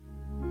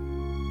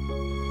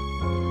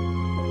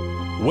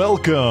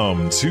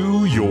Welcome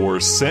to your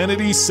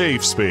sanity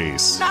safe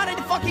space. Not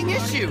a fucking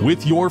issue.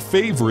 With your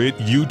favorite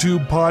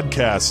YouTube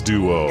podcast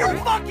duo. You're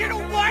fucking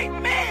a white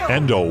male.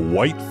 And a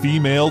white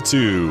female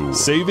too.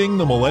 Saving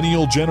the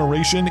millennial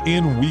generation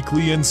in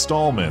weekly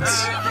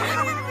installments.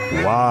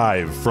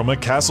 Live from a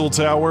castle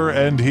tower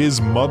and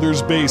his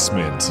mother's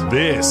basement.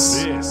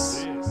 This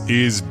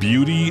is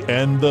Beauty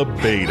and the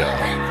Beta.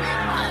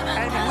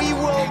 And we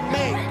will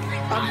make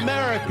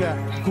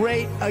America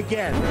great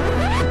again.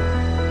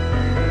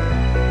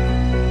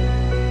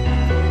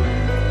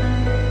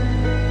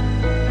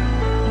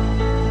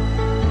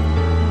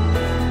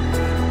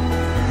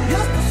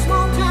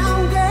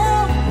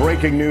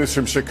 Breaking news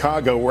from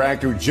Chicago, where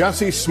actor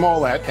Jussie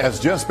Smollett has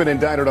just been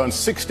indicted on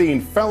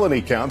 16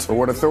 felony counts for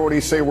what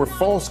authorities say were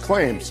false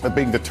claims of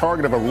being the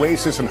target of a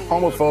racist and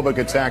homophobic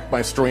attack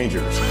by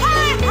strangers.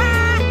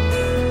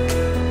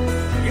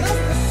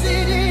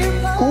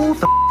 Who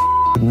the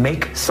would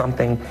make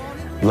something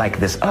like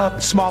this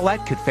up?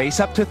 Smollett could face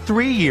up to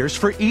 3 years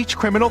for each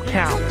criminal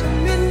count.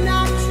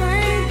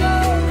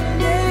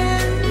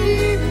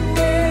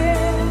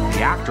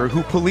 The actor,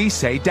 who police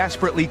say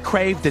desperately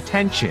craved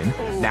attention,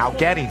 now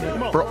getting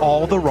it for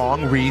all the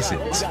wrong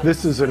reasons.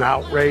 This is an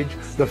outrage.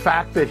 The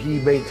fact that he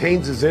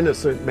maintains his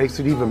innocence makes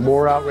it even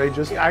more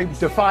outrageous. I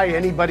defy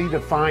anybody to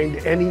find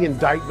any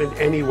indictment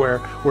anywhere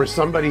where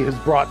somebody has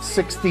brought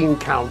 16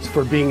 counts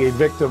for being a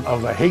victim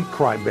of a hate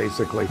crime,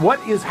 basically. What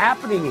is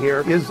happening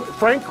here is,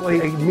 frankly,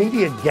 a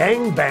media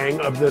gangbang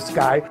of this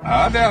guy.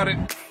 I doubt it.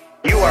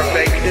 You are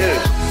fake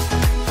news.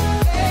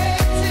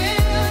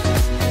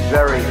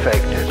 Very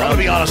fake news. I'm gonna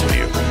be honest with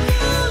you.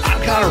 I'm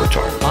kind of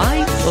retarded. I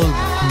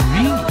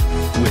agree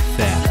with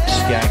that.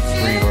 Skag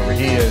 3, whoever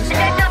he is.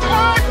 Get your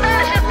flag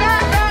fascist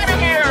ass out of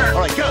here! All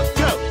right, go.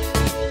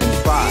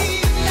 5,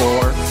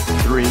 4,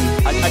 3.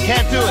 I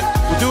can't do it.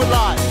 We'll do it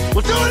live.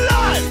 We'll do it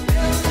live.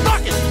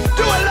 Fuck it.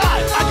 Do it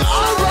live.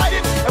 I'll write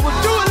it and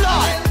we'll do it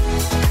live.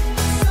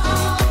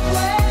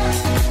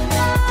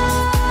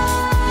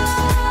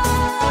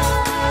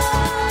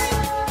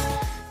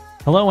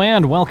 Hello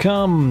and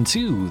welcome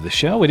to the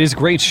show. It is a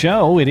great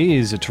show. It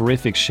is a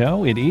terrific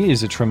show. It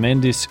is a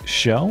tremendous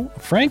show.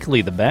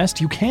 Frankly, the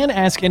best. You can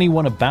ask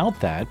anyone about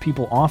that.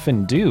 People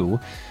often do.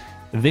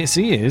 This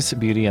is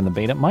Beauty and the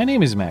Beta. My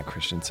name is Matt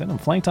Christensen. I'm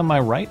flanked on my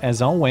right,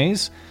 as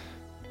always,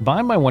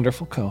 by my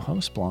wonderful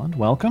co-host, Blonde.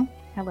 Welcome.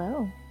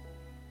 Hello.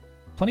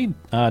 Plenty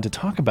to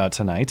talk about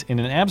tonight in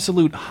an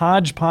absolute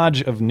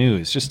hodgepodge of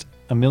news. Just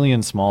a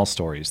million small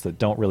stories that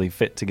don't really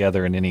fit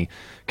together in any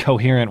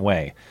coherent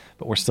way.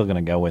 But we're still going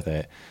to go with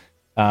it.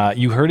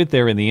 You heard it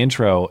there in the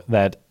intro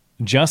that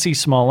Jussie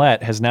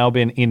Smollett has now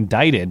been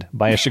indicted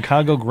by a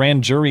Chicago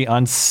grand jury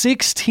on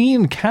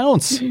 16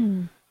 counts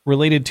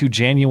related to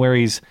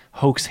January's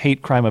hoax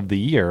hate crime of the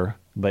year.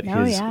 But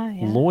his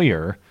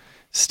lawyer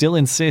still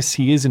insists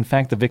he is, in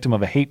fact, the victim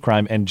of a hate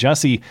crime, and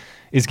Jussie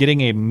is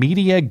getting a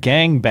media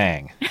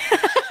gangbang.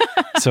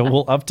 So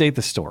we'll update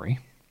the story.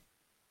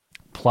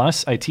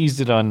 Plus, I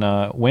teased it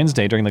on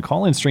Wednesday during the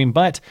call-in stream,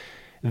 but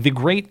the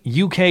great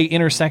UK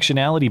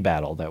intersectionality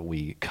battle that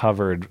we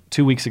covered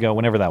 2 weeks ago,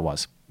 whenever that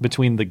was,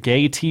 between the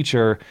gay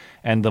teacher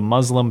and the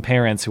Muslim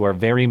parents who are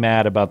very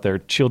mad about their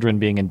children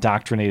being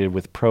indoctrinated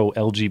with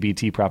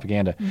pro-LGBT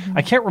propaganda. Mm-hmm.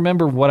 I can't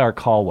remember what our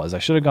call was. I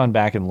should have gone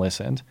back and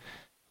listened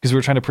because we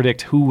were trying to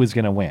predict who was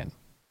going to win.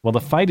 Well,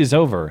 the fight is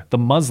over. The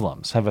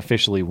Muslims have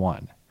officially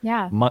won.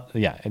 Yeah.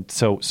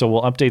 So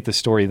we'll update the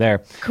story there.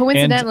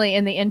 Coincidentally,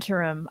 in the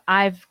interim,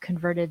 I've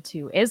converted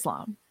to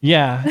Islam.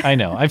 Yeah, I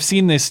know. I've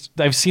seen this.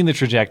 I've seen the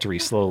trajectory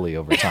slowly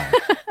over time.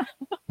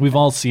 We've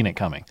all seen it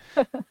coming.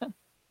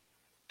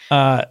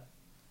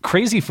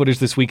 Crazy footage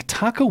this week.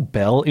 Taco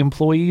Bell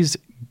employees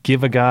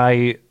give a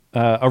guy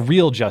a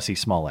real Jussie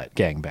Smollett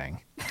gangbang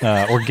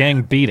or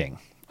gang beating,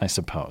 I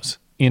suppose,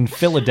 in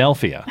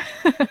Philadelphia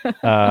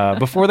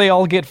before they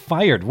all get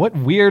fired. What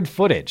weird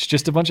footage.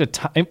 Just a bunch of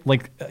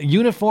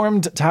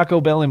uniformed Taco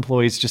Bell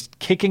employees just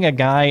kicking a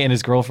guy in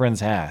his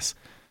girlfriend's ass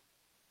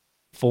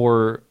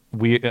for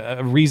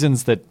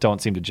reasons that don't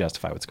seem to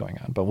justify what's going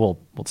on. But we'll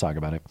talk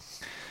about it.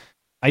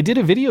 I did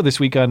a video this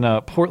week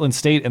on Portland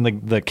State and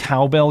the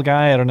cowbell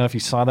guy. I don't know if you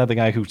saw that. The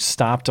guy who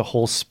stopped a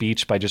whole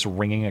speech by just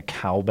ringing a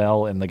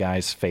cowbell in the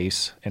guy's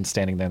face and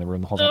standing there in the room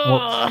the whole time.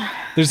 Well,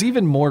 there's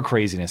even more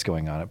craziness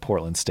going on at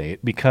Portland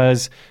State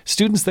because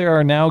students there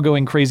are now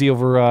going crazy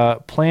over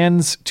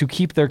plans to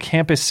keep their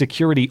campus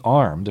security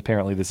armed.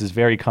 Apparently, this is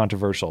very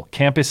controversial.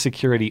 Campus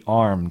security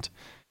armed.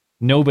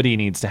 Nobody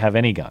needs to have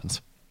any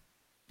guns.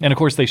 And of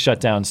course, they shut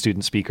down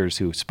student speakers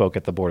who spoke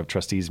at the Board of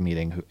Trustees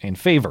meeting in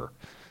favor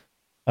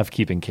of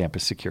keeping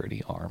campus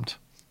security armed.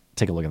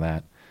 Take a look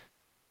at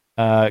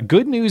that.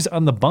 Good news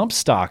on the bump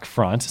stock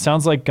front.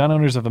 Sounds like Gun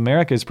Owners of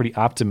America is pretty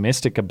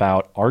optimistic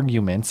about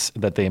arguments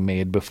that they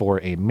made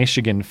before a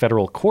Michigan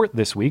federal court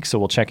this week, so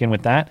we'll check in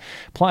with that.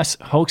 Plus,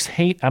 hoax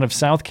hate out of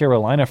South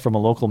Carolina from a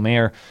local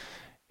mayor.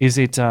 Is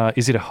it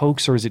a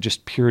hoax or is it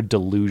just pure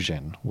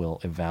delusion?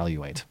 We'll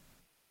evaluate.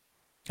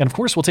 And of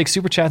course, we'll take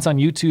super chats on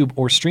YouTube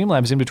or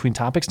Streamlabs in between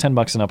topics,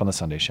 $10 and up on the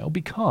Sunday show,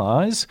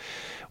 because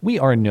we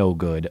are no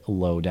good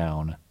low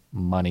down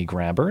money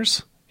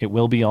grabbers. It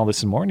will be all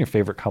this and more in your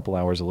favorite couple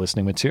hours of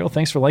listening material.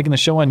 Thanks for liking the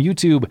show on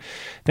YouTube.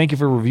 Thank you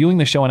for reviewing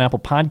the show on Apple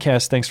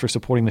Podcasts. Thanks for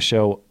supporting the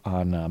show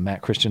on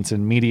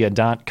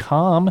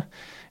mattchristiansenmedia.com.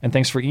 And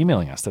thanks for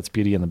emailing us. That's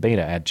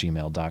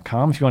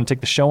beautyandthebeta@gmail.com. If you want to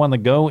take the show on the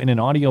go in an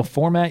audio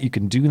format, you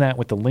can do that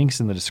with the links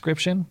in the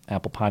description.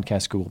 Apple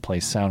Podcasts, Google Play,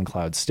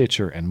 SoundCloud,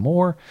 Stitcher, and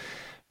more.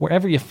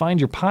 Wherever you find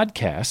your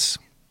podcasts,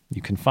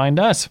 you can find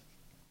us.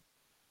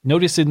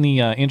 Notice in the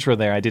intro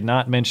there, I did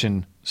not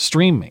mention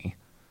Stream Me,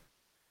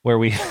 where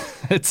we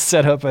had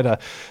set up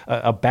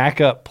a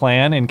backup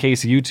plan in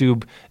case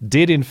YouTube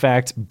did, in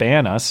fact,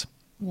 ban us.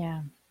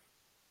 Yeah.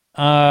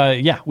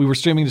 We were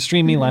streaming to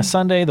Stream Me last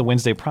Sunday, the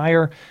Wednesday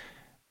prior.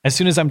 As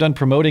soon as I'm done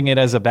promoting it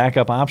as a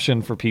backup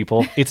option for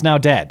people, it's now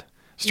dead.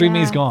 Stream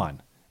Me is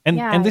gone.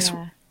 And this,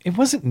 it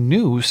wasn't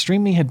new.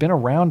 Stream Me had been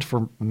around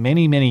for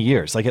many, many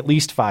years, like at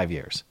least 5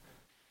 years.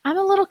 I'm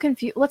a little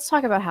confused. Let's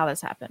talk about how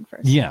this happened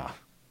first. Yeah.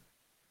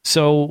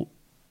 So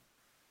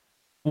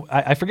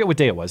I forget what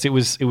day it was. It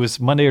was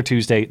Monday or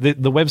Tuesday.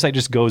 The website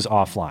just goes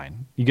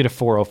offline. You get a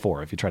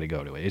 404 if you try to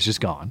go to it. It's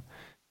just gone.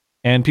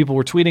 And people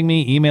were tweeting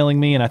me, emailing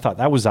me, and I thought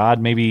that was odd.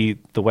 Maybe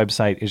the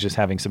website is just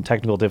having some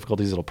technical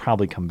difficulties. It'll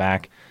probably come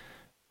back.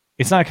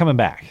 It's not coming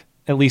back,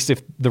 at least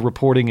if the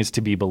reporting is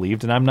to be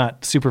believed. And I'm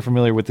not super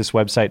familiar with this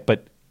website,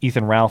 but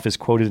Ethan Ralph is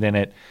quoted in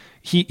it.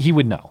 He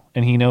would know,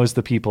 and he knows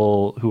the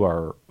people who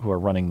are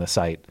running the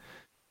site.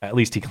 At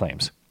least he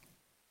claims.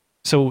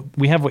 So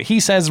we have what he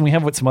says, and we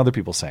have what some other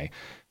people say.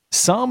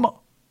 Some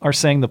are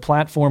saying the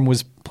platform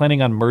was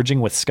planning on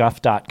merging with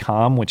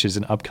Scuff.com, which is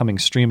an upcoming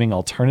streaming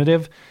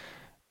alternative.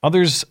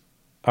 Others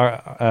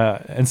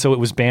are, and so it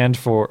was banned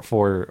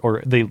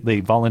or they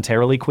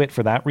voluntarily quit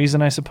for that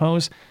reason, I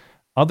suppose.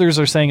 Others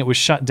are saying it was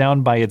shut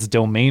down by its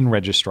domain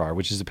registrar,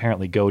 which is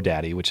apparently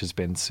GoDaddy, which has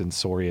been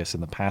censorious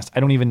in the past.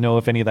 I don't even know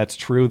if any of that's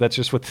true. That's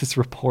just what this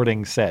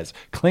reporting says.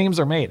 Claims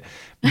are made.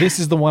 This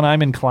is the one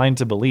I'm inclined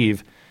to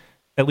believe,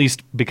 at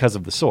least because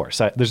of the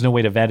source. There's no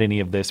way to vet any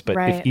of this, but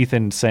if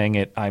Ethan's saying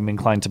it, I'm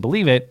inclined to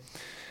believe it.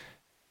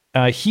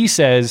 He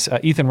says,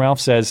 Ethan Ralph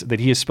says that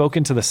he has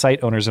spoken to the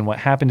site owners, and what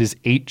happened is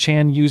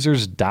 8chan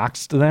users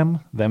doxed them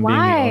being the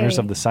owners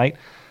of the site.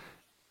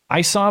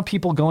 I saw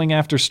people going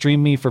after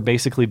Stream Me for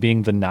basically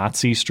being the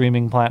Nazi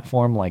streaming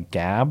platform like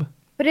Gab.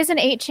 But isn't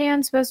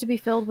 8chan supposed to be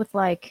filled with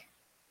like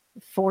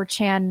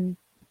 4chan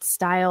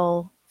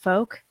style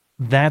folk?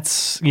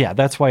 That's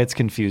why it's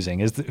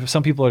confusing.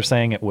 Some people are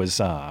saying it was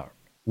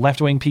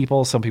left-wing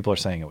people. Some people are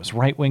saying it was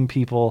right-wing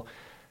people.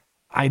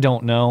 I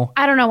don't know.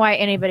 I don't know why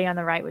anybody on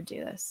the right would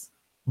do this.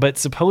 But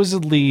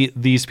supposedly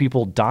these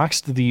people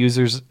doxed the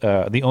users,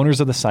 the owners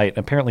of the site,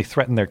 apparently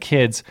threatened their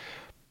kids.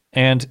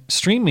 And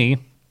Stream Me,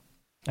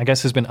 I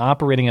guess, has been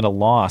operating at a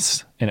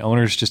loss, and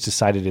owners just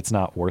decided it's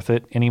not worth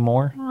it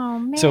anymore. Oh,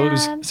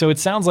 man. So it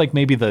sounds like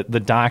maybe the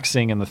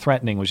doxing and the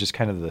threatening was just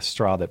kind of the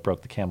straw that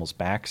broke the camel's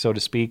back, so to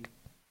speak,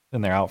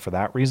 and they're out for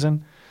that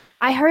reason.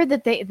 I heard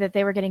that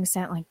they were getting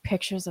sent like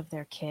pictures of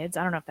their kids.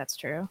 I don't know if that's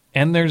true.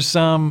 And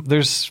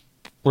there's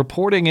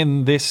reporting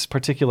in this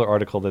particular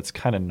article that's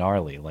kind of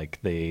gnarly. Like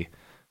they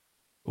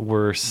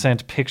were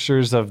sent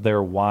pictures of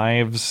their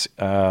wives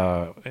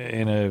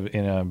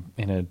in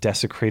a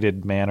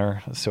desecrated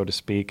manner, so to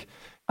speak.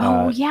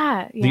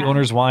 Yeah. The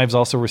owners' wives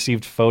also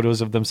received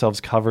photos of themselves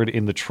covered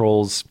in the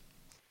trolls'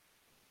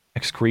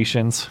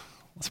 excretions.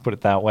 Let's put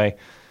it that way.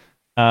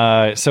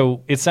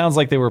 So it sounds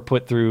like they were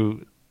put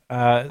through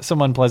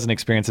some unpleasant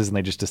experiences, and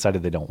they just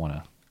decided they don't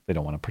want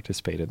to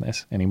participate in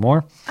this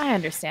anymore. I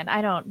understand.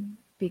 I don't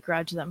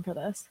begrudge them for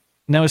this.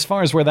 Now, as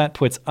far as where that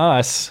puts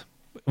us,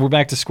 we're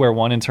back to square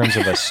one in terms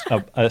of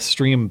a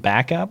stream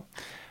backup.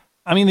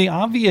 I mean, the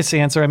obvious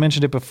answer, I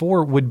mentioned it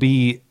before, would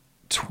be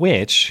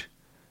Twitch,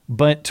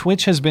 but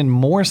Twitch has been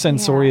more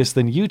censorious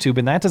than YouTube,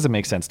 and that doesn't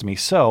make sense to me.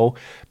 So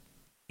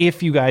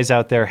if you guys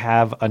out there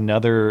have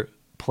another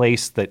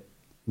place that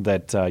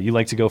you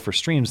like to go for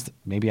streams,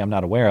 maybe I'm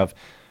not aware of,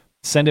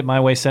 send it my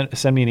way.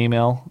 Send me an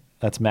email.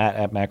 That's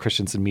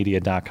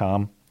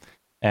matt@mattchristiansenmedia.com.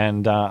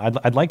 And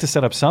I'd like to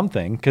set up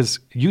something, because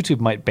YouTube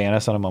might ban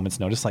us on a moment's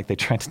notice like they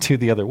tried to do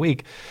the other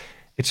week.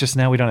 It's just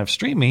now we don't have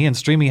Stream Me, and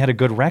Stream Me had a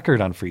good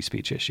record on free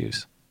speech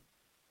issues.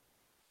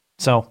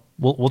 So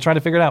we'll try to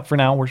figure it out. For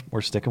now,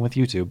 we're sticking with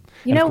YouTube.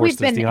 You know, we've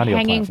been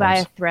hanging by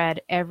a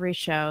thread every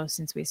show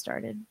since we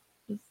started.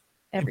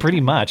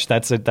 Pretty much.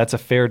 That's a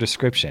fair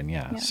description,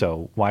 yeah.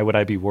 So why would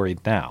I be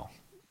worried now?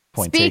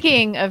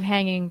 Speaking of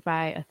hanging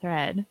by a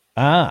thread.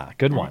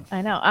 Good one.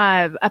 I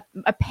know.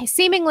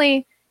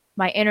 Seemingly,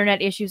 my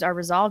internet issues are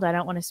resolved. I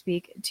don't want to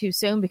speak too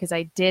soon because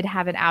I did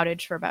have an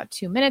outage for about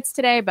 2 minutes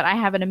today, but I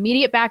have an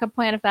immediate backup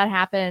plan if that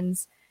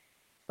happens.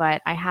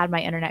 But I had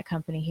my internet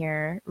company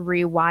here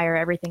rewire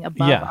everything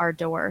above our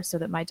door so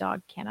that my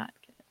dog cannot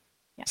get it.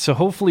 Yeah. So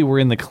hopefully we're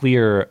in the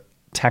clear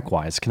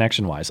tech-wise,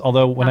 connection-wise.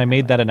 Although when I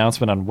made that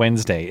announcement on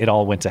Wednesday, it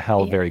all went to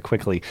hell very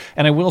quickly.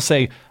 And I will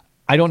say,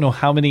 I don't know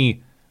how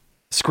many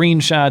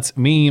screenshots,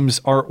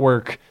 memes,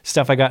 artwork,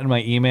 stuff I got in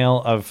my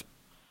email of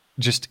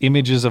just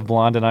images of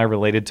Blonde and I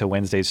related to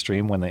Wednesday's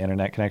stream when the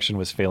internet connection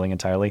was failing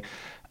entirely.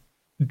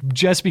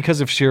 just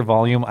because of sheer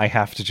volume, I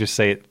have to just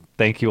say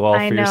thank you all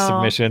for your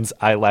submissions.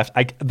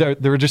 There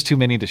were just too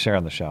many to share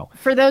on the show.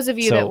 For those of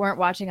you that weren't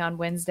watching on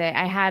Wednesday,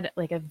 I had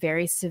like a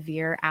very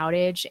severe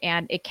outage,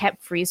 and it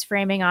kept freeze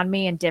framing on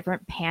me in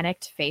different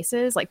panicked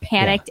faces, like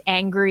panicked,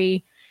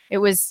 angry. It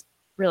was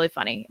really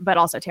funny, but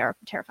also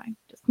terrifying.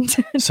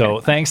 So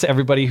thanks to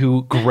everybody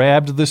who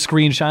grabbed the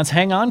screenshots.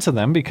 Hang on to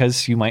them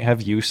because you might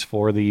have use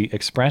for the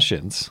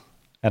expressions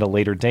at a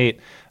later date.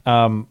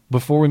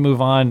 Before we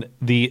move on,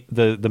 the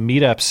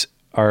meetups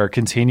are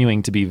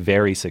continuing to be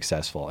very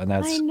successful, and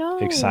that's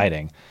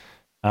exciting.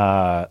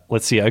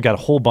 Let's see. I got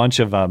a whole bunch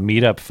of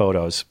meetup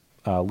photos,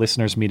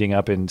 listeners meeting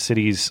up in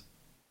cities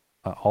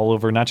all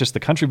over, not just the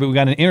country, but we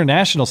got an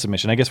international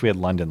submission. I guess we had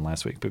London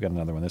last week, but we got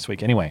another one this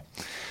week. Anyway,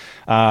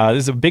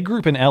 there's a big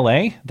group in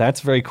LA.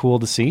 That's very cool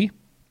to see.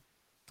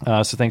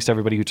 So thanks to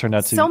everybody who turned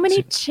out to... So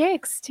many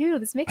chicks, too.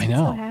 This makes me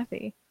so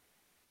happy.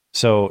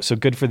 So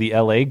good for the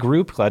LA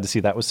group. Glad to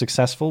see that was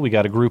successful. We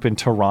got a group in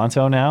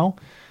Toronto now.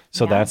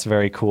 So that's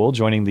very cool,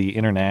 joining the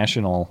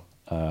international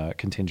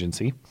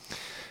contingency.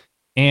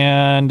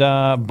 And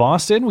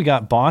Boston, we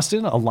got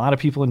Boston, a lot of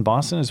people in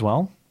Boston as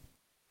well.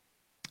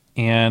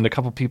 And a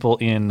couple people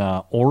in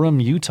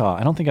Orem, Utah.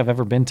 I don't think I've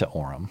ever been to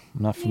Orem.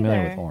 I'm not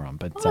familiar with Orem.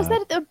 But, is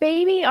that a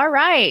baby? All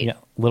right. Yeah,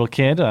 little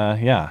kid.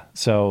 Yeah.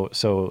 So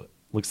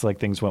looks like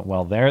things went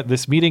well there.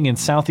 This meeting in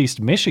Southeast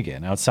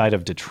Michigan, outside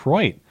of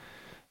Detroit.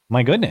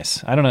 My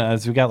goodness. I don't know.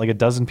 We got like a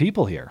dozen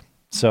people here.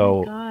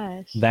 So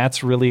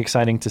that's really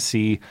exciting to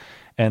see.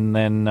 And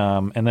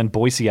then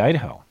Boise,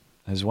 Idaho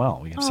as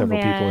well. We have several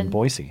people in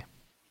Boise.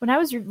 When I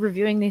was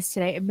reviewing these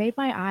today, it made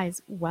my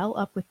eyes well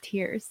up with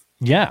tears.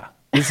 Yeah.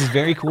 This is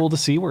very cool to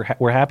see.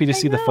 We're happy to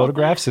see the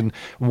photographs. And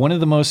one of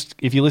the most,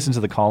 if you listen to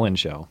the call-in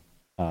show,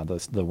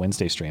 the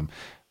Wednesday stream,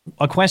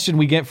 a question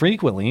we get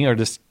frequently, or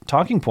just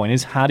talking point,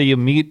 is how do you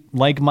meet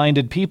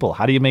like-minded people?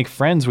 How do you make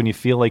friends when you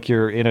feel like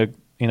you're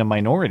in a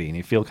minority and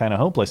you feel kind of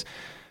hopeless?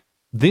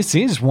 This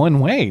is one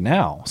way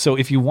now. So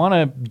if you want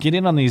to get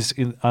in on these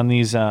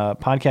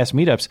podcast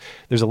meetups,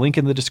 there's a link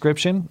in the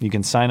description. You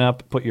can sign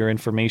up, put your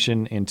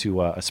information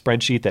into a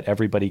spreadsheet that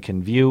everybody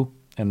can view,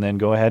 and then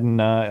go ahead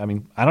and, I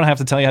don't have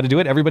to tell you how to do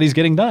it. Everybody's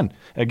getting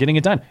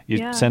it done.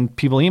 You send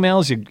people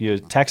emails, you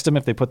text them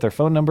if they put their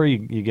phone number,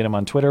 you get them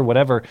on Twitter,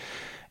 whatever.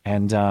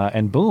 And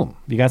boom,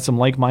 you got some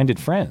like-minded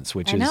friends,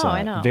 which is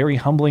very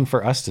humbling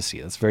for us to see.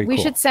 That's very cool.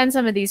 We should send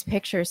some of these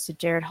pictures to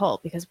Jared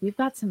Holt because we've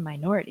got some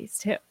minorities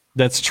too.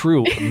 That's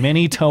true.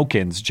 Many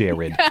tokens,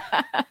 Jared.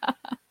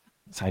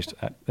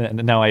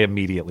 Now I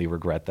immediately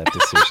regret that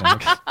decision.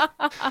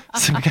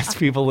 So because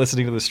people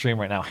listening to the stream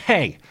right now,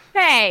 hey,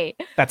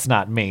 that's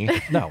not me.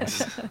 No,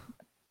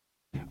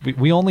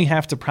 we only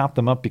have to prop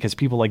them up because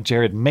people like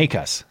Jared make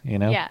us.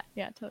 Yeah,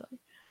 totally.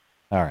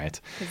 All right.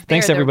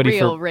 Thanks everybody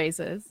for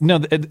raises.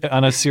 No,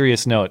 on a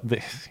serious note,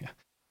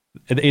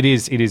 it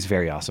is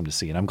very awesome to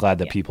see, and I'm glad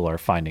that people are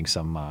finding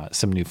some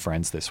new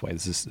friends this way.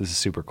 This is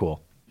super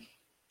cool.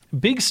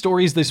 Big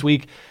stories this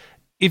week.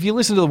 If you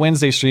listen to the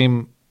Wednesday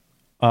stream,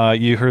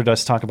 you heard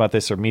us talk about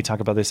this or me talk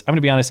about this. I'm going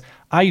to be honest.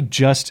 I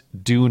just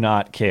do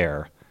not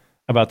care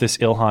about this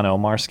Ilhan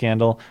Omar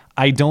scandal.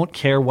 I don't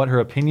care what her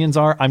opinions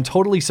are. I'm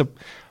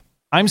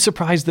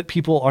surprised that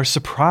people are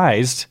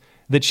surprised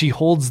that she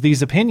holds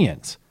these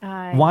opinions.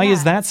 Why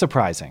is that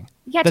surprising?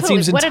 Yeah, that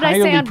totally. seems what entirely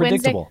did I say on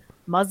predictable. Wednesday?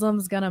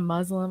 Muslim's gonna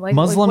Muslim.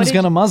 Muslim's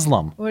gonna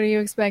Muslim. What do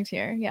you expect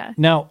here? Yeah.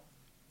 Now,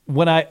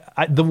 when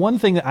the one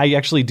thing that I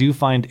actually do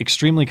find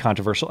extremely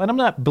controversial, and I'm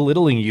not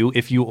belittling you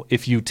if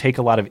you take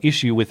a lot of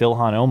issue with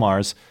Ilhan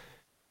Omar's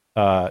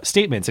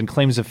statements and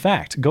claims of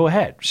fact, go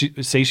ahead.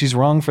 Say she's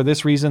wrong for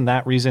this reason,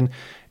 that reason.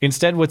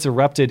 Instead, what's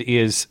erupted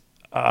is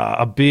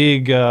a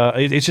big.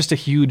 It's just a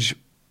huge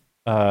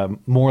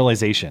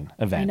moralization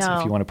event,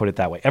 if you want to put it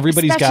that way.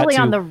 Everybody's especially got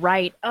to, on the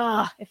right.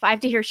 If I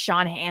have to hear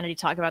Sean Hannity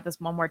talk about this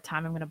one more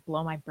time, I'm going to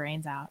blow my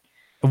brains out.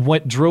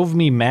 What drove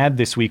me mad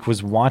this week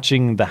was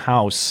watching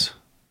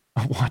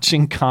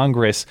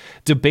Congress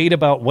debate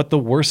about what the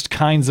worst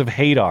kinds of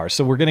hate are.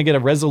 So we're going to get a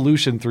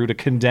resolution through to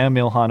condemn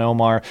Ilhan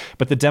Omar,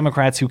 but the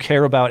Democrats who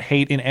care about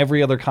hate in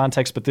every other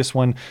context but this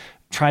one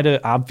try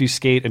to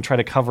obfuscate and try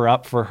to cover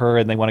up for her,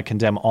 and they want to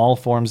condemn all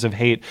forms of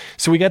hate.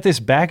 So we got this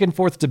back and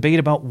forth debate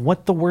about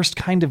what the worst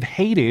kind of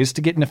hate is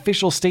to get an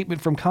official statement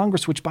from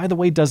Congress, which, by the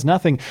way, does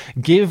nothing.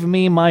 Give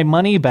me my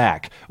money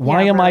back.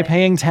 Why am I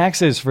paying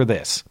taxes for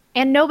this?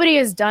 And nobody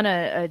has done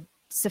a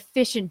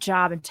sufficient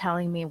job in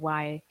telling me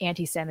why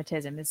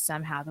anti-Semitism is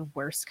somehow the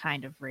worst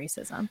kind of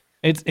racism.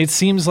 It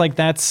seems like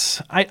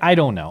that's, I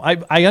don't know.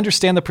 I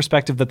understand the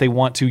perspective that they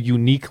want to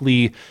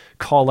uniquely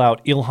call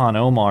out Ilhan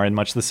Omar in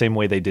much the same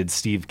way they did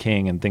Steve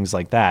King and things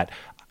like that.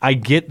 I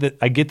get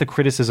the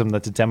criticism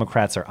that the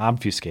Democrats are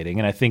obfuscating,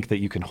 and I think that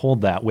you can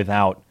hold that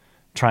without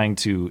trying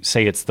to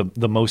say it's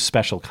the most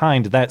special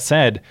kind. That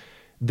said,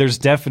 there's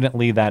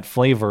definitely that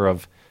flavor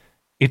of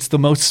it's the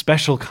most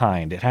special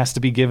kind. It has to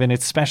be given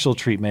its special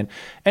treatment.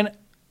 And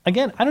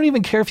again, I don't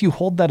even care if you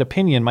hold that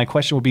opinion. My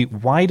question would be,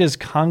 why does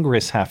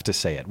Congress have to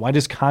say it? Why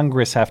does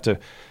Congress have to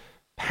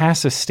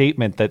pass a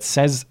statement that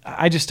says,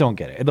 I just don't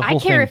get it. The whole I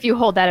care thing, if you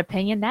hold that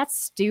opinion. That's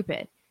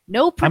stupid.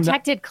 No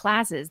protected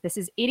classes. This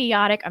is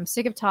idiotic. I'm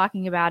sick of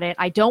talking about it.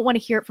 I don't want to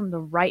hear it from the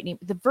right.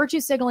 The virtue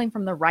signaling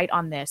from the right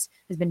on this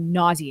has been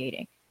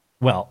nauseating.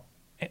 Well,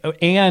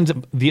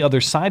 and the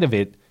other side of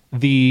it,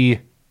 the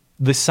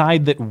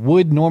side that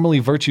would normally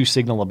virtue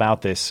signal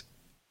about this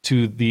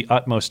to the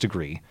utmost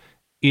degree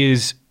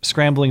is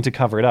scrambling to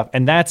cover it up.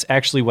 And that's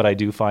actually what I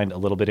do find a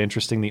little bit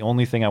interesting. The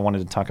only thing I wanted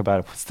to talk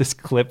about was this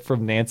clip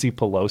from Nancy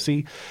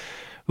Pelosi,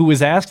 who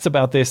was asked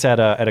about this at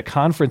a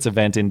conference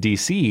event in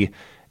D.C.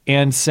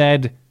 and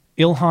said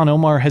Ilhan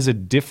Omar has a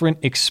different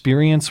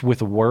experience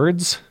with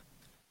words.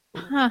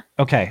 Huh.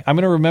 Okay, I'm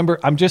going to remember.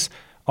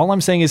 All I'm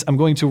saying is I'm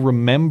going to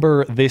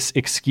remember this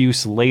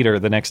excuse later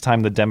the next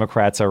time the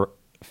Democrats are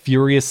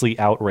furiously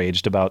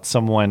outraged about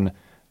someone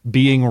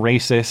being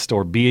racist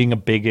or being a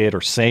bigot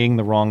or saying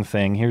the wrong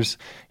thing. Here's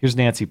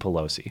Nancy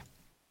Pelosi.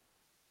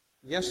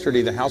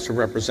 Yesterday, the House of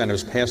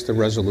Representatives passed a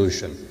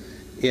resolution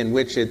in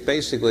which it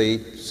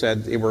basically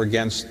said they were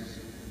against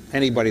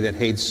anybody that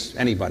hates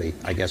anybody,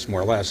 I guess,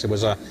 more or less. It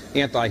was an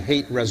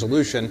anti-hate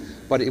resolution,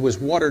 but it was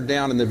watered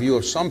down in the view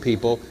of some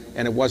people,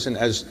 and it wasn't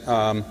as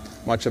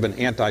much of an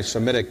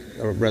anti-Semitic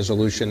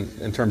resolution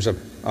in terms of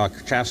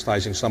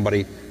chastising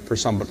somebody for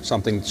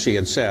something she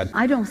had said.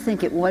 I don't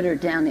think it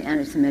watered down the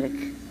anti-Semitic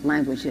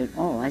language at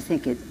all. I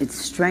think it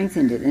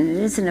strengthened it, and it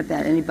isn't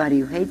about anybody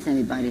who hates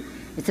anybody.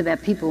 It's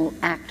about people who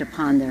act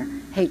upon their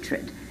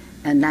hatred,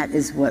 and that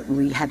is what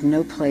we have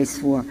no place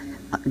for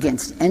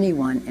against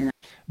anyone.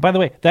 By the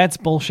way, that's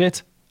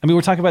bullshit. I mean,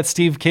 we're talking about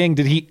Steve King.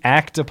 Did he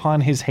act upon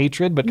his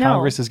hatred? But No.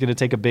 Congress is going to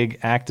take a big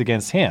act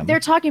against him.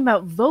 They're talking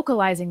about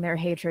vocalizing their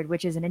hatred,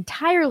 which is an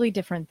entirely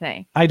different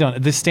thing.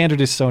 This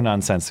standard is so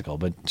nonsensical,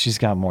 but she's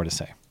got more to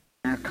say.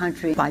 Our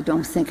country, I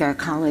don't think our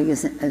colleague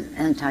is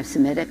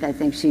anti-Semitic. I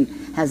think she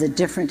has a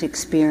different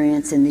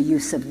experience in the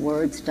use of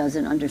words,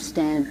 doesn't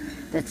understand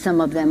that some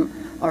of them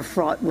are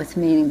fraught with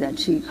meaning that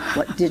she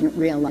didn't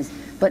realize.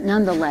 But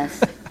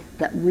nonetheless,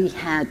 that we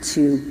had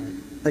to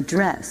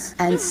address.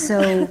 And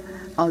so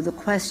the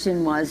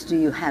question was, do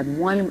you have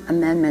one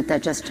amendment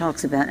that just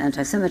talks about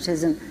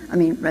anti-Semitism,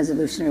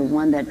 resolution, or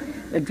one that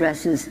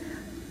addresses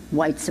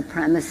white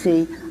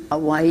supremacy,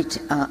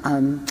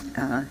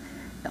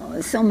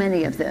 so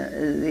many of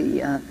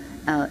the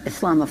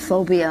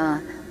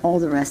Islamophobia, all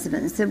the rest of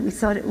it. And so we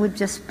thought it would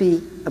just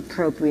be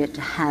appropriate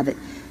to have it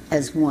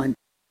as one.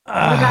 What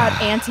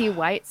about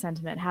anti-white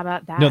sentiment? How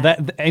about that? No,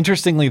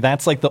 interestingly,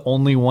 that's like the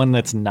only one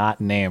that's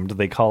not named.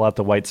 They call out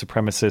the white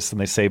supremacists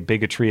and they say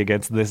bigotry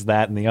against this,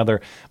 that, and the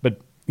other.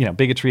 But,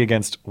 bigotry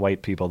against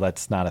white people,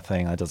 that's not a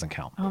thing. That doesn't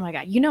count. Oh my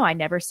God. I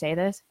never say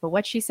this, but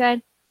what she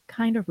said,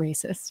 kind of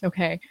racist.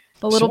 Okay.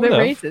 A little Sort bit of.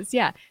 racist.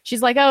 Yeah.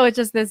 She's like, oh, it's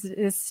just this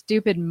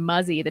stupid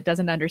muzzy that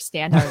doesn't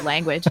understand our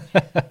language.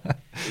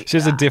 She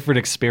has a different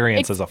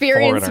experience as a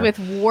foreigner. Experience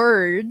with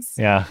words.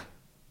 Yeah.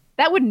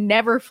 That would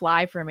never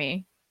fly for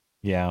me.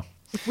 Yeah.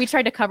 If we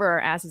tried to cover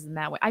our asses in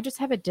that way. I just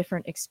have a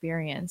different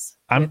experience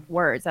with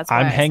words. That's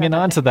why I'm I hanging said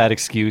on that. to that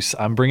excuse.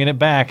 I'm bringing it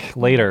back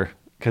later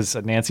because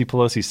Nancy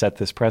Pelosi set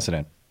this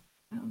precedent.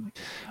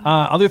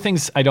 Other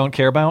things I don't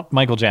care about.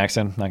 Michael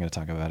Jackson. Not going to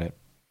talk about it.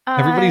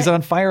 Everybody's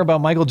on fire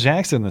about Michael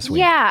Jackson this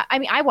week. Yeah.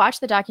 I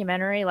watched the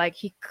documentary. Like,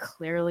 he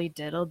clearly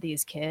diddled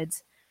these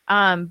kids.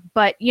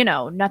 But,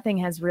 nothing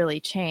has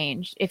really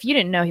changed. If you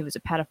didn't know he was a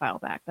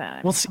pedophile back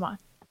then, come on.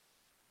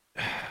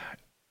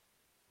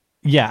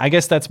 Yeah, I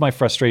guess that's my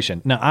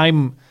frustration. Now,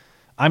 I'm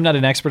not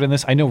an expert in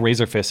this. I know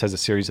Razorfist has a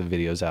series of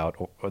videos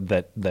out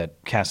that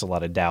cast a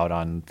lot of doubt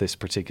on this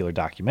particular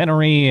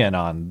documentary and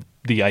on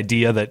the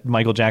idea that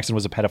Michael Jackson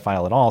was a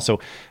pedophile at all. So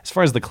as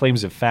far as the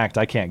claims of fact,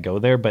 I can't go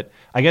there. But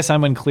I guess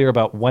I'm unclear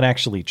about what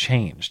actually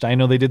changed. I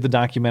know they did the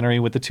documentary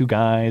with the two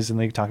guys and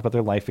they talked about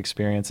their life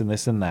experience and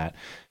this and that.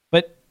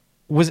 But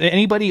was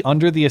anybody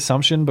under the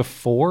assumption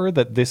before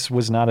that this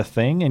was not a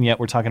thing? And yet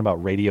we're talking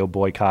about radio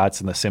boycotts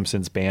and The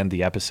Simpsons banned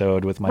the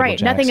episode with Michael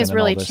Jackson. Right. Nothing has and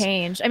really all this.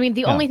 changed.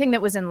 The only thing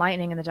that was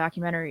enlightening in the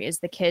documentary is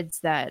the kids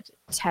that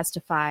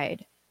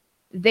testified.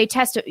 They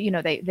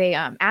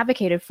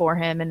advocated for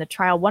him in the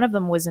trial. One of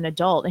them was an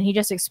adult and he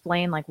just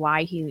explained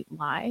why he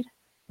lied.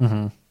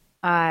 Mm-hmm.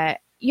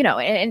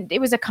 And it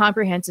was a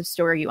comprehensive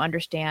story. You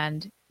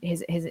understand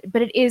his,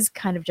 but it is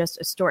kind of just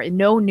a story.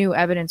 No new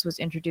evidence was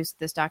introduced to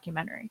this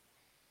documentary.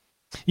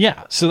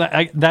 Yeah, so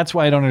that's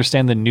why I don't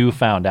understand the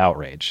newfound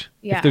outrage.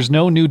 Yeah. If there's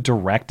no new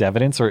direct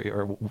evidence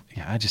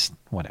I just,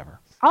 whatever.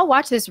 I'll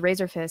watch this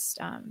Razorfist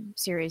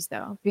series,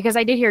 though, because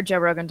I did hear Joe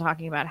Rogan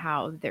talking about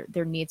how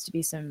there needs to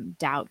be some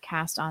doubt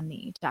cast on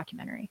the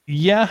documentary.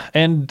 Yeah,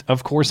 and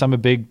of course, I'm a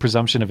big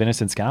presumption of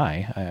innocence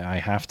guy. I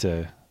have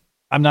to...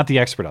 I'm not the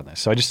expert on this,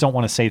 so I just don't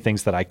want to say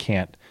things that I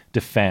can't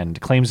defend,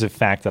 claims of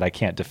fact that I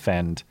can't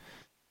defend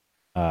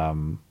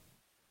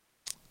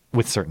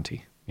with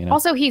certainty.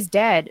 Also, he's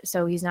dead,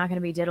 so he's not going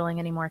to be diddling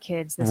any more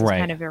kids. This is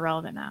kind of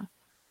irrelevant now.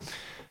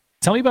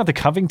 Tell me about the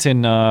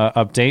Covington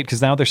update,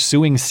 because now they're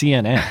suing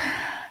CNN.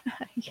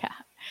 Yeah.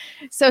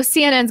 So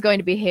CNN's going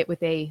to be hit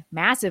with a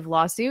massive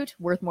lawsuit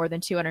worth more than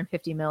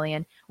 $250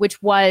 million,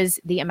 which was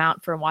the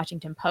amount for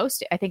Washington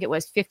Post. I think it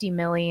was $50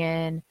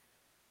 million.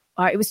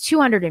 It was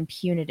 200 in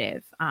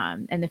punitive,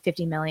 and the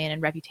 50 million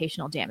in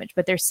reputational damage.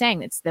 But they're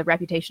saying it's the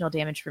reputational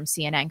damage from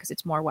CNN because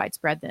it's more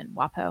widespread than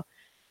WAPO.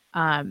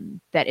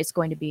 That it's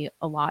going to be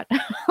a lot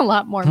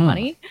more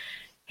money.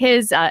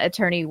 His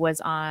attorney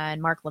was on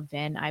Mark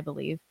Levin, I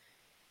believe.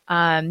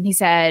 He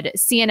said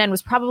CNN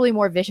was probably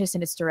more vicious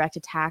in its direct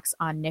attacks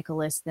on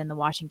Nicholas than the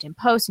Washington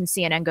Post, and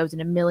CNN goes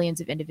into millions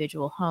of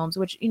individual homes,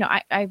 which,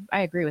 I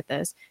agree with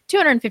this.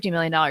 $250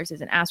 million is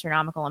an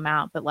astronomical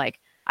amount, but like,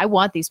 I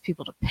want these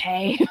people to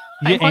pay.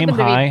 You aim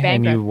high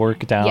and you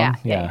work down.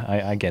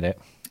 Yeah. I get it.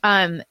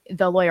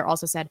 The lawyer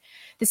also said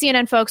the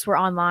CNN folks were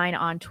online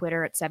on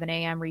Twitter at 7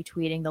 a.m.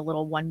 retweeting the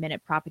little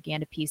 1-minute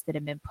propaganda piece that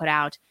had been put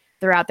out.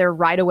 They're out there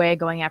right away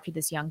going after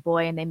this young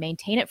boy, and they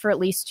maintain it for at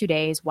least 2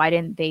 days. Why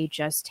didn't they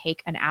just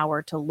take an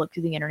hour to look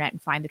through the internet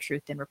and find the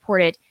truth and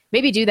report it?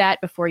 Maybe do that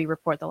before you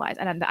report the lies.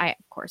 And I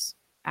of course,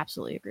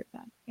 absolutely agree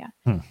with that.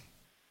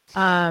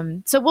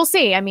 Yeah. So we'll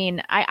see. I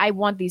mean, I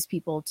want these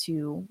people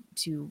to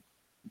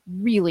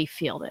really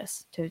feel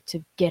this, to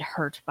get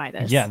hurt by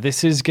this. Yeah,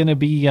 this is going to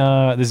be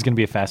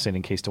a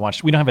fascinating case to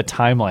watch. We don't have a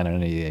timeline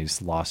on any of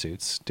these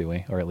lawsuits, do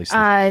we? Or at least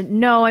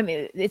no. I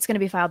mean, it's going to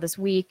be filed this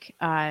week,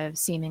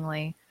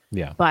 seemingly.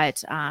 Yeah.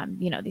 But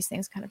these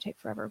things kind of take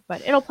forever,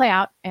 but it'll play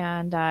out,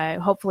 and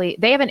hopefully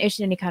they haven't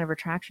issued any kind of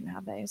retraction,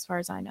 have they? As far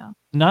as I know,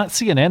 not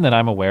CNN that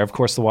I'm aware. Of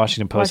course, the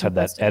Washington Post had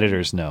that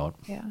editor's note.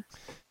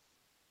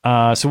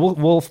 Yeah. So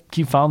we'll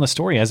keep following the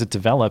story as it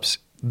develops.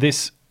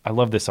 I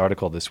love this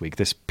article this week.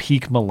 This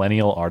peak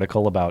millennial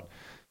article about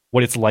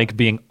what it's like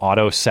being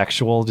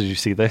autosexual. Did you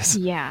see this?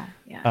 Yeah.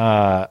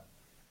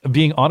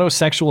 Being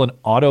autosexual and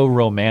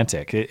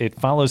autoromantic. It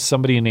follows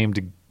somebody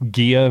named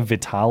Gia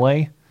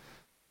Vitale.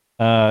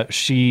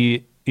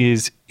 She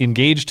is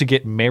engaged to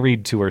get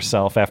married to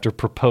herself after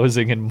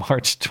proposing in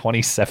March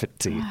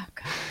 2017. Oh,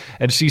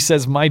 and she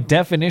says, my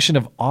definition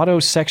of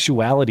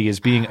autosexuality is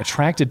being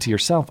attracted to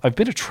yourself. I've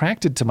been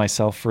attracted to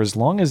myself for as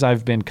long as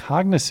I've been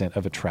cognizant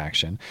of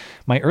attraction.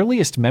 My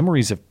earliest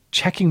memories of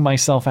checking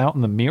myself out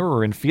in the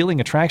mirror and feeling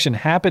attraction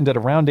happened at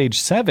around age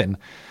 7.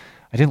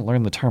 I didn't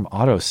learn the term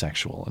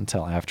autosexual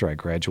until after I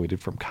graduated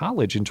from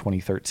college in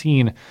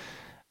 2013.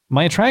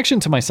 My attraction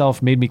to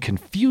myself made me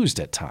confused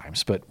at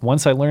times, but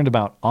once I learned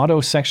about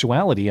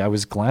autosexuality, I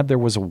was glad there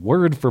was a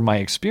word for my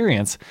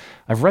experience.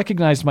 I've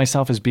recognized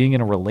myself as being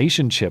in a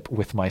relationship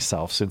with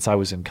myself since I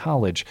was in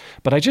college,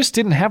 but I just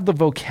didn't have the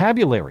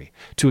vocabulary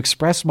to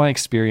express my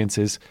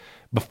experiences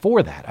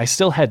before that. I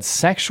still had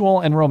sexual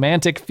and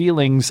romantic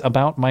feelings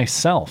about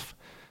myself,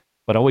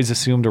 but always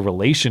assumed a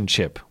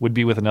relationship would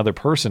be with another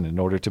person in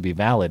order to be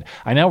valid.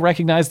 I now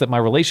recognize that my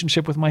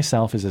relationship with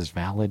myself is as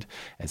valid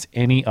as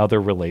any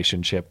other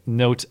relationship.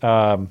 Note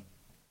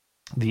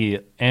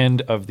the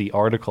end of the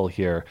article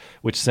here,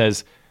 which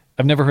says,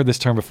 I've never heard this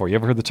term before. You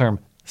ever heard the term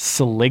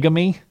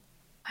sologamy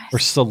or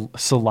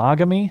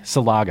sologamy?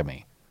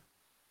 Sologamy.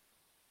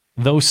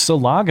 Though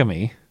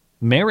sologamy,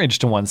 marriage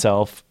to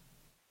oneself,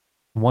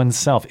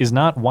 is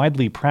not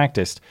widely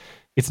practiced.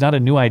 It's not a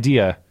new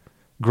idea.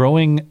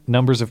 Growing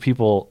numbers of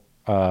people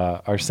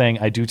are saying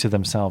I do to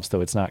themselves,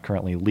 though it's not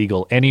currently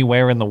legal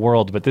anywhere in the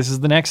world. But this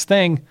is the next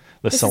thing.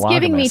 This is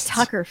giving me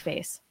Tucker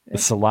face. The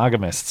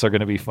sologamists are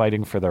going to be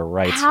fighting for their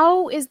rights.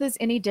 How is this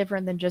any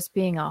different than just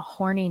being a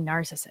horny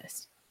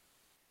narcissist?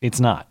 It's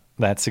not.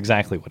 That's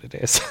exactly what it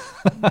is.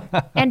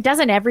 And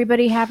doesn't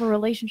everybody have a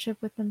relationship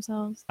with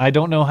themselves? I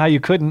don't know how you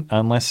couldn't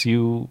unless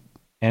you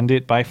end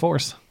it by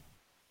force.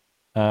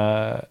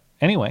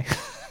 Anyway.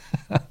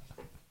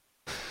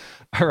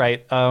 All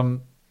right.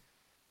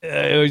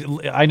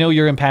 I know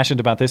you're impassioned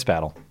about this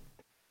battle.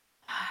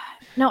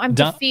 No, I'm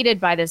defeated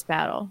by this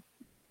battle.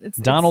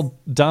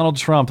 Donald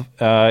Trump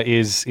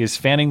is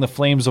fanning the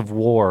flames of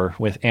war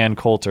with Ann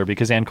Coulter,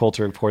 because Ann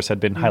Coulter, of course, had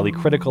been highly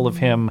critical of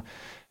him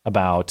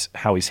about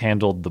how he's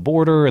handled the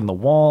border and the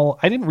wall.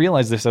 I didn't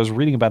realize this. I was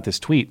reading about this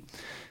tweet.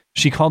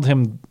 She called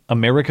him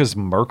America's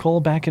Merkel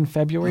back in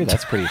February.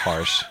 That's pretty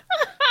harsh.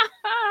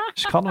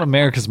 She called him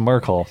America's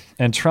Merkel,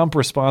 and Trump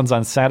responds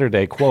on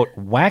Saturday, quote,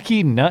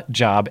 wacky nut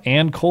job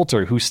Ann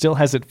Coulter, who still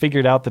hasn't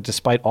figured out that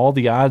despite all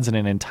the odds and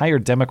an entire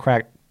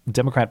Democrat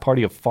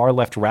party of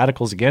far-left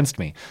radicals against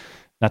me,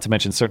 not to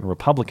mention certain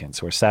Republicans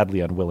who are sadly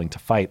unwilling to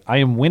fight, I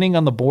am winning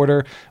on the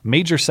border.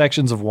 Major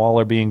sections of wall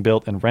are being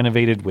built and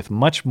renovated, with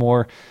much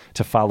more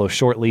to follow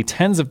shortly.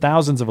 Tens of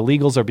thousands of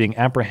illegals are being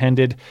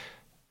apprehended.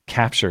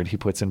 Captured, he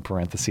puts in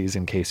parentheses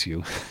in case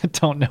you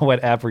don't know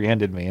what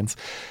apprehended means.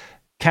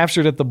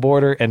 Captured at the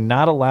border and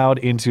not allowed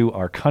into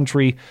our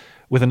country.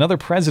 With another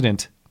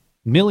president,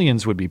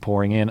 millions would be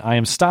pouring in. I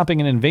am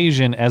stopping an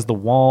invasion as the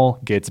wall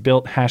gets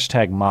built.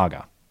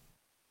 #MAGA.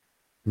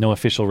 No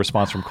official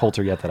response from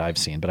Coulter yet that I've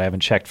seen, but I haven't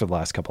checked for the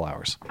last couple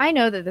hours. I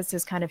know that this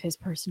is kind of his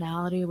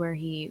personality, where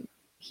he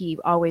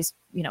always,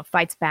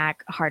 fights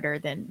back harder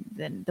than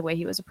the way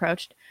he was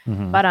approached.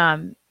 Mm-hmm.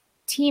 But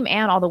Team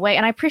Ann all the way.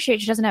 And I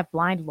appreciate she doesn't have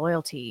blind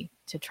loyalty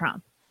to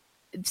Trump.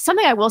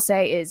 something I will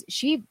say is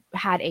she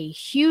had a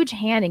huge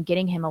hand in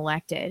getting him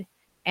elected.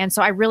 And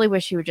so I really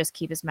wish he would just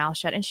keep his mouth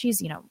shut. And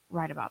she's,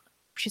 right about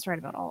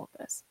all of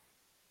this.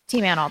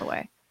 T-Man all the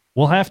way.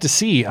 We'll have to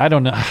see. I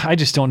don't know. I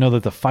just don't know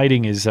that the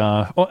fighting is,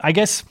 I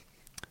guess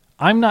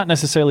I'm not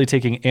necessarily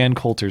taking Ann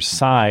Coulter's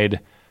side.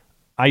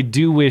 I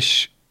do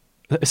wish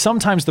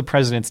sometimes the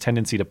president's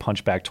tendency to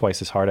punch back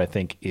twice as hard, I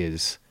think,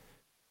 is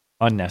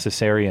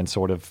unnecessary and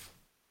sort of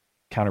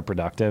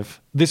counterproductive.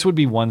 This would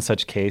be one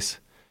such case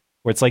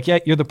where it's like, yeah,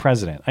 you're the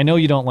president. I know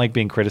you don't like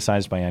being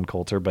criticized by Ann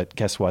Coulter, but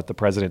guess what? The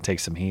president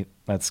takes some heat.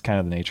 That's kind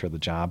of the nature of the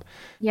job.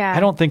 Yeah. I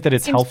don't think that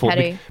it's Seems helpful.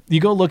 petty. You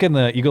go look in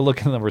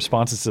the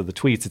responses to the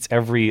tweets. It's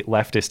every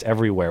leftist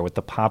everywhere with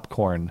the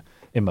popcorn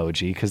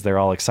emoji because they're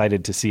all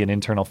excited to see an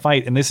internal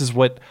fight. And this is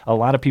what a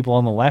lot of people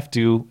on the left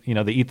do.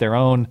 They eat their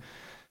own.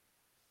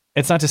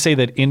 It's not to say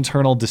that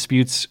internal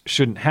disputes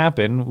shouldn't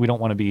happen. We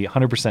don't want to be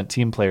 100%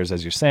 team players,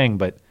 as you're saying,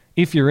 but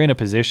if you're in a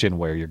position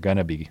where you're going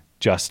to be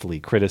justly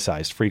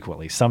criticized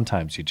frequently,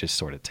 sometimes you just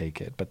sort of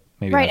take it. But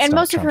maybe Right. that's And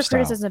not most of her Trump's style.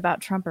 criticism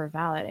about Trump are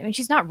valid. I mean,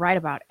 she's not right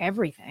about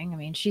everything. I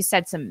mean, she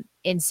said some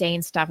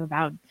insane stuff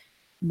about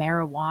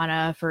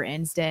marijuana, for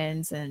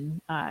instance. And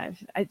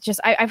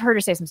I've heard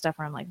her say some stuff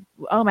where I'm like,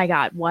 oh my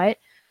God, what?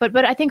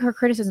 But I think her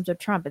criticisms of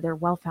Trump, they're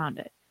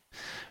well-founded.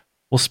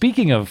 Well,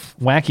 speaking of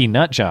wacky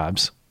nut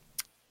jobs,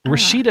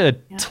 Rashida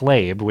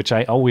Tlaib, which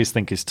I always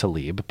think is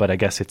Tlaib, but I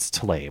guess it's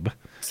Tlaib.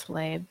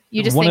 Tlaib.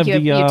 You just One think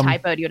of you the,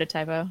 typoed. You had a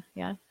typo.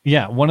 Yeah.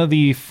 Yeah, one of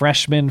the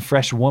fresh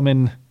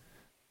woman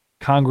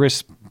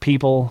Congress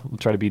people, we'll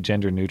try to be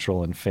gender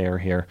neutral and fair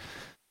here.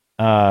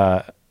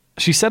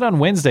 She said on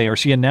Wednesday, or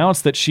she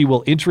announced that she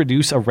will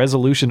introduce a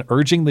resolution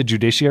urging the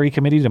Judiciary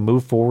Committee to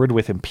move forward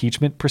with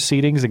impeachment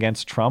proceedings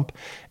against Trump.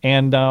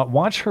 And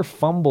watch her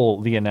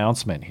fumble the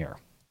announcement here.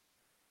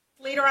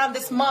 Later on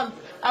this month,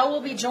 I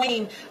will be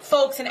joining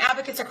folks and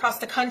advocates across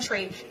the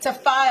country to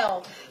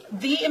file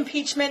the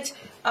impeachment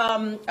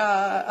resolution.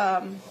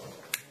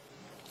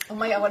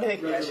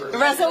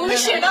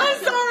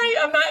 I'm sorry,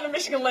 I'm not in the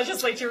Michigan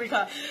legislature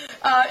recall.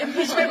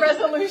 Impeachment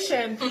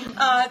resolution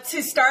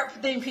to start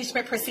the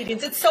impeachment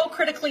proceedings. It's so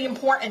critically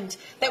important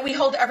that we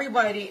hold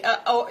everybody,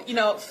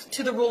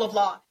 to the rule of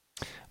law.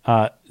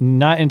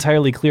 Not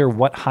entirely clear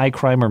what high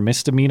crime or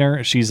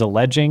misdemeanor she's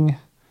alleging,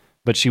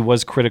 but she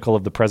was critical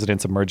of the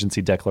president's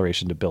emergency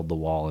declaration to build the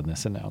wall in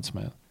this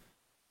announcement.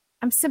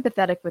 I'm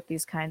sympathetic with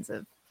these kinds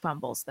of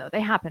fumbles, though.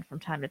 They happen from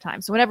time to time.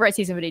 So whenever I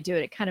see somebody do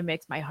it, it kind of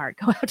makes my heart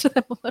go out to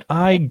them a little.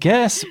 I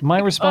guess my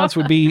response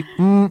would be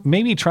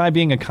maybe try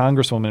being a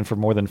congresswoman for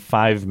more than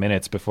 5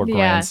 minutes before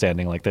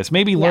grandstanding like this.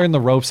 Maybe learn the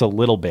ropes a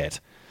little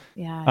bit.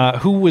 Yeah.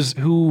 Whose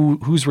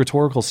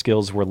rhetorical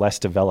skills were less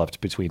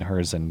developed between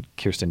hers and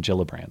Kirsten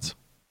Gillibrand's?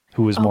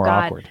 Who was more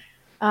awkward?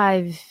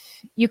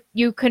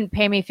 You couldn't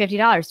pay me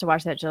 $50 to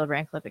watch that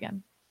Gillibrand clip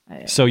again.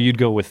 So you'd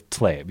go with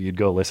Tlaib. You'd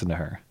go listen to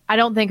her. I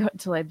don't think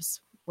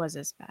Tlaib's was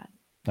as bad.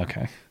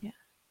 Okay. Yeah.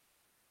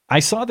 I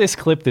saw this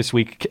clip this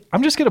week.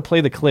 I'm just going to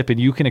play the clip and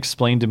you can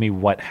explain to me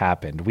what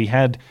happened. We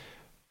had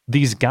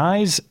these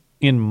guys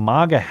in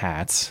MAGA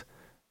hats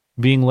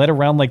being led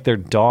around like they're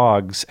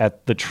dogs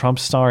at the Trump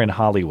Star in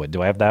Hollywood.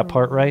 Do I have that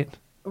part right?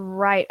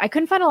 Right. I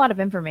couldn't find a lot of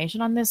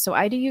information on this, so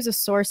I had to use a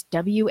source,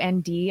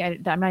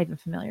 WND, that I'm not even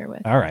familiar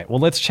with. All right. Well,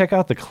 let's check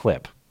out the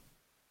clip.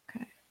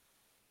 Okay.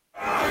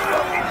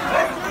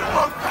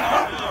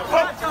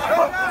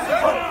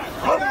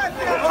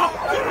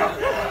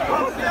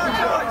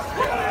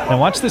 Now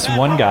watch this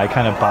one guy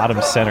kind of bottom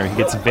center. He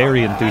gets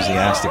very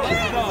enthusiastic here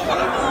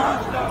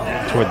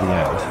toward the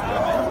end.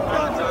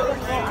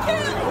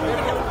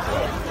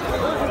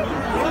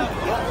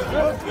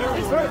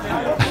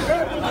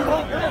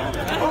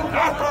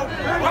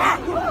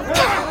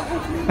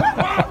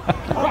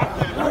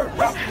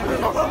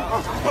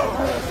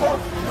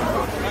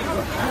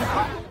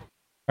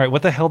 All right,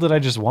 what the hell did I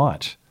just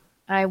watch?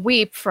 I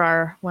weep for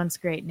our once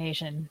great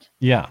nation.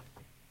 Yeah.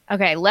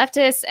 Okay,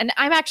 leftists, and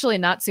I'm actually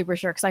not super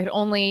sure because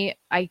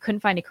I couldn't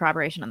find any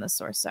corroboration on this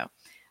source. So,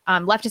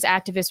 leftist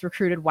activists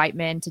recruited white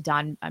men to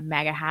don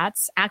MAGA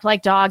hats, act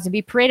like dogs, and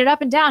be paraded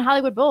up and down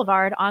Hollywood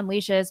Boulevard on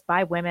leashes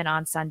by women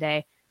on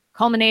Sunday,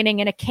 culminating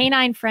in a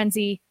canine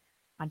frenzy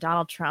on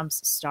Donald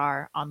Trump's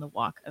star on the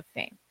Walk of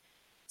Fame.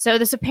 So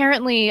this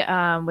apparently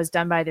was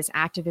done by this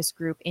activist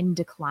group In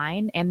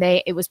Decline, and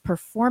it was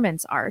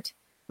performance art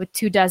with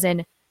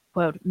 24,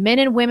 quote, men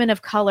and women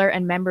of color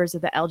and members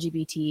of the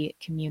LGBT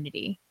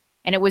community.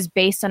 And it was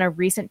based on a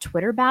recent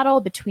Twitter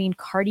battle between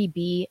Cardi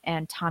B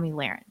and Tomi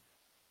Lahren.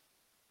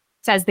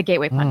 Says the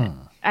Gateway Pundit.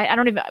 I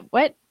don't even,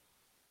 what?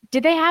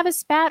 Did they have a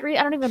spat?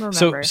 I don't even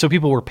remember. So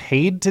people were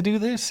paid to do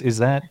this? Is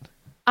that?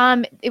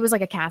 It was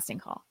like a casting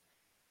call.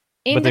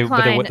 But they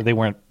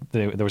weren't,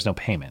 there was no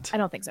payment. I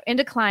don't think so. In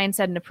Decline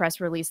said in a press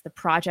release, the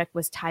project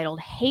was titled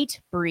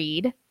Hate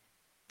Breed.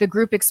 The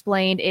group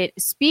explained it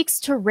speaks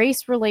to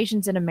race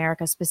relations in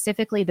America,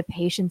 specifically the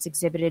patience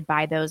exhibited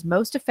by those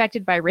most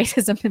affected by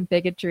racism and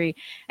bigotry,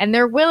 and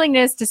their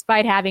willingness,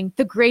 despite having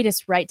the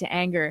greatest right to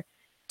anger,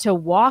 to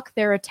walk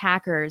their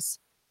attackers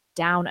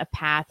down a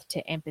path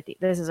to empathy.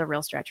 This is a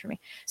real stretch for me.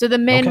 So the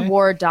men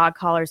wore dog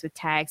collars with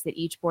tags that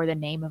each bore the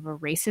name of a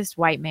racist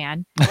white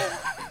man.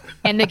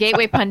 And the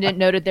Gateway pundit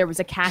noted there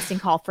was a casting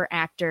call for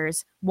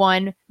actors.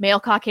 1, male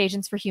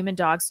Caucasians for human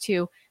dogs.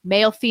 2,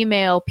 male,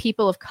 female,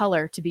 people of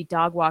color to be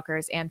dog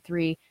walkers. And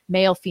 3,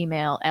 male,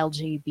 female,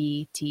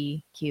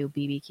 LGBTQ,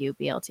 BBQ,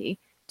 BLT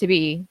to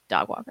be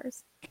dog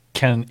walkers.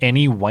 Can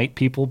any white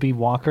people be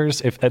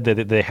walkers if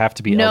they have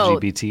to be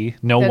LGBT?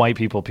 No white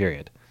people,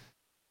 period.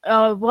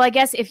 Oh, well, I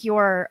guess if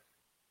you're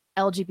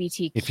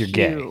LGBTQ. If you're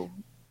gay.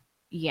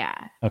 Yeah.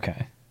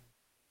 Okay.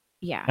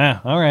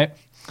 Yeah. All right.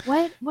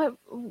 What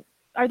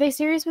are they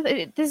serious with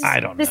it? I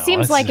don't know. This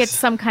seems like it's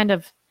some kind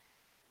of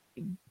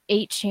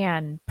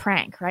 8chan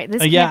prank, right?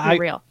 This can't be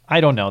real.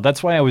 I don't know.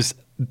 That's why I was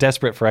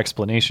desperate for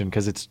explanation,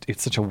 because it's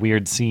such a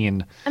weird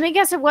scene. I mean, I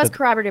guess it was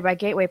corroborated by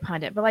Gateway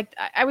Pundit, but like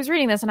I was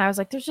reading this and I was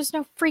like, there's just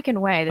no freaking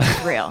way this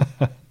is real.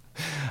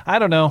 I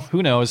don't know.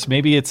 Who knows?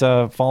 Maybe it's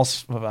a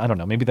false. I don't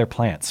know. Maybe they're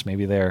plants.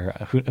 Maybe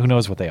they're who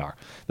knows what they are.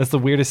 That's the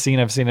weirdest scene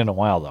I've seen in a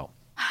while, though.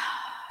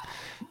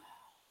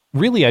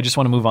 Really, I just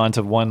want to move on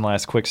to one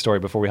last quick story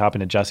before we hop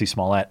into Jussie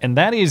Smollett, and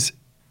that is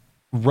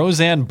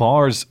Roseanne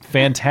Barr's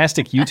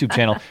fantastic YouTube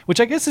channel, which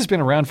I guess has been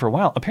around for a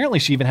while. Apparently,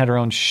 she even had her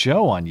own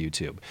show on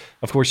YouTube.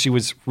 Of course, she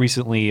was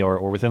recently or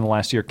within the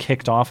last year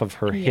kicked off of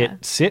her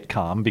hit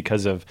sitcom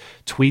because of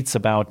tweets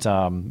about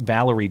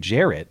Valerie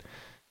Jarrett.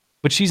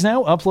 But she's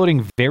now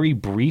uploading very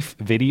brief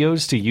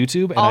videos to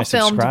YouTube. And all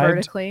filmed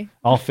vertically.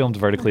 All filmed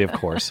vertically, of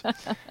course.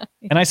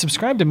 And I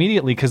subscribed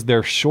immediately because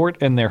they're short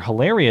and they're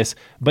hilarious.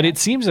 But it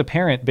seems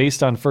apparent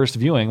based on first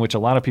viewing, which a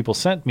lot of people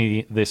sent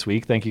me this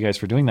week. Thank you guys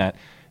for doing that.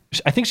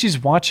 I think she's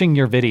watching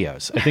your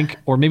videos. I think,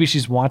 or maybe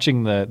she's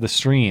watching the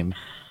stream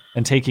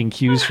and taking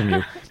cues from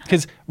you.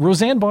 Because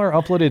Roseanne Barr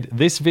uploaded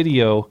this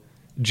video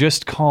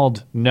just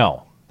called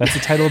No. That's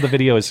the title of the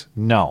video is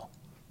No.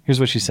 Here's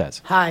what she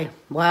says. Hi.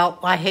 Well,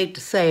 I hate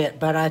to say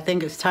it, but I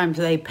think it's time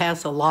they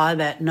pass a law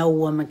that no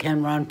woman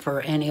can run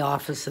for any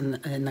office in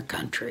the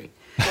country.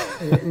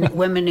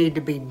 Women need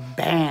to be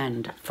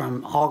banned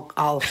from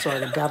all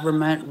sort of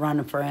government,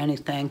 running for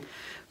anything.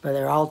 But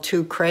they're all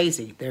too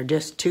crazy. They're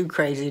just too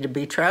crazy to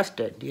be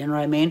trusted. You know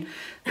what I mean?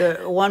 The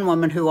one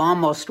woman who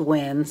almost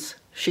wins,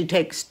 she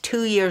takes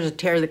 2 years to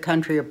tear the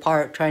country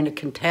apart trying to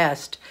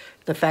contest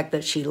the fact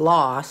that she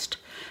lost.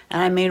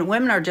 And I mean,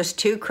 women are just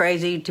too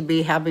crazy to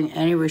be having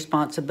any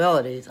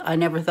responsibilities. I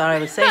never thought I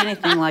would say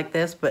anything like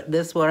this, but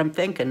this is what I'm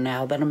thinking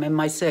now that I'm in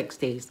my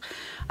 60s.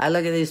 I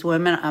look at these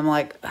women, I'm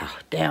like, oh,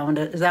 damn,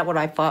 is that what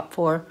I fought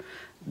for?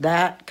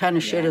 That kind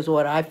of shit is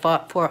what I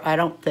fought for? I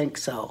don't think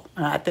so.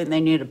 And I think they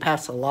need to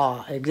pass a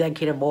law,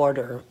 executive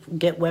order,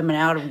 get women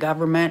out of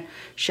government,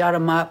 shut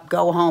them up,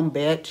 go home,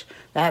 bitch.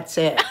 That's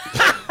it.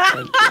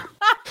 Thank you.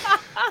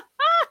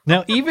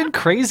 Now, even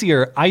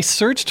crazier, I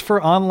searched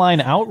for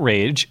online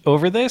outrage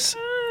over this.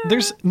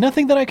 There's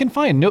nothing that I can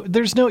find. You'd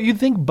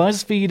think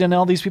BuzzFeed and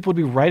all these people would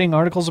be writing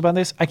articles about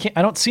this. I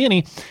don't see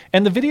any.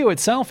 And the video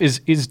itself is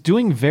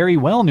doing very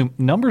well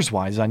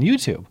numbers-wise on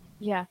YouTube.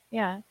 Yeah.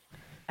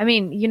 I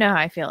mean, you know how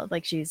I feel.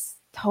 Like, she's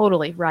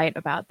totally right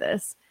about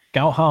this.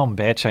 Go home,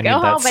 bitch. I need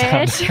that sound. Go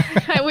home,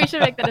 bitch. We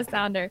should make that a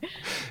sounder.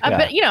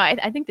 But, you know,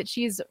 I think that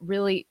she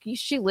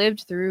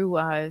lived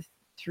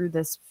through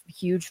this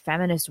huge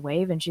feminist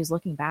wave, and she's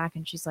looking back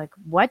and she's like,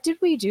 what did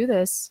we do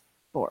this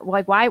for?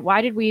 Like,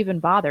 why did we even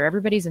bother?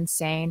 Everybody's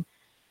insane.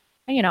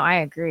 And, you know, I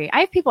agree.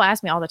 I have people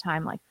ask me all the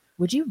time, like,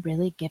 would you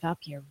really give up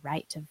your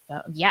right to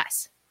vote?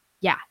 Yes.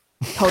 Yeah,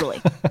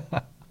 totally.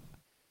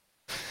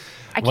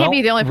 I can't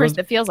be the only person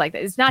that feels like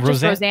that. It's not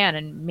just Roseanne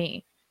and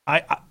me.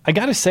 I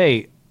got to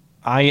say,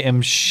 I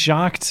am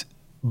shocked.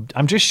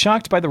 I'm just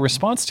shocked by the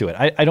response to it.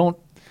 I don't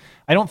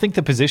think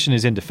the position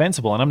is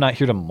indefensible, and I'm not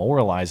here to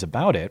moralize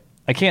about it.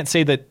 I can't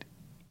say that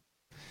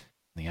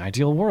in the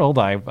ideal world,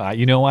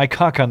 I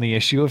cuck on the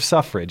issue of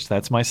suffrage.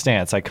 That's my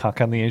stance. I cuck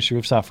on the issue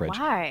of suffrage.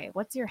 Why?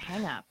 What's your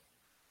hang up?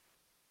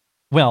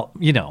 Well,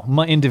 you know,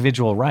 my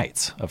individual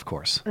rights, of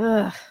course.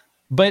 Ugh.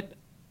 But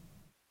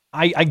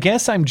I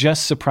guess I'm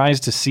just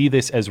surprised to see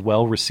this as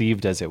well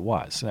received as it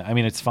was. I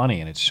mean, it's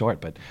funny and it's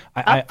short, but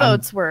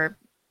upvotes were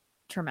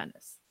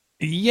tremendous.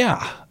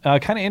 Yeah,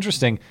 kind of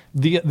interesting.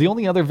 The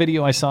only other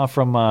video I saw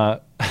from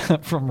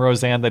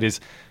Roseanne that is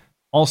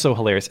also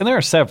hilarious, and there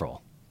are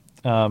several,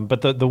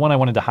 but the one I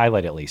wanted to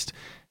highlight at least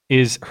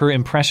is her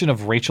impression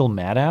of Rachel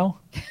Maddow.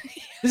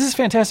 This is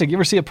fantastic. You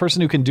ever see a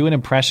person who can do an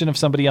impression of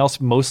somebody else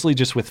mostly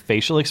just with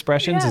facial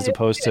expressions as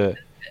opposed to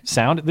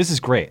sound? This is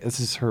great. This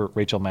is her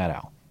Rachel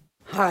Maddow.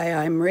 Hi,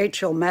 I'm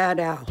Rachel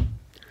Maddow.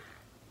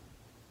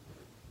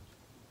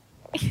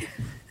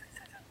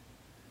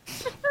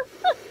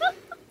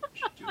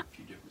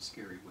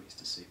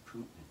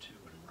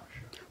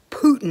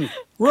 Putin,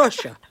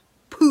 Russia,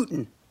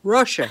 Putin,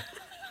 Russia,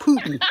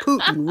 Putin,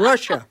 Putin,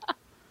 Russia.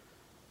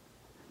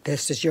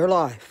 This is your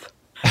life.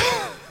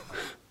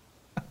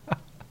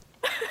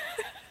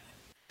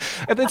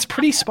 And that's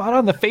pretty spot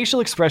on. The facial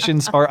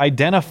expressions are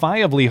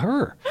identifiably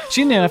her.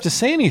 She didn't have to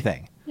say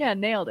anything. Yeah,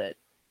 nailed it.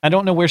 I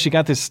don't know where she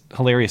got this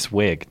hilarious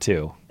wig,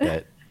 too.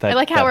 I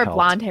like how her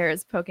blonde hair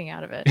is poking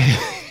out of it.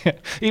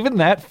 Even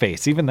that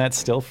face, even that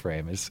still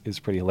frame is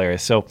pretty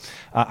hilarious. So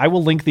I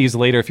will link these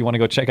later if you want to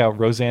go check out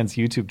Roseanne's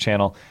YouTube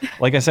channel.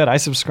 Like I said, I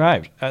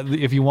subscribed.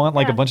 If you want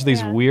like a bunch of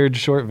these weird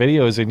short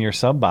videos in your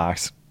sub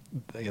box,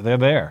 they're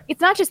there.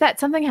 It's not just that.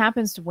 Something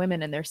happens to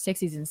women in their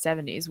 60s and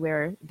 70s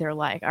where they're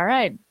like, all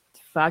right,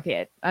 fuck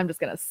it. I'm just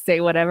going to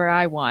say whatever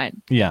I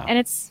want. Yeah. And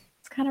it's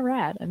kind of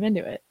rad. I'm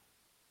into it.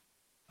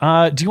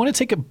 Do you want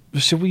to take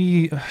should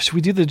we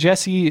do the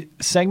Jussie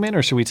segment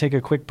or should we take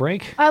a quick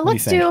break?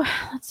 Let's do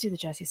the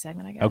Jussie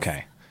segment, I guess.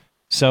 Okay.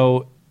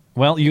 So,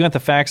 well, you got the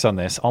facts on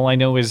this. All I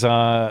know is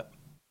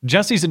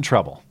Jussie's in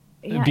trouble.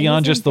 Yeah,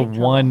 beyond just the trouble.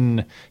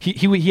 one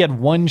he had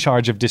one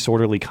charge of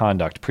disorderly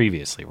conduct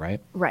previously, right?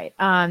 Right.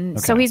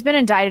 So he's been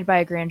indicted by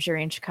a grand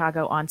jury in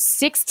Chicago on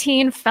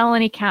 16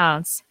 felony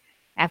counts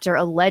after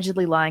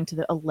allegedly lying to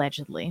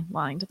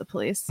the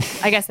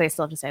police. I guess they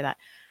still have to say that.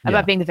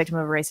 About being the victim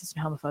of a racist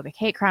and homophobic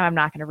hate crime. I'm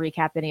not going to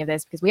recap any of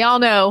this because we all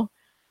know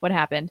what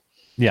happened.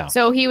 Yeah.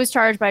 So he was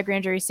charged by a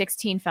grand jury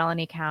 16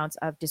 felony counts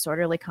of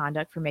disorderly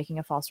conduct for making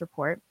a false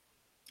report.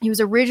 He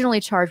was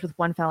originally charged with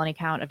one felony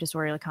count of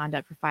disorderly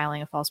conduct for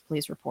filing a false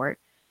police report.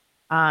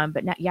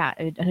 But now,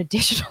 an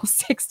additional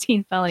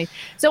 16 felonies.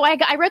 So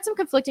I read some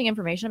conflicting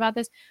information about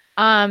this.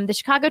 The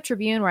Chicago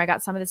Tribune, where I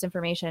got some of this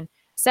information,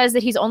 says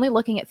that he's only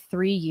looking at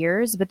 3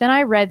 years, but then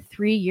I read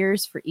 3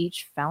 years for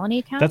each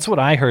felony count. That's what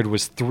I heard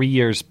was 3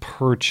 years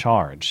per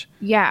charge.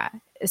 Yeah.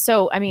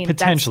 So, I mean,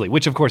 potentially,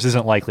 which of course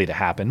isn't likely to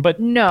happen, but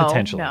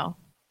potentially. No.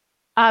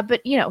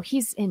 But,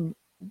 he's in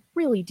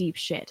really deep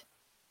shit.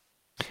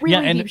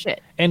 Deep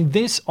shit. And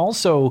this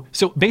also,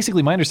 so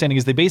basically my understanding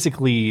is they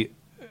basically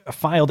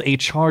filed a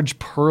charge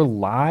per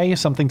lie,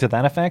 something to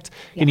that effect.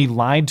 Yeah. And he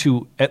lied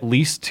to at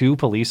least 2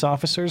 police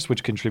officers,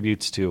 which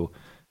contributes to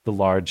the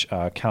large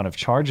count of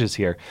charges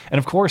here. And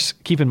of course,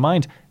 keep in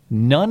mind,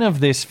 none of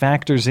this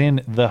factors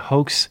in the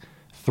hoax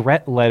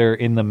threat letter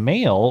in the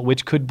mail,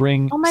 which could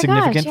bring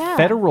significant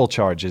federal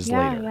charges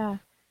later. Yeah.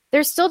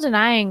 They're still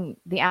denying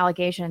the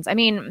allegations. I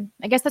mean,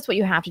 I guess that's what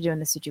you have to do in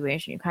this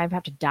situation. You kind of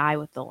have to die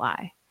with the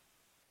lie.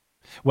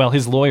 Well,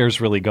 his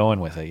lawyer's really going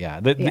with it,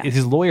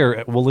 His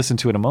lawyer, we'll listen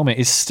to in a moment,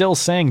 is still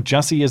saying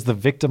Jussie is the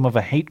victim of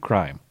a hate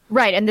crime.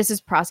 Right, and this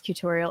is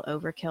prosecutorial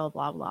overkill,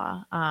 blah,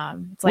 blah.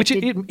 It's like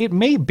it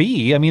may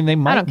be. I mean, they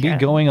might be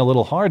going a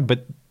little hard,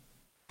 but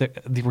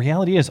the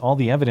reality is all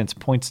the evidence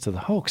points to the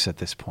hoax at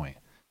this point.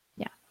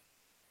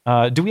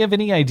 Yeah. Do we have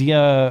any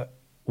idea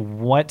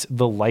what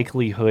the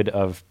likelihood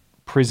of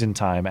prison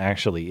time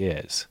actually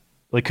is?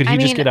 Like, could he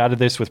just get out of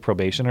this with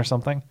probation or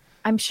something?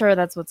 I'm sure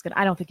that's what's good.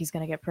 I don't think he's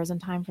going to get prison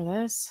time for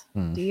this.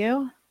 Do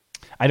you?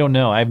 I don't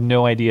know. I have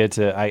no idea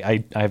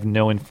I have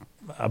no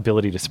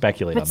ability to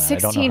speculate on that. I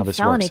don't know how this works.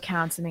 16 felony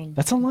counts. I mean,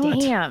 that's a lot.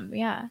 Damn,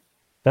 yeah.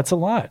 That's a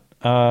lot.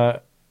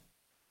 I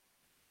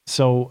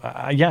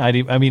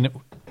mean,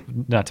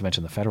 not to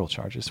mention the federal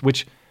charges,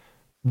 which,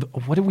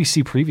 what did we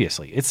see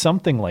previously? It's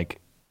something like,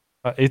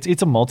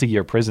 it's a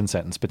multi-year prison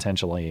sentence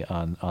potentially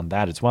on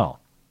that as well.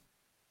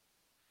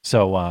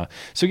 So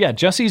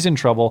Jussie's in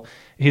trouble.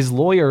 His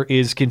lawyer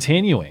is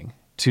continuing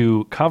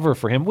to cover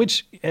for him,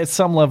 which at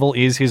some level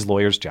is his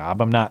lawyer's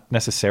job. I'm not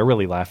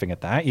necessarily laughing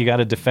at that. You got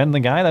to defend the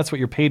guy. That's what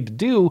you're paid to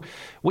do.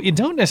 What you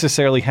don't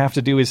necessarily have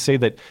to do is say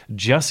that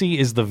Jussie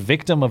is the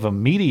victim of a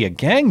media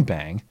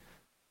gangbang.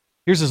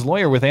 Here's his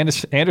lawyer with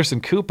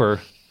Anderson Cooper,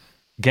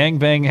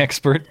 gangbang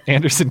expert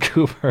Anderson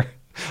Cooper,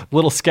 a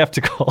little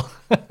skeptical.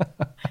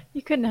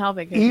 You couldn't help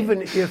it.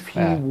 Even if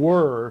he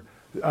were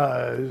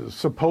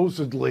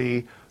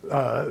supposedly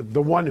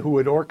the one who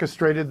had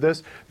orchestrated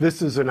this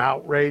is an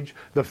outrage.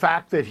 The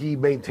fact that he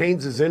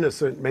maintains his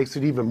innocence makes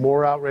it even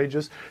more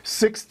outrageous.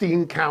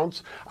 16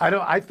 counts.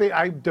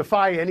 I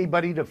defy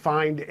anybody to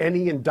find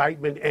any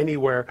indictment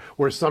anywhere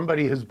where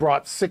somebody has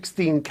brought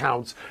 16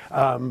 counts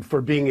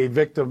for being a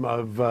victim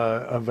of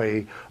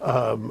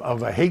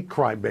a hate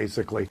crime.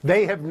 Basically,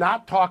 they have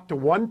not talked to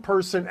one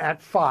person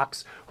at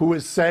Fox who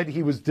has said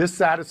he was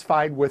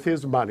dissatisfied with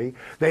his money.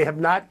 They have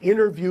not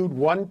interviewed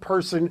one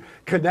person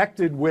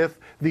connected with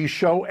the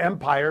show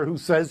Empire who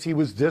says he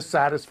was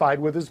dissatisfied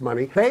with his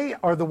money. They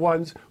are the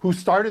ones who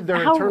started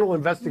their internal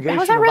investigation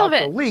about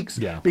the leaks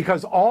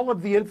because all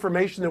of the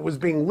information that was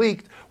being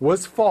leaked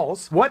was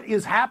false. What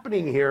is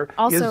happening here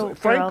is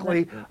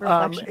frankly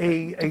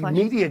a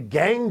media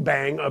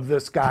gangbang of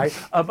this guy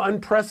of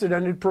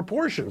unprecedented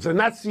proportions. And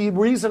that's the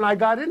reason I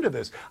got into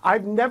this.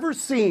 I've never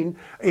seen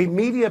a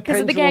media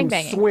pendulum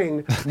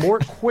swing more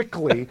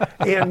quickly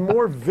and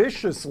more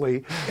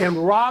viciously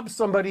and rob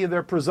somebody of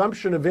their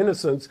presumption of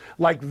innocence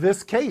like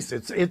this case.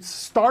 It's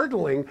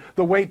startling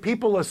the way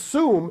people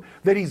assume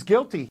that he's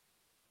guilty.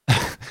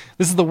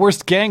 This is the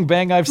worst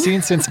gangbang I've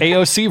seen since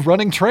AOC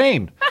running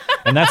train.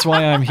 And that's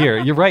why I'm here.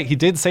 You're right. He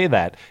did say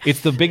that.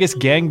 It's the biggest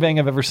gangbang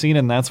I've ever seen,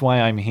 and that's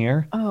why I'm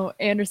here. Oh,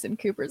 Anderson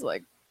Cooper's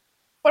like,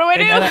 what do I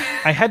do? And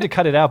I had to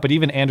cut it out, but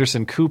even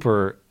Anderson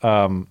Cooper,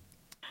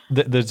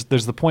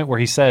 there's the point where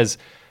he says,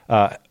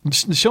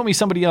 show me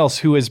somebody else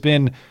who has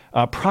been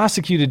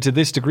prosecuted to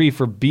this degree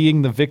for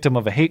being the victim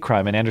of a hate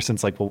crime. And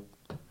Anderson's like, well,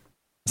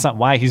 That's not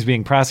why he's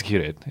being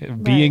prosecuted.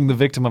 Right. Being the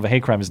victim of a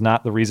hate crime is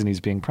not the reason he's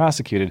being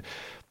prosecuted.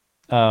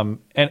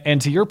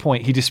 And to your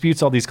point, he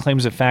disputes all these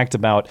claims of fact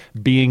about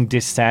being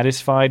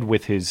dissatisfied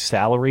with his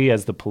salary,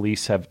 as the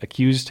police have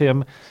accused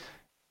him.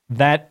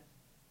 That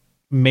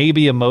may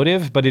be a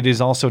motive, but it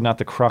is also not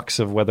the crux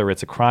of whether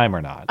it's a crime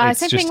or not.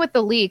 Same thing with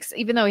the leaks.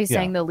 Even though he's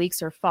saying the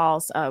leaks are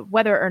false,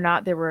 whether or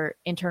not there were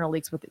internal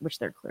leaks, which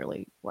there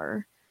clearly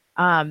were,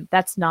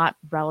 that's not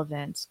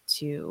relevant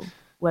to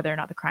whether or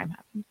not the crime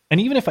happened. And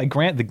even if I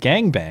grant the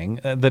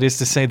gangbang, that is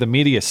to say the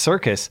media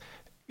circus,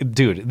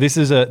 dude, this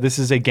is a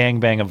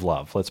gangbang of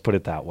love. Let's put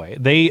it that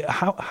way.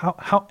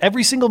 How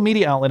every single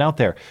media outlet out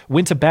there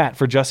went to bat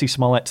for Jussie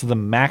Smollett to the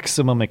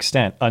maximum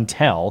extent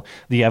until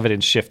the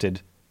evidence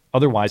shifted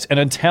otherwise, and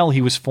until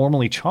he was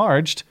formally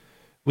charged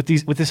with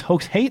this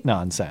hoax hate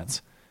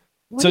nonsense.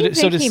 What do you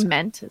think he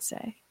meant to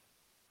say?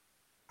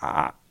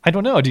 I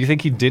don't know. Do you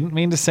think he didn't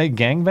mean to say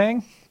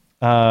gangbang?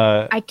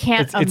 I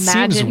can't imagine. It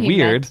seems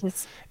weird.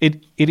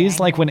 It is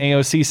like when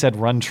AOC said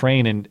 "run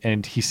train,"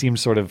 and he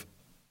seems sort of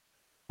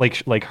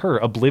like her,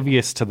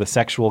 oblivious to the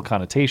sexual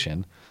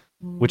connotation,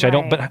 which right.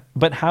 I don't.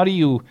 But how do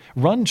you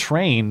run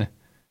train?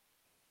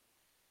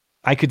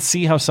 I could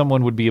see how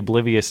someone would be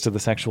oblivious to the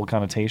sexual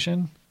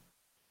connotation,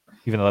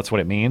 even though that's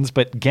what it means.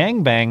 But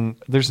gangbang,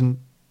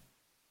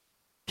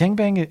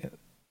 gangbang.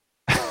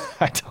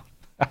 I don't.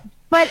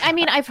 But I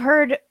mean, I've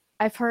heard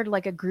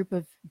like a group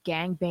of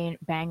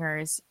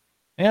bangers.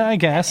 Yeah, I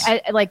guess.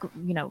 Like,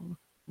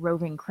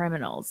 roving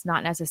criminals,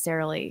 not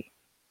necessarily,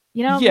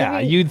 Yeah,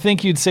 maybe. You'd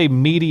think you'd say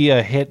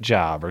media hit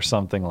job or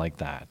something like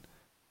that.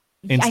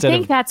 I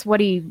think that's what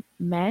he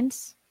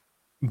meant.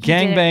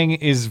 Gangbang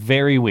is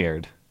very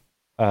weird.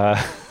 Man,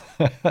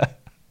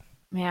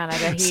 I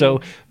bet he.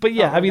 So, but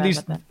yeah, I mean,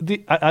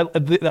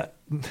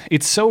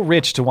 it's so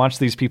rich to watch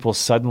these people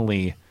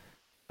suddenly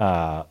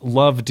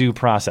love due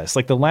process.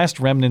 Like the last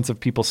remnants of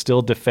people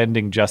still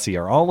defending Jussie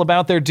are all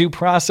about their due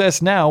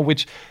process now,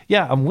 which,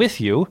 yeah, I'm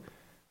with you.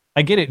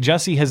 I get it.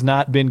 Jussie has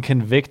not been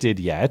convicted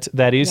yet.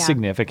 That is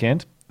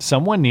significant.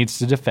 Someone needs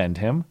to defend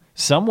him.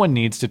 Someone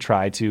needs to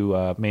try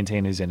to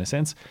maintain his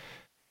innocence.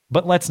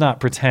 But let's not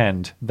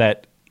pretend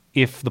that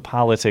if the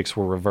politics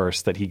were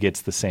reversed, that he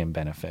gets the same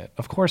benefit.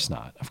 Of course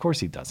not. Of course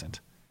he doesn't.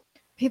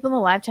 People in the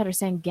live chat are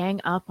saying gang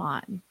up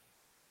on.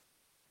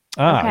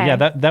 Okay. Yeah,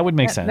 that would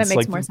make sense. That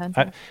makes more sense.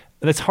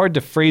 It's hard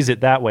to phrase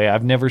it that way.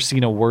 I've never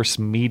seen a worse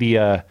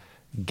media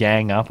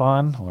gang up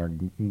on or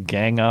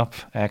gang up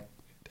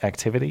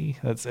activity.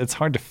 It's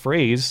hard to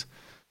phrase.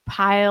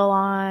 Pile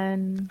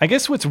on. I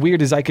guess what's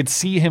weird is I could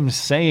see him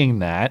saying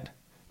that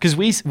because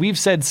we've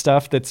said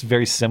stuff that's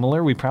very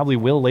similar. We probably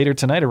will later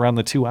tonight around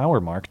the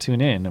 2-hour mark.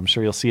 Tune in. I'm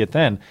sure you'll see it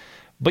then.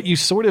 But you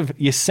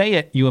say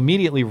it, you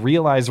immediately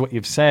realize what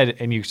you've said,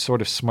 and you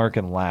sort of smirk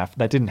and laugh.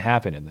 That didn't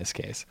happen in this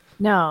case.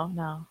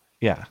 No.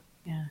 Yeah.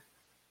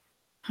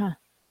 Huh.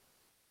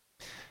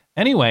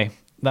 Anyway,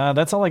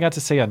 that's all I got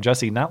to say on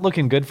Jussie. Not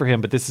looking good for him,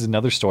 but this is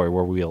another story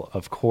where we'll,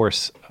 of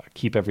course,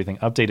 keep everything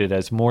updated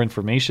as more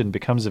information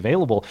becomes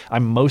available.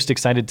 I'm most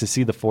excited to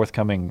see the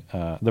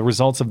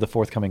results of the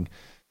forthcoming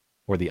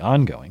or the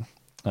ongoing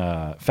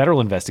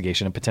federal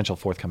investigation and potential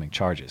forthcoming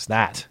charges.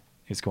 That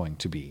is going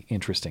to be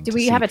interesting. Do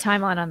we have a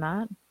timeline on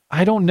that?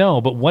 I don't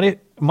know, but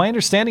my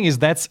understanding is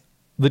that's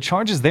the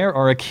charges there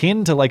are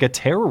akin to like a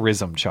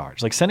terrorism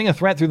charge. Like sending a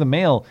threat through the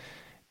mail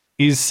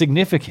is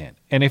significant.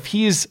 And if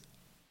he's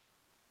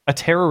a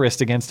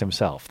terrorist against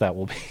himself, that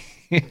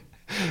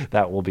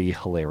will be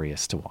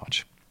hilarious to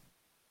watch.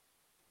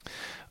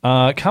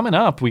 Coming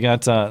up, we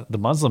got the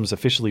Muslims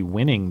officially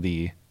winning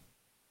the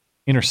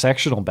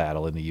intersectional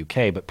battle in the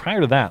UK. But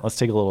prior to that, let's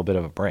take a little bit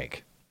of a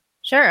break.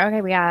 Sure.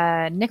 Okay. We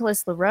got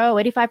Nicholas Leroux.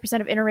 85%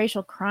 of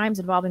interracial crimes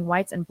involving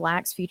whites and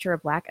blacks feature a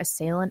black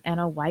assailant and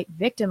a white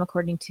victim,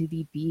 according to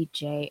the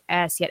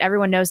BJS. Yet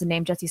everyone knows the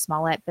name Jussie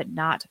Smollett, but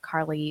not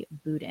Carly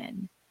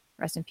Boudin.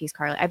 Rest in peace,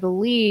 Carly. I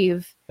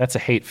believe that's a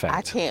hate fact.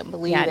 I can't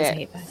believe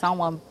that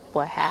someone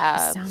would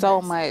have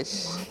so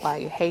much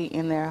hate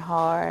in their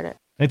heart.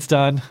 It's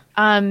done.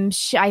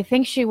 I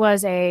think she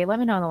was let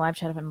me know in the live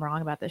chat if I'm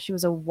wrong about this. She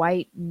was a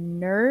white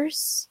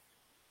nurse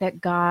that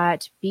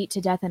got beat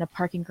to death in a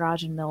parking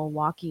garage in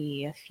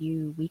Milwaukee a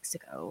few weeks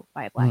ago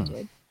by a black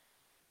dude.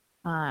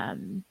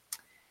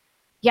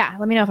 Yeah,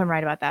 let me know if I'm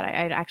right about that.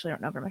 I actually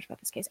don't know very much about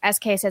this case.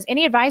 SK says,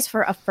 any advice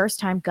for a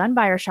first-time gun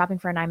buyer shopping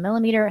for a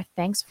 9mm?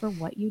 Thanks for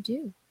what you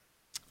do.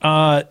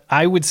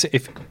 I would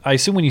say, I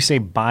assume when you say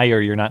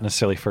buyer, you're not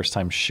necessarily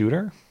first-time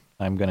shooter.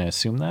 I'm going to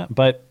assume that.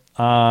 But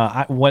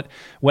what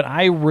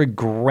I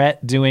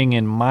regret doing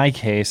in my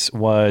case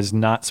was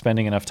not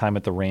spending enough time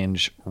at the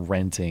range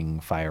renting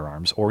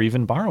firearms or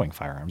even borrowing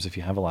firearms if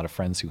you have a lot of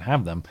friends who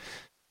have them.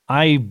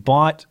 I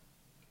bought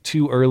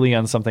too early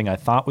on something I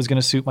thought was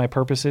going to suit my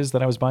purposes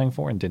that I was buying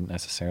for and didn't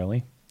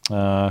necessarily.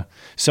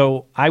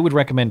 So I would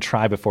recommend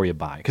try before you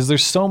buy, because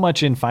there's so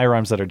much in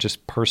firearms that are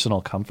just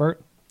personal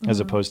comfort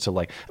as opposed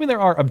to there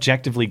are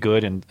objectively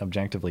good and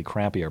objectively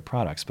crappier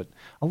products, but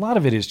a lot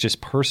of it is just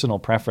personal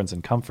preference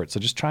and comfort. So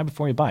just try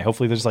before you buy.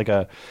 Hopefully there's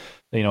a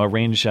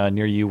range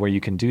near you where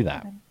you can do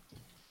that.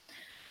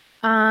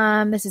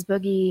 This is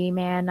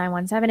Boogeyman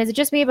 917. Is it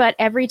just me? But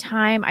every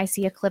time I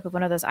see a clip of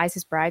one of those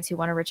ISIS brides who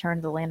want to return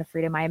to the land of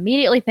freedom, I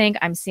immediately think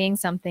I'm seeing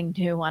something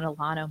new on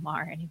Ilhan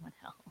Omar. Anyone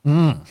else?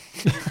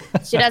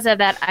 She does have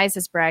that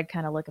ISIS bride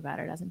kind of look about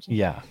her, doesn't she?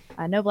 Yeah.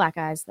 No black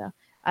eyes, though.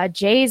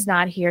 Jay's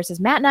not here. Says,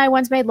 Matt and I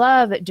once made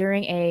love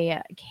during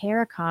a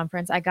CARE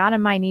conference. I got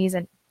on my knees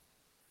and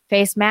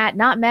faced Matt,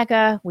 not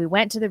Mecca. We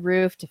went to the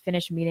roof to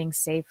finish meetings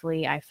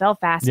safely. I fell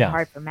fast and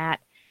hard for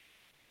Matt.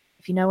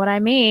 If you know what I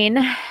mean,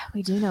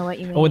 we do know what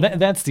you mean. Oh,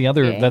 that's the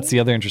other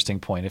interesting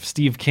point. If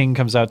Steve King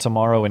comes out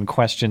tomorrow and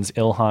questions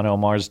Ilhan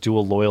Omar's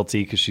dual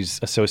loyalty because she's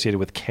associated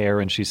with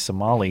CARE and she's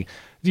Somali,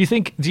 do you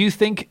think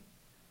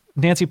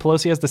Nancy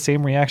Pelosi has the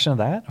same reaction to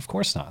that? Of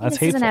course not. That's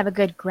hateful. Doesn't have a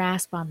good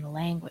grasp on the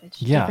language.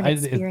 Yeah,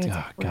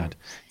 God,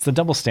 it's the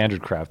double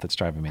standard crap that's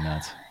driving me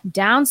nuts.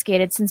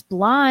 Downskated, since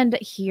Blonde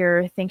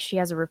here thinks she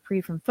has a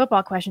reprieve from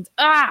football questions.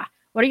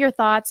 What are your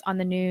thoughts on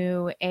the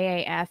new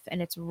AAF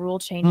and its rule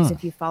changes?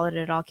 If you followed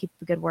it at all, keep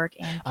the good work.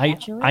 And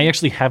I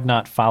actually have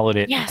not followed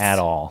it at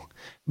all.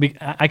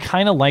 I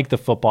kind of like the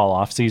football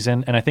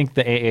offseason, and I think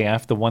the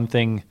AAF,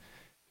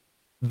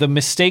 the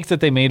mistake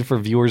that they made for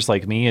viewers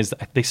like me is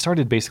they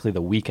started basically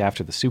the week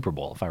after the Super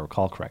Bowl, if I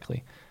recall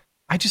correctly.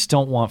 I just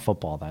don't want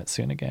football that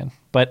soon again.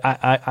 But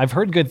I've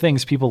heard good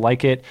things. People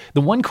like it.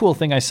 The one cool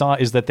thing I saw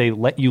is that they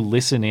let you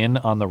listen in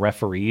on the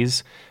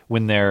referees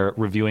when they're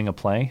reviewing a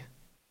play.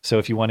 So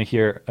if you want to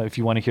hear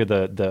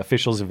the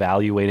officials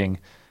evaluating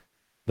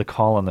the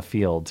call on the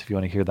field, if you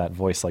want to hear that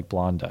voice like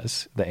Blonde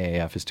does, the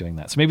AAF is doing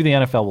that. So maybe the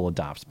NFL will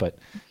adopt, but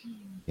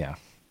yeah.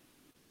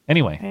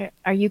 Anyway.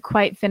 Are you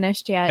quite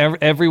finished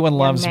yet? Everyone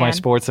loves my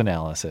sports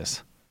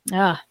analysis.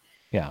 Yeah.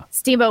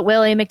 Steamboat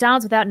Willie,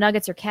 McDonald's without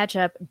nuggets or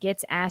ketchup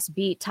gets ass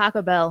beat.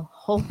 Taco Bell,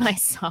 hold my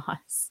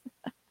sauce.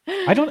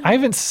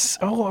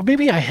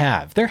 Maybe I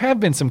have. There have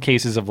been some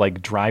cases of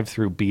like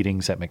drive-through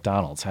beatings at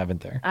McDonald's,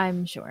 haven't there?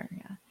 I'm sure,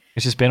 yeah.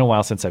 It's just been a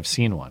while since I've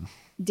seen one.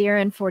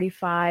 Darren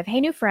 45.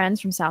 Hey, new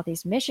friends from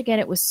Southeast Michigan.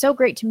 It was so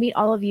great to meet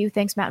all of you.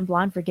 Thanks, Matt and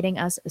Blonde, for getting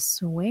us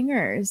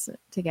swingers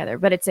together.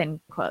 But it's in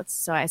quotes,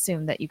 so I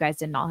assume that you guys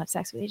didn't all have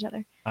sex with each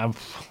other.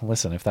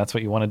 Listen, if that's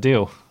what you want to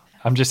do,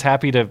 I'm just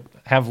happy to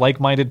have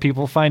like-minded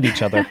people find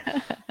each other.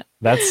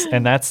 That's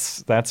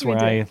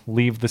where I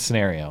leave the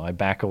scenario. I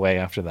back away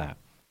after that.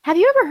 Have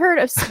you ever heard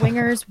of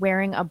swingers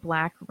wearing a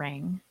black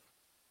ring?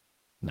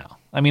 No.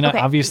 I mean,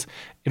 obviously,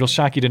 it'll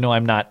shock you to know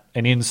I'm not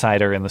an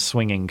insider in the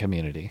swinging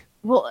community.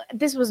 Well,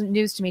 this was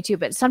news to me too,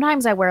 but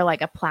sometimes I wear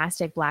like a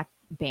plastic black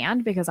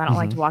band because I don't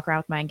like to walk around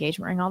with my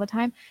engagement ring all the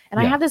time. And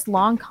I have this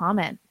long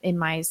comment in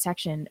my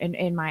section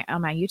on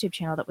my YouTube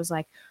channel that was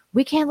like,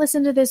 we can't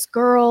listen to this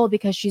girl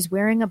because she's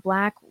wearing a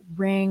black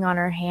ring on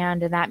her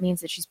hand, and that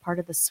means that she's part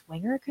of the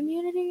swinger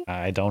community.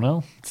 I don't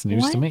know. It's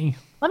news to me.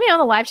 Let me know in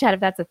the live chat if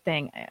that's a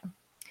thing.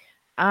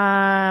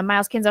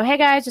 Miles Kinzo, hey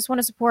guys, just want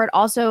to support.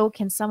 Also,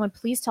 can someone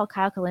please tell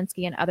Kyle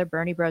Kalinske and other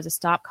Bernie bros to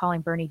stop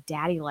calling Bernie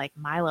daddy like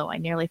Milo? I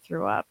nearly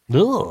threw up.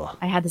 Ugh.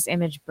 I had this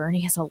image,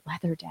 Bernie as a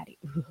leather daddy.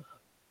 Ugh.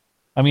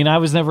 I mean, I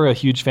was never a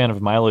huge fan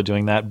of Milo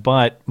doing that,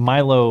 but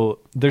Milo,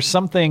 there's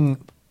something,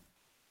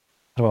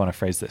 how do I want to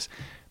phrase this?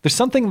 There's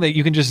something that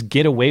you can just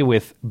get away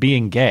with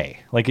being gay.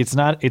 Like it's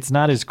not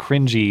as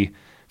cringy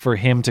for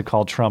him to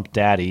call Trump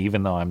daddy,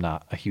 even though I'm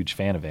not a huge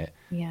fan of it.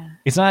 Yeah.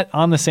 It's not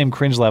on the same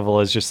cringe level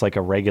as just like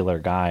a regular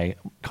guy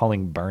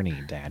calling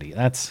Bernie daddy.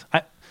 I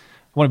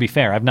want to be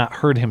fair. I've not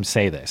heard him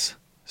say this.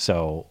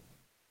 So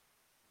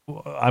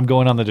I'm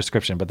going on the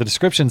description, but the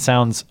description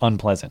sounds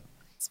unpleasant.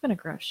 It's been a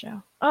gross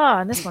show. Oh,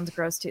 and this one's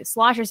gross too.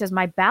 Slosher says,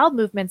 my bowel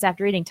movements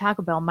after eating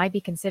Taco Bell might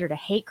be considered a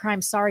hate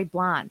crime. Sorry,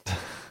 Blonde.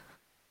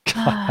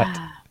 God.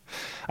 I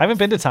haven't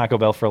been to Taco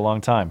Bell for a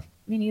long time.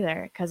 Me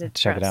neither, because it's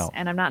Check gross, it out.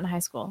 and I'm not in high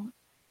school.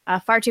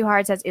 Far Too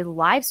Hard says, is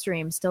live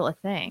stream still a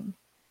thing?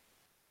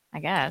 I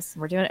guess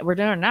we're doing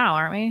it now,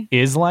 aren't we?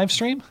 Is live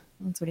stream?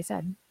 That's what he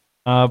said.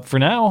 For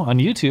now on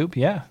YouTube,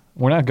 yeah.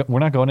 We're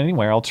not going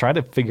anywhere. I'll try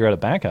to figure out a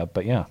backup,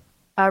 but yeah.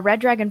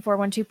 Red Dragon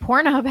 412,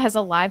 Pornhub has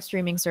a live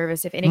streaming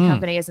service. If any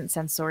company isn't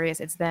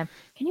censorious, it's them.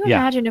 Can you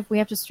imagine if we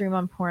have to stream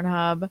on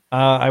Pornhub?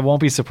 I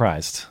won't be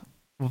surprised.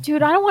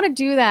 Dude, I don't want to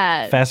do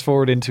that. Fast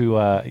forward into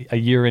a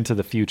year into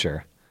the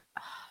future.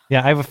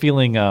 Yeah, I have a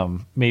feeling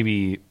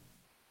maybe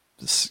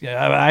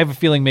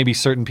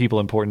certain people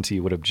important to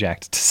you would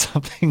object to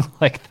something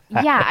like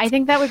that. Yeah, I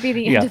think that would be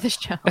the end of the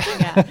show.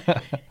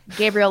 Yeah.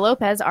 Gabriel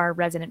Lopez, our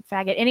resident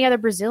faggot. Any other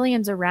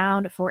Brazilians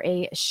around for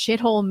a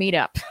shithole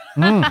meetup?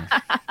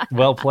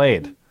 Well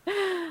played.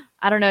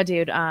 I don't know,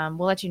 dude.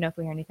 We'll let you know if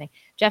we hear anything.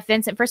 Jeff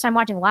Vincent, first time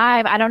watching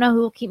live. I don't know who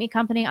will keep me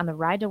company on the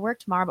ride to work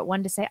tomorrow, but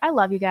wanted to say I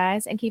love you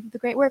guys and keep up the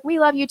great work. We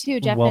love you too,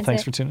 Jeff Well, Vincent.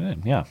 thanks for tuning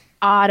in. Yeah.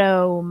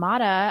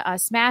 Automata, a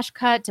smash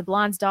cut to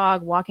Blonde's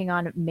dog walking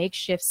on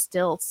makeshift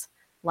stilts.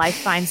 Life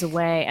finds a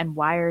way, and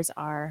wires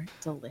are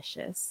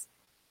delicious.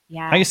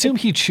 Yeah. I assume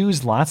he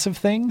chews lots of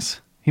things.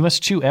 He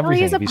must chew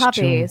everything. Well, he's a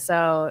puppy,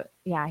 so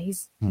yeah,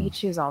 he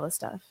chews all this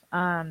stuff.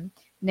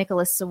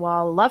 Nicholas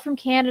Sawal, love from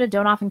Canada.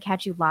 Don't often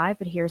catch you live,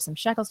 but here are some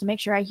shekels to make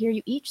sure I hear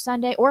you each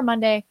Sunday or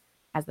Monday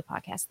as the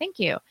podcast. Thank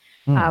you.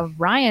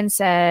 Ryan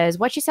says,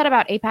 what she said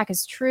about APAC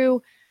is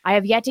true. I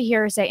have yet to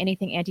hear her say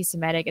anything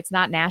anti-Semitic. It's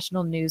not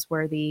national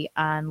newsworthy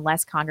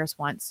unless Congress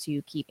wants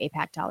to keep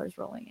AIPAC dollars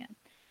rolling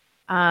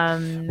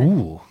in.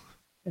 Ooh,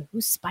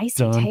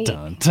 spicy dun, take.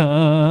 dun,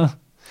 dun.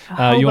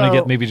 You want to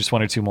get maybe just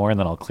one or two more, and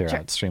then I'll clear Sure.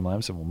 out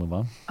Streamlabs, and we'll move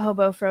on.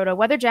 Hobo Frodo.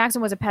 Whether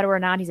Jackson was a pedo or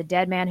not, he's a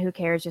dead man. Who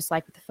cares? Just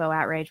like with the faux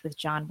outrage with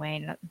John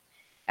Wayne.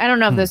 I don't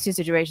know if those two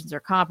situations are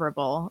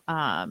comparable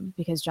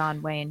because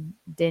John Wayne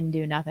didn't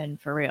do nothing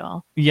for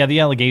real. Yeah, the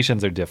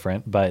allegations are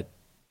different, but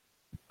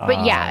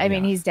yeah, I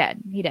mean, he's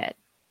dead. He did.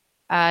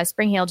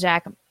 Spring Heel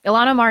Jack.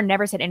 Ilhan Omar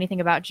never said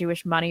anything about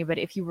Jewish money, but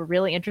if you were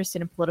really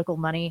interested in political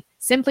money,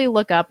 simply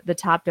look up the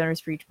top donors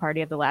for each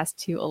party of the last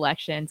 2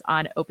 elections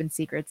on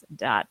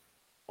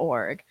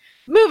opensecrets.org.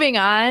 Moving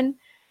on.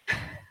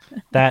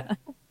 That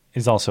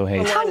is also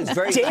hate. How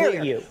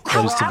dare you?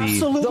 That is to be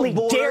Absolutely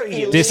dare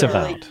you?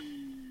 disavowed.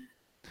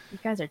 You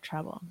guys are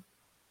trouble.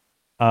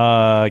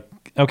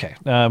 Okay,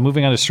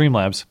 moving on to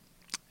Streamlabs.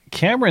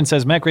 Cameron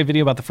says, Matt, great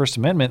video about the First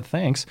Amendment.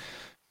 Thanks.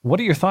 What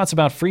are your thoughts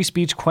about free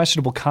speech,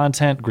 questionable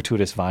content,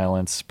 gratuitous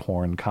violence,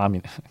 porn,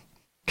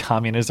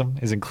 communism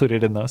is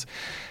included in those,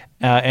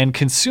 and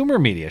consumer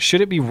media?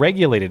 Should it be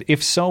regulated?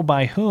 If so,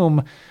 by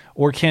whom?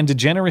 Or can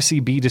degeneracy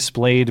be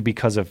displayed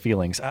because of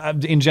feelings?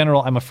 In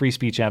general, I'm a free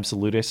speech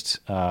absolutist,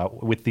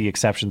 with the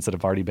exceptions that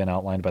have already been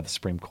outlined by the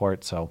Supreme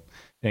Court. So,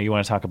 you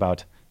want to talk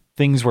about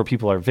things where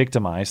people are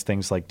victimized,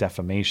 things like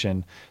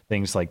defamation,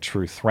 things like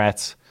true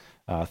threats,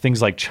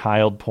 things like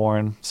child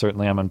porn.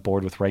 Certainly I'm on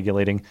board with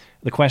regulating.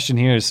 The question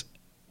here is,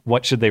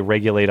 what should they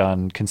regulate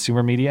on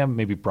consumer media,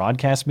 maybe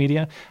broadcast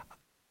media?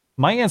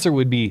 My answer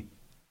would be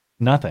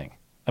nothing.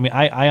 I mean,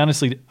 I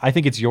honestly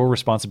think it's your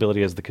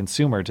responsibility as the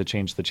consumer to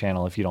change the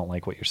channel if you don't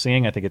like what you're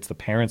seeing. I think it's the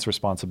parents'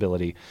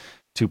 responsibility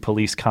to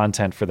police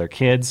content for their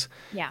kids.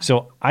 Yeah.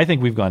 So I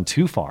think we've gone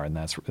too far in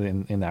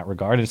that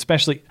regard, and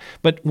especially.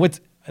 But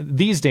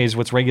these days,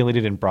 what's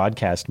regulated in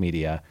broadcast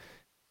media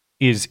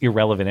is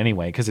irrelevant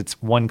anyway, because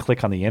it's one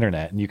click on the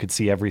internet and you could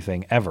see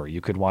everything ever.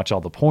 You could watch all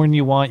the porn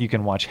you want. You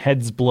can watch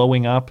heads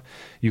blowing up.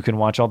 You can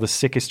watch all the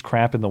sickest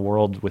crap in the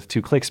world with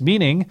 2 clicks,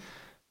 meaning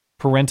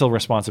parental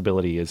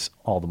responsibility is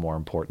all the more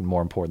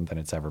important than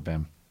it's ever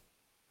been.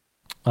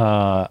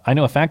 I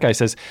know a fat guy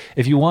says,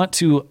 if you want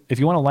to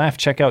laugh,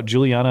 check out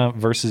Juliana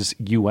versus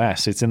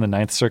US. It's in the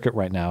 9th Circuit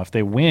right now. If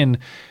they win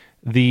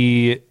in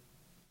the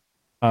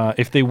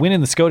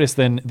SCOTUS,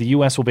 then the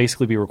US will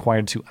basically be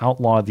required to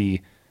outlaw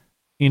the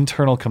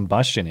internal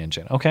combustion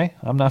engine. Okay,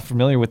 I'm not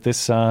familiar with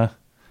this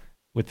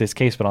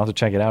case, but I'll have to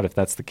check it out if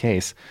that's the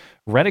case.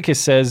 Redicus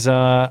says,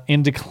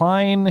 in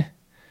decline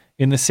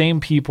in the same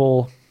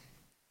people.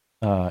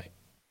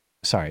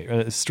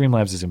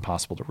 Streamlabs is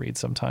impossible to read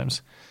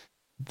sometimes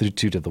due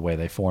to the way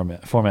they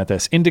format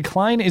this. In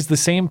decline is the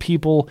same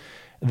people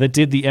that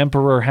did the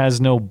Emperor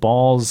Has No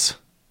Balls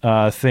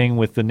thing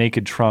with the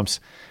naked Trumps.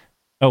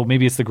 Oh,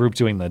 maybe it's the group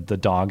doing the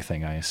dog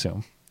thing, I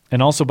assume.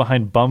 And also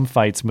behind bum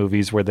fights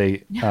movies where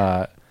they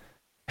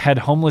had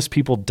homeless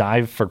people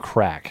dive for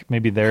crack.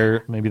 Maybe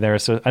they're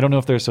I don't know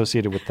if they're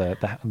associated with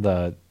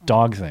the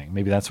dog thing.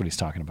 Maybe that's what he's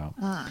talking about.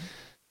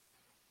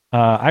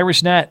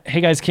 Irish Nat,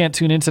 hey guys, can't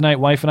tune in tonight.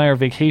 Wife and I are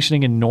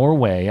vacationing in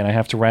Norway, and I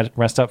have to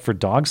rest up for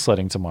dog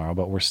sledding tomorrow,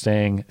 but we're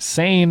staying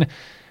sane.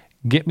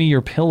 Get me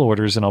your pill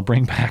orders, and I'll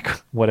bring back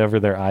whatever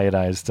their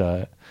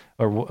iodized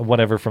or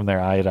whatever from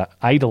their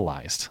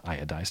idolized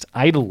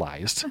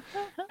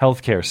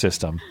healthcare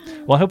system.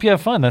 Well, I hope you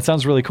have fun. That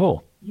sounds really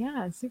cool.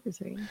 Yeah, it's super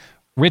sweet.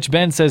 Rich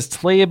Ben says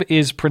Tlaib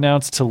is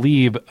pronounced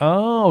Talib.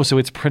 Oh, so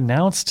it's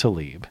pronounced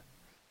Talib.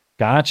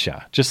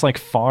 Gotcha. Just like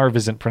Favre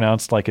isn't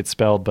pronounced like it's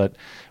spelled, but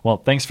well,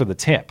 thanks for the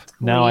tip.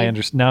 Now I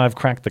understand. Now I've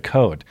cracked the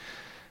code.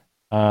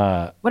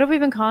 What have we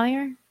been calling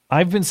her?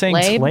 I've been saying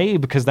Tlaib?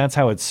 Tlaib because that's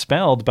how it's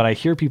spelled, but I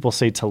hear people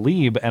say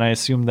Talib, and I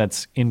assume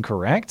that's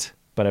incorrect.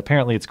 But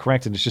apparently it's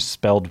correct, and it's just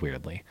spelled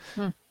weirdly.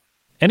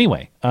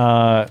 Anyway,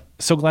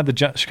 so glad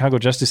the Chicago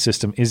justice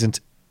system isn't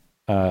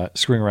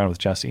screwing around with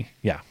Jussie.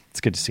 Yeah,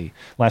 it's good to see.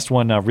 Last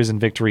one, Risen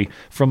Victory.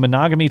 From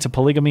monogamy to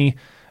polygamy,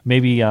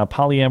 maybe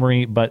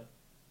polyamory,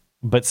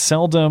 but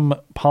seldom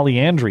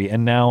polyandry,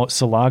 and now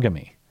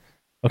sologamy.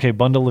 Okay,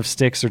 bundle of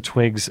sticks or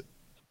twigs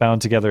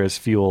bound together as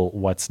fuel.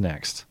 What's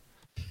next?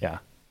 Yeah.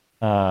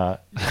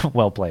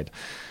 Well played.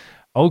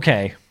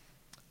 Okay.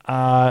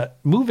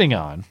 Moving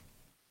on.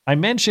 I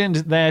mentioned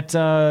that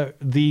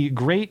the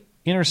great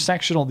the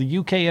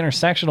UK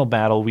intersectional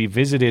battle we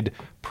visited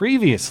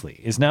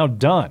previously is now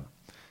done.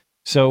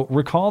 So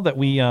recall that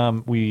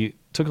we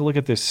took a look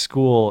at this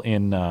school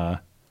in the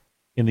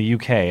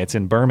UK. It's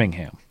in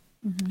Birmingham.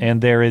 Mm-hmm.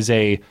 And there's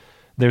a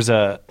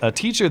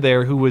teacher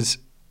there who was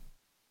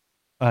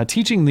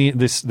teaching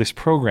this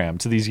program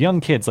to these young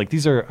kids. Like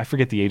I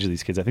forget the age of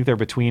these kids. I think they're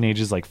between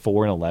ages like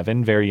 4 and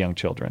 11, very young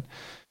children.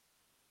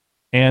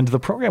 And the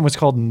program was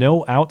called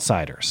No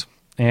Outsiders.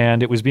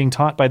 And it was being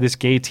taught by this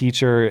gay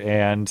teacher.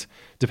 And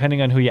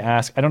depending on who you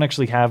ask, I don't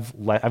actually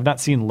I've not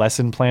seen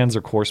lesson plans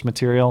or course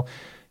material.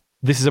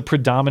 This is a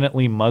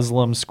predominantly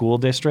Muslim school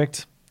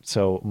district.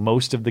 So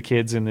most of the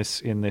kids in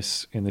this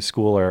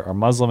school are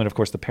Muslim, and of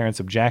course the parents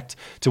object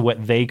to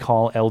what they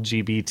call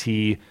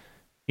LGBT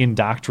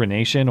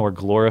indoctrination or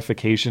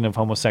glorification of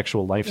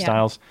homosexual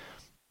lifestyles.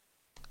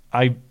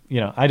 I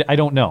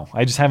don't know.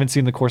 I just haven't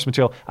seen the course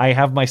material. I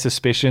have my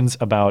suspicions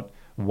about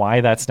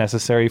why that's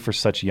necessary for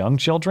such young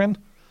children.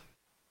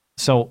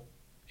 So,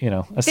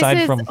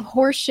 aside from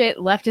horseshit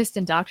leftist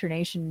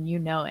indoctrination,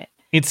 it.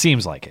 It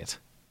seems like it.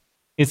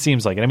 It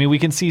seems like it. I mean, we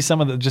can see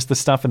some of the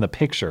stuff in the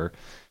picture,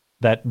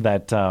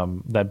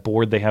 that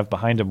board they have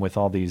behind them with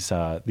all these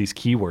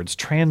keywords,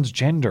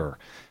 transgender.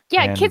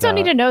 Yeah, and, kids don't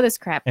need to know this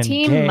crap.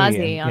 Team gay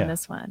Muzzy on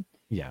this one.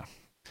 Yeah.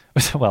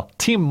 Well,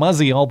 Team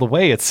Muzzy all the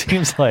way, it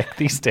seems like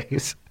these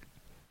days.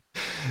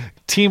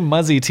 Team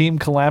Muzzy, Team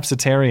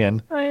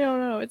Collapsitarian. I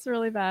don't know. It's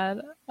really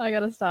bad. I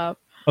gotta stop.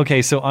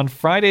 Okay, so on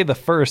Friday the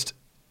 1st,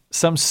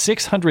 some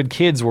 600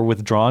 kids were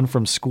withdrawn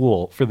from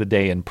school for the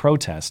day in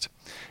protest.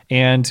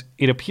 And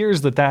it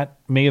appears that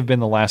may have been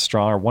the last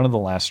straw, or one of the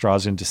last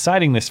straws in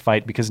deciding this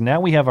fight, because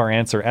now we have our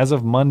answer. As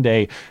of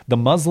Monday, the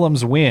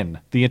Muslims win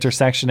the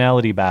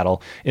intersectionality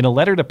battle. In a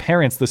letter to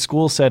parents, the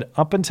school said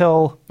up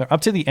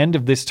to the end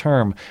of this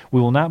term, we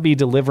will not be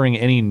delivering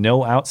any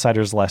no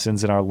outsiders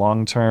lessons in our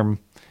long-term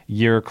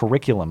year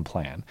curriculum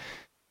plan,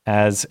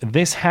 as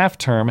this half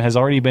term has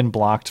already been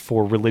blocked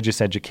for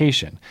religious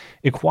education.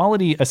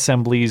 Equality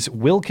assemblies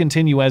will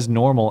continue as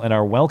normal, and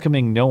our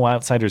welcoming no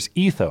outsiders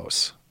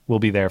ethos will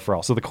be there for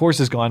all. So the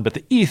course is gone, but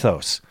the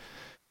ethos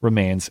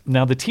remains.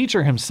 Now, the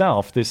teacher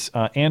himself, this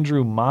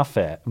Andrew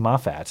Moffat, I'm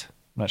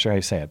not sure how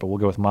you say it, but we'll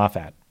go with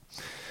Moffat.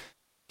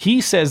 He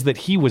says that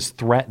he was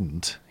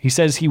threatened. He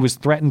says he was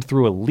threatened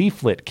through a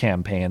leaflet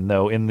campaign,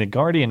 though in the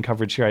Guardian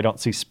coverage here, I don't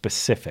see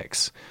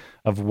specifics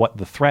of what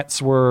the threats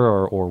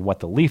were or what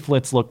the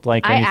leaflets looked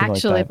like. Or I anything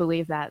actually like that.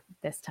 believe that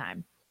this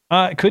time.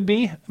 It could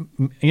be.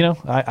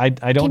 I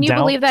don't Can you doubt.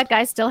 believe that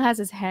guy still has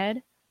his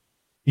head?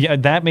 Yeah,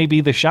 that may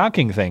be the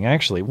shocking thing,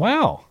 actually.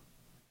 Wow.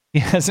 He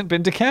hasn't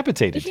been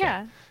decapitated yet.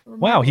 Yeah.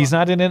 Wow, he's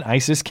not in an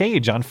ISIS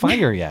cage on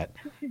fire yet.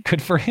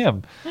 Good for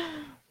him.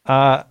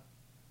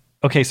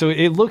 Okay, so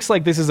it looks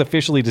like this is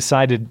officially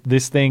decided.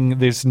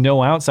 This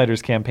No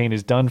Outsiders campaign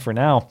is done for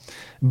now.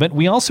 But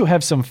we also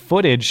have some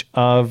footage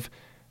of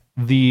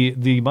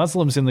the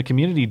Muslims in the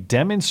community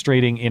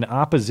demonstrating in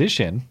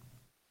opposition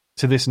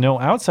to this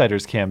No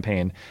Outsiders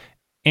campaign.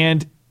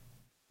 And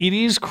it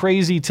is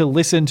crazy to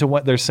listen to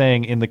what they're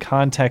saying in the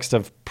context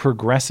of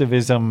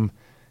progressivism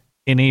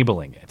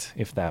enabling it,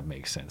 if that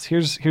makes sense.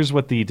 Here's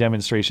what the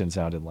demonstration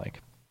sounded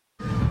like.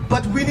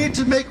 But we need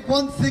to make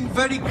one thing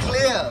very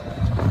clear.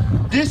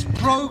 This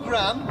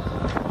program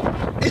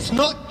is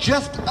not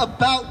just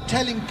about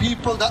telling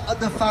people that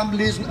other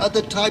families and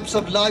other types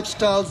of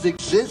lifestyles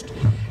exist.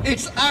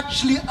 It's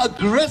actually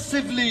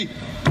aggressively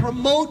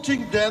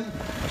promoting them,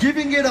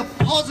 giving it a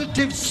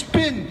positive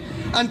spin,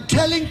 and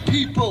telling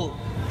people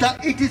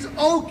that it is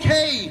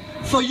okay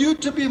for you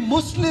to be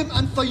Muslim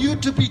and for you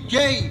to be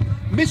gay.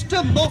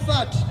 Mr.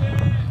 Moffat,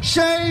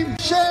 shame,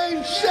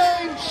 shame,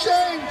 shame,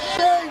 shame,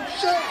 shame,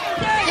 shame.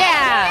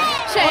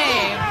 Yeah,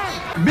 shame.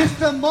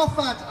 Mr.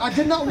 Moffat, I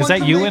did not want Is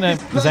that to you make in a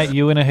this is that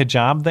you in a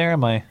hijab there?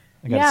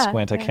 I got to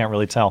squint. I yeah. can't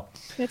really tell.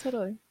 Yeah,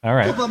 totally. All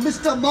right. But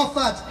Mr.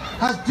 Moffat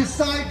has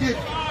decided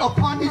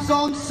upon his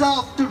own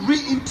self to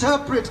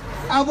reinterpret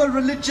our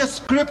religious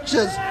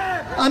scriptures.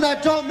 And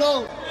I don't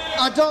know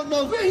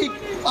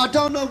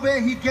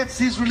where he gets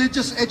his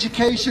religious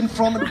education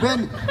from and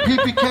when he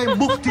became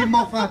Mufti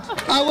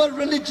Moffat. Our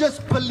religious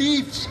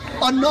beliefs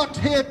are not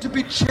here to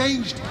be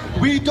changed.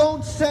 We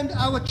don't send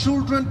our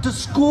children to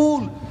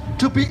school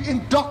to be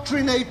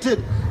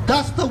indoctrinated.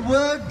 That's the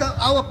word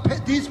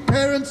that these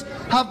parents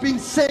have been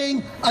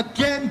saying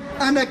again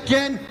and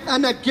again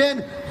and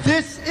again.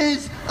 This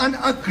is an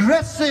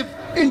aggressive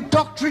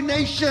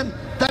indoctrination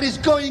that is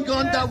going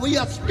on that we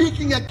are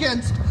speaking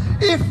against.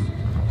 If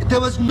there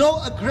was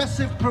no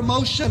aggressive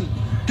promotion,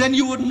 then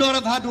you would not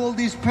have had all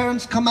these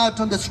parents come out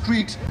on the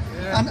street.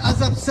 And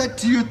as I've said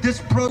to you,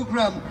 this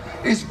program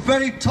is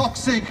very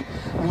toxic.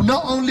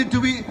 Not only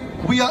do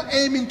we are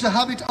aiming to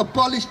have it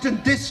abolished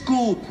in this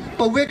school,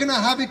 but we're going to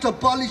have it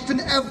abolished in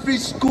every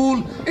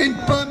school in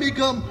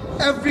Birmingham,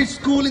 every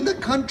school in the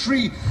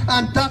country,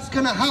 and that's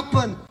going to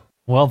happen.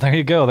 Well, there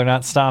you go. They're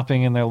not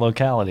stopping in their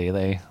locality.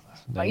 They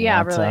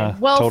yeah, want, really.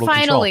 Well,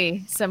 finally,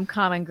 control. some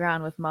common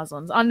ground with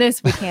Muslims. On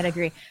this, we can't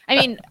agree. I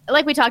mean,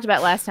 like we talked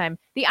about last time,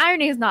 the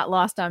irony is not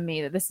lost on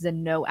me that this is a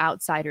no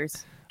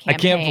outsiders campaign. I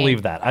can't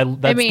believe that.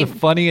 That's the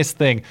funniest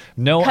thing.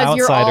 No outsiders.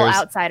 You're all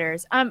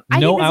outsiders.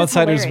 No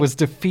outsiders was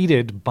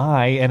defeated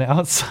by an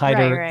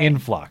outsider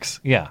influx.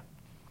 Yeah.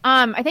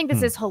 I think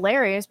this is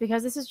hilarious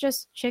because this is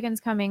just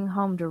chickens coming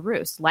home to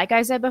roost. Like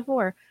I said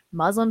before,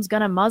 Muslims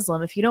gonna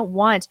Muslim. If you don't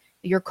want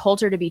your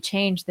culture to be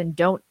changed, then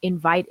don't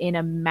invite in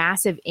a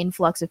massive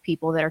influx of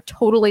people that are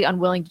totally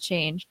unwilling to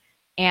change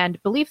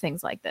and believe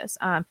things like this.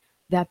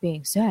 That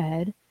being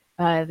said,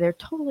 they're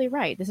totally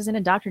right. This is an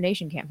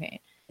indoctrination campaign.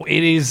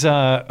 It is.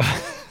 Are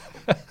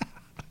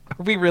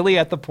we really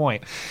at the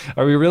point?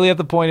 Are we really at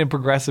the point in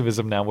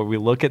progressivism now where we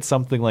look at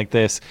something like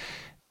this?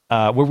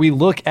 Where we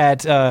look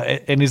at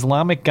an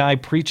Islamic guy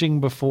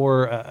preaching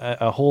before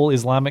a whole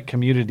Islamic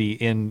community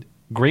in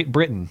Great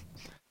Britain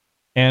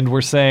And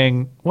we're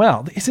saying,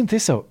 well, isn't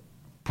this a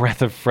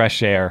breath of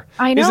fresh air?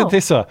 I know. Isn't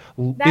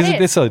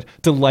this a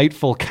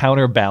delightful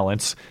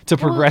counterbalance to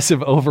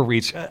progressive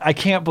overreach? I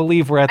can't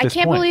believe we're at this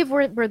point. I can't believe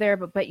we're there,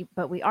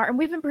 but we are. And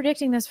we've been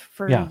predicting this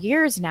for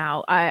years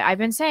now. I've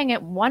been saying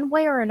it one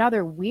way or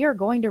another. We are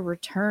going to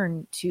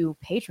return to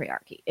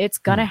patriarchy. It's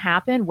going to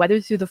happen, whether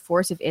through the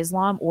force of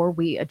Islam or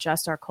we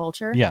adjust our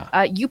culture.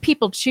 Yeah. You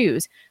people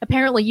choose.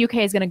 Apparently, UK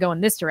is going to go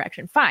in this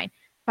direction. Fine.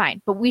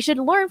 But we should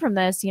learn from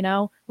this.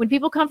 When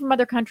people come from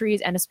other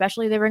countries, and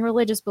especially they bring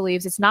religious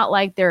beliefs, it's not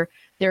like they're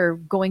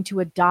going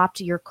to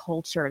adopt your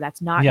culture. That's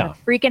not going to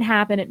freaking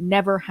happen. It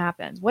never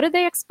happens. What did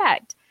they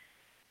expect?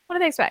 I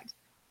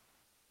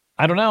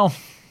don't know.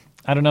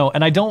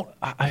 And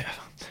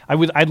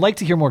I'd like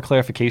to hear more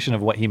clarification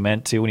of what he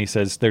meant too when he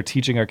says they're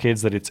teaching our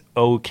kids that it's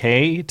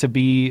okay to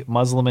be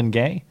Muslim and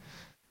gay.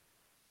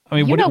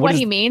 I mean, what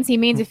he means? He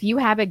means if you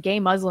have a gay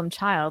Muslim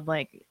child,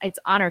 like, it's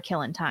honor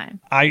killing time.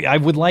 I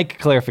would like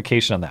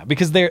clarification on that,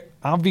 because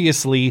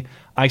obviously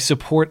I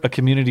support a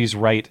community's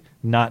right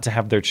not to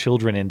have their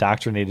children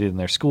indoctrinated in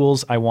their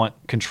schools. I want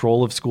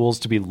control of schools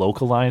to be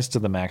localized to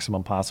the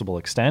maximum possible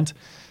extent.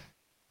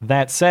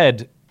 That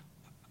said,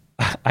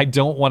 I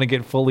don't want to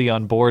get fully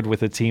on board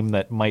with a team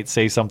that might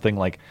say something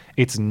like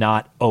it's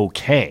not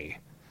okay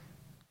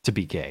to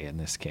be gay in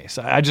this case.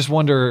 I just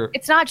wonder.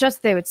 It's not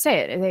just they would say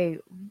it. They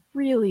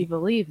really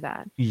believe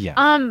that.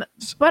 Yeah.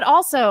 But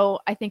also,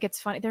 I think it's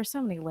funny. There's so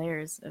many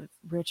layers of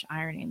rich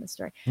irony in this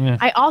story. Yeah.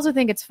 I also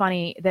think it's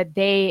funny that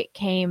they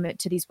came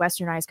to these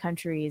westernized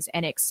countries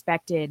and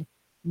expected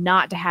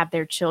not to have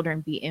their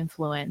children be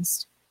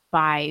influenced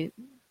by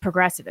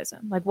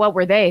progressivism. Like, what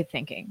were they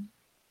thinking?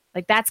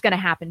 Like, that's going to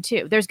happen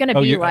too. There's going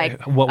to be a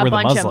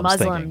bunch of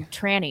Muslim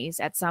trannies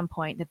at some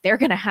point that they're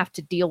going to have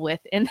to deal with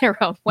in their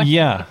own way.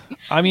 Yeah.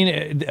 I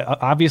mean,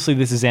 obviously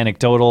this is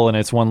anecdotal and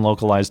it's one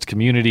localized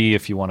community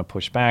if you want to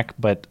push back.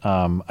 But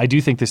I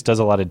do think this does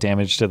a lot of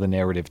damage to the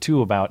narrative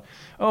too about,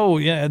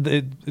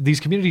 these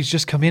communities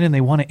just come in and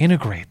they want to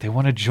integrate. They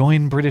want to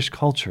join British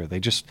culture.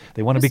 They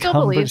want to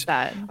become British.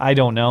 That? I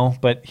don't know.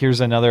 But here's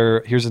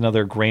another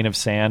grain of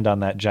sand on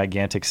that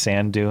gigantic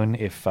sand dune.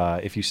 If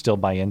you still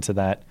buy into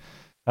that.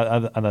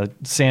 On a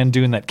sand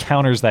dune that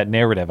counters that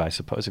narrative, I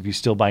suppose, if you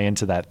still buy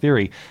into that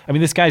theory. I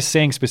mean, this guy's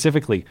saying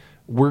specifically,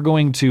 we're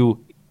going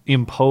to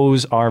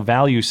impose our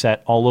value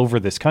set all over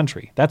this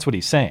country. That's what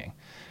he's saying.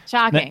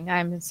 Shocking.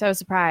 I'm so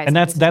surprised. And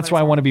that's why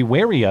I want to be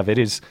wary of it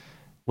is,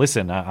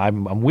 listen,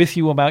 I'm with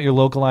you about your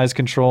localized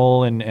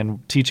control and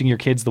teaching your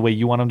kids the way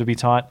you want them to be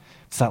taught.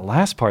 It's that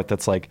last part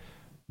that's like,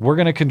 we're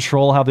going to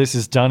control how this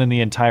is done in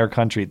the entire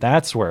country.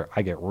 That's where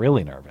I get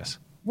really nervous.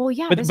 Well,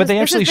 yeah, but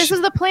this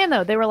is the plan,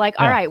 though. They were like,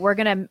 all right, we're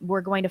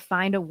going to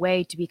find a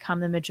way to become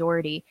the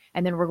majority,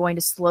 and then we're going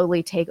to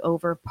slowly take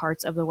over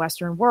parts of the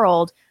Western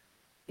world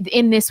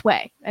in this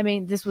way. I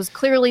mean, this was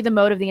clearly the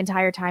motive the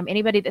entire time.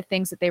 Anybody that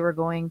thinks that they were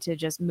going to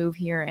just move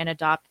here and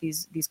adopt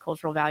these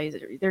cultural values,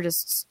 they're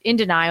just in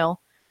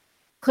denial,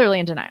 clearly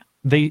in denial.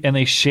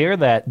 They share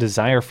that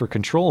desire for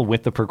control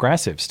with the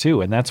progressives too,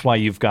 and that's why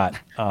you've got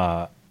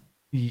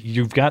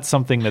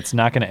something that's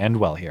not going to end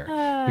well here.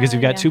 Because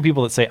you've got two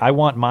people that say, I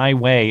want my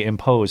way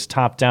imposed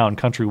top down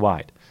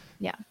countrywide.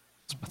 Yeah.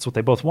 That's what they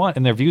both want.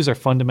 And their views are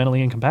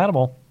fundamentally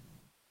incompatible.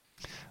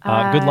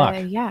 Good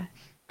luck. Yeah.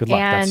 Good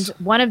luck. And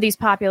one of these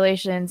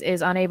populations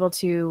is unable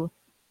to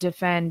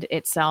defend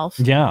itself.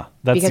 Yeah.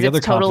 That's the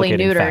other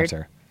complicating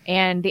factor.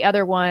 And the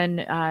other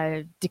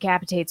one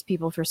decapitates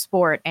people for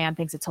sport and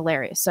thinks it's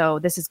hilarious. So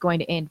this is going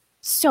to end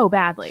so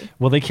badly.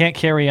 Well, they can't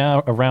carry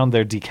around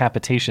their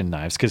decapitation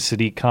knives because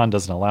Sadiq Khan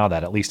doesn't allow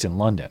that, at least in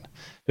London.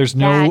 There's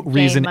no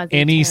reason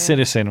any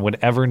citizen would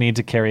ever need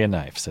to carry a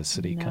knife, says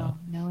Sadiq Khan.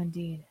 No,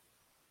 indeed.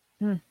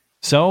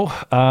 So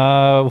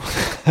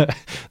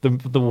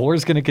the war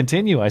is going to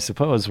continue, I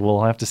suppose.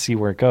 We'll have to see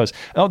where it goes.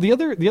 Oh, the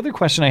other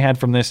question I had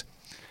from this,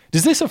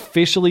 does this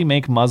officially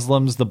make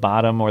Muslims the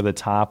bottom or the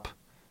top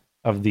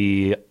of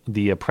the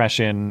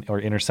oppression or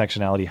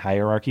intersectionality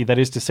hierarchy? That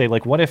is to say,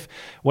 like, what if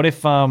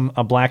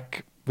a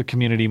black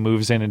community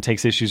moves in and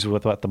takes issues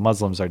with what the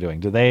Muslims are doing?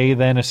 Do they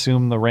then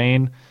assume the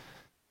reign?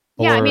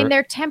 Yeah, I mean,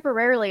 they're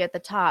temporarily at the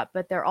top,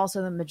 but they're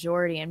also the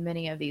majority in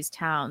many of these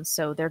towns.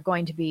 So they're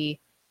going to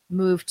be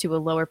moved to a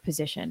lower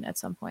position at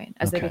some point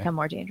as they become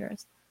more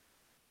dangerous.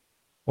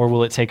 Or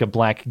will it take a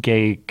black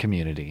gay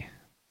community?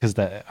 Because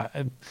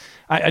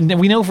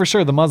we know for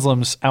sure the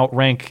Muslims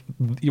outrank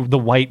the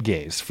white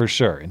gays for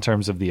sure in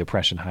terms of the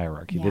oppression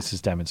hierarchy. Yeah. This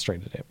has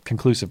demonstrated it.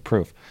 Conclusive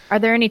proof. Are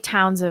there any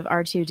towns of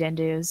R2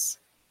 Dindus?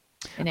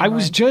 I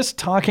was just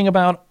talking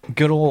about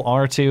good old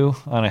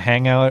R2 on a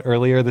hangout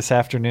earlier this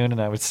afternoon, and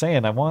I was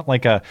saying I want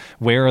like a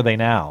Where Are They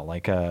Now?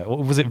 Like what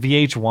was it,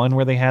 VH1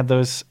 where they had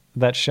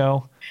that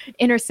show?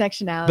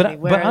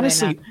 Intersectionality. But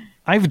honestly,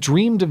 I've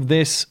dreamed of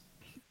this.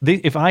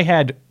 If I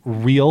had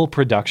real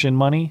production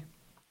money,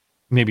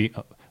 maybe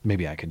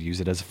maybe I could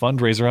use it as a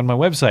fundraiser on my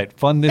website,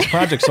 fund this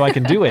project so I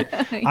can do it.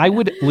 Yeah. I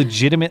would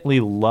legitimately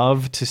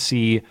love to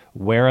see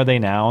where are they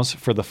nows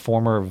for the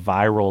former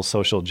viral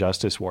social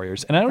justice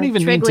warriors. And I don't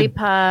even mean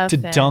to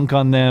dunk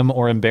on them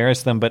or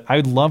embarrass them, but I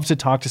would love to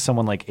talk to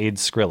someone like Aid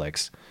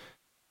Skrillex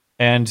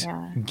and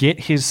get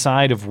his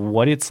side of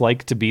what it's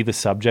like to be the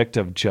subject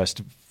of just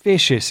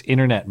vicious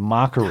internet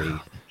mockery.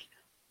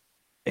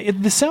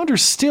 The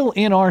Sounder's still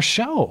in our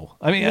show.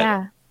 I mean,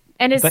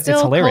 and it's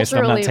still hilarious.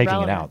 I'm not taking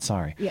relevant. It out.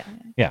 Sorry.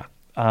 Yeah.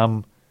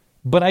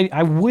 But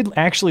I would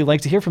actually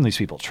like to hear from these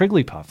people.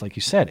 Trigglypuff, like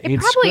you said. It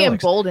probably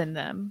emboldened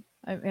them.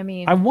 I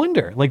mean, I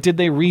wonder, like, did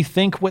they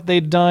rethink what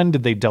they'd done?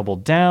 Did they double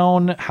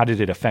down? How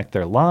did it affect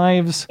their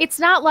lives? It's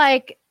not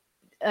like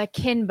a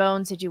Kin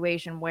Bone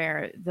situation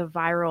where the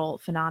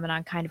viral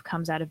phenomenon kind of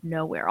comes out of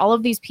nowhere. All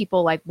of these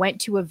people like went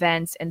to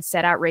events and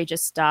said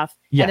outrageous stuff,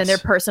 and then their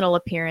personal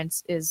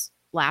appearance is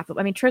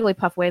laughable. I mean,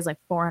 Trigglypuff weighs like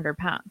 400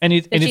 pounds. And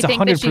it's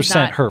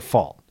 100% her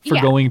fault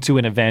for going to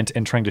an event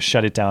and trying to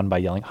shut it down by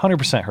yelling.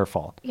 100% her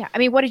fault. Yeah. I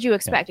mean, what did you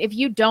expect? If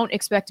you don't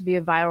expect to be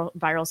a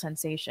viral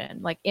sensation,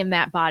 like in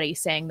that body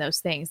saying those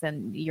things,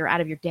 then you're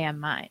out of your damn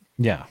mind.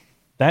 Yeah.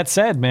 That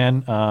said,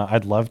 man,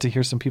 I'd love to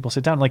hear some people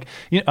sit down. Like,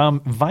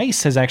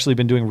 Vice has actually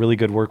been doing really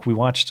good work. We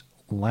watched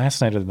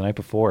last night or the night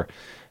before.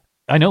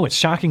 I know it's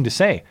shocking to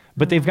say,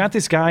 but they've got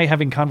this guy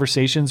having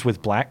conversations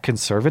with black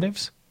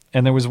conservatives.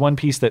 And there was one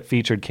piece that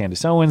featured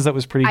Candace Owens that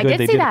was pretty good. I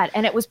did see that,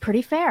 and it was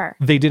pretty fair.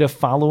 They did a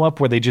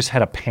follow-up where they just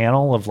had a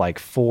panel of like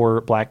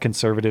 4 black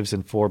conservatives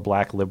and 4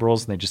 black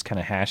liberals, and they just kind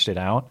of hashed it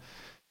out.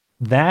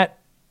 That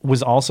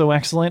was also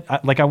excellent.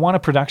 I want a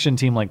production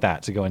team like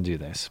that to go and do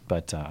this,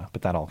 but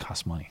that all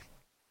costs money.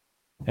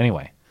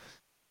 Anyway,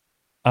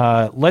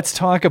 let's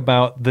talk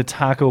about the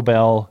Taco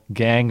Bell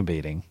gang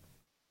beating.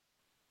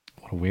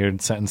 What a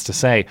weird sentence to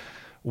say.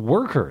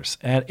 Workers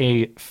at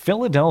a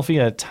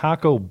Philadelphia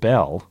Taco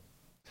Bell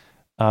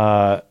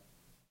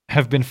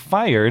have been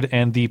fired,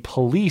 and the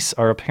police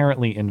are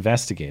apparently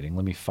investigating.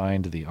 Let me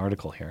find the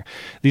article here.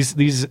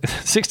 These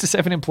 6 to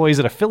 7 employees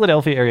at a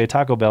Philadelphia area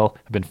Taco Bell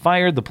have been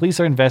fired. The police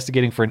are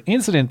investigating for an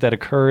incident that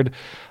occurred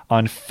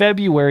on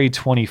February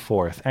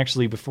 24th.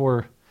 Actually,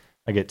 before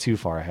I get too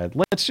far ahead,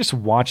 let's just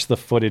watch the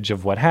footage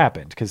of what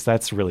happened, because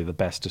that's really the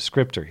best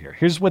descriptor here.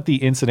 Here's what the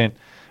incident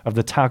of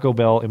the Taco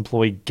Bell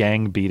employee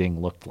gang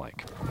beating looked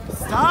like.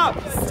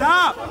 Stop!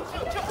 Stop!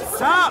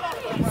 Stop!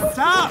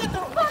 Stop!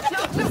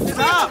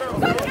 Stop!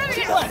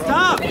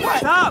 Stop!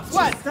 Stop!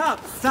 What?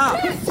 Stop! Stop!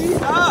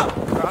 Stop!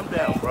 Calm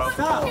down, bro.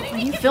 Stop!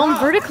 You film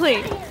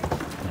vertically.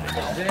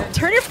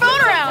 Turn your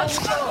phone around.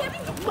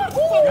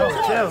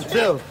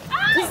 Chill.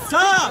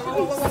 Stop!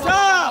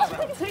 Stop!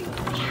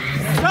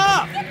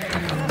 Stop!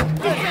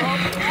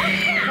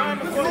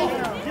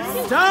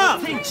 Stop!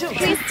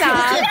 Please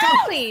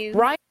stop. Please.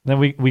 Right. Then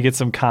we get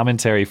some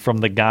commentary from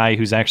the guy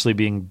who's actually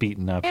being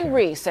beaten up.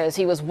 Henry says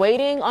he was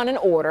waiting on an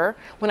order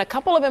when a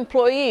couple of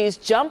employees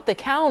jumped the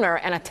counter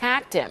and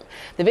attacked him.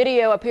 The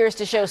video appears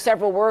to show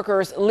several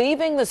workers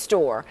leaving the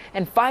store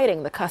and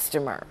fighting the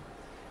customer.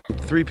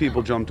 3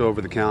 people jumped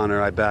over the counter.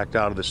 I backed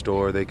out of the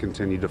store. They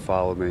continued to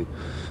follow me.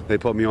 They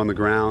put me on the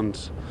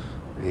ground.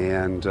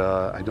 And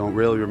I don't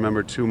really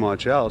remember too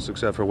much else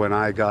except for when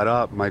I got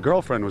up, my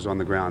girlfriend was on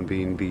the ground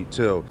being beat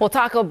too. Well,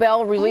 Taco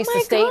Bell released a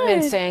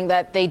statement saying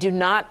that they do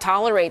not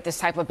tolerate this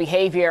type of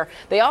behavior.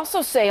 They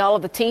also say all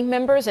of the team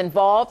members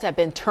involved have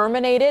been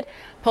terminated.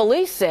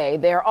 Police say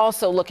they're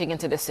also looking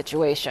into this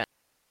situation.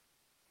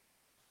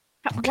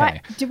 Okay.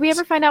 Did we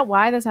ever find out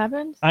why this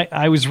happened?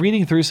 I was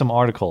reading through some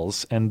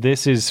articles, and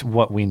this is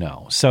what we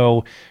know.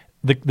 So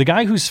the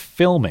guy who's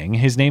filming,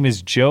 his name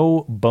is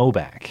Joe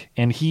Bobak,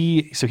 and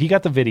he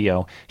got the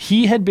video.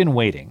 He had been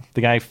waiting, the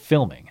guy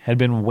filming, had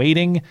been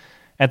waiting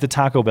at the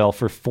Taco Bell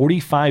for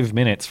 45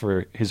 minutes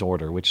for his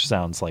order, which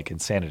sounds like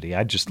insanity.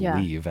 I'd just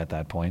leave at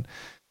that point.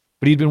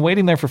 But he'd been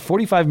waiting there for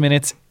 45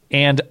 minutes,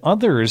 and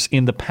others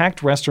in the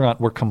packed restaurant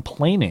were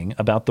complaining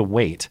about the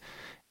wait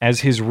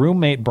as his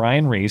roommate,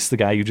 Brian Reese, the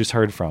guy you just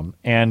heard from,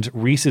 and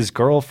Reese's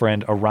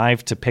girlfriend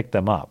arrived to pick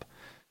them up.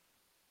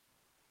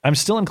 I'm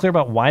still unclear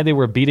about why they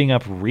were beating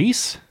up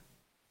Reese,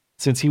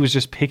 since he was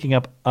just picking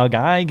up a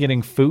guy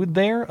getting food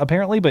there,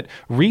 apparently. But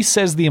Reese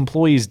says the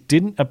employees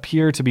didn't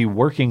appear to be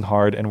working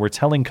hard and were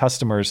telling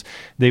customers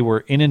they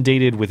were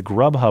inundated with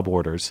Grubhub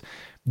orders.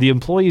 The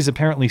employees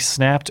apparently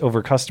snapped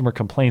over customer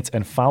complaints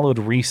and followed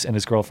Reese and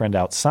his girlfriend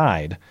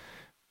outside.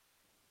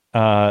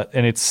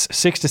 And it's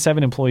 6 to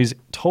 7 employees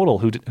total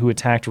who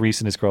attacked Reese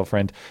and his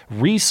girlfriend.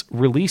 Reese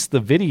released the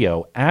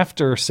video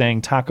after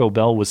saying Taco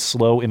Bell was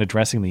slow in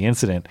addressing the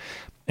incident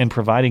and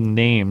providing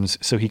names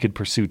so he could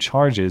pursue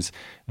charges,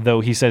 though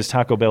he says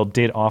Taco Bell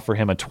did offer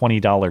him a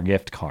 $20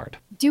 gift card.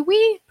 Do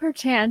we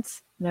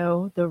perchance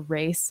know the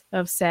race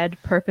of said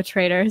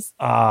perpetrators?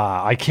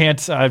 I can't.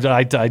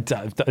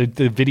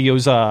 The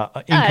video's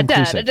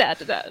inconclusive.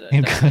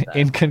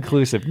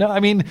 Inconclusive. No, I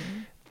mean,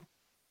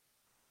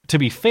 to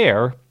be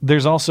fair,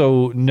 there's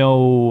also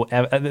nor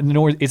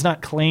it's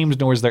not claimed,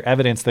 nor is there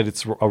evidence that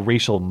it's a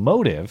racial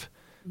motive.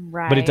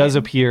 Right. But it does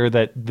appear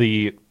that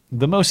the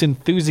most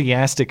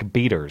enthusiastic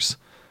beaters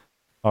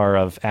are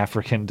of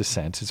African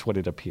descent, is what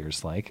it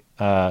appears like.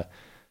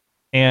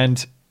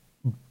 And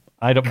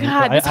I don't.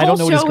 God, this I don't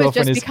know whole what his show has girlfriend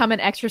just is. become an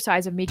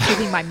exercise of me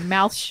keeping my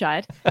mouth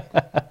shut.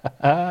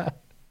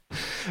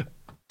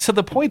 To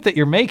the point that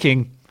you're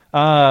making,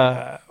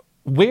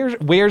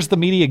 where's the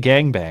media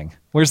gangbang?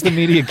 Where's the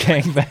media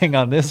gangbang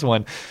on this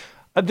one?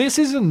 This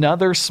is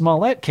another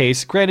Smollett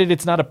case. Granted,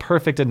 it's not a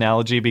perfect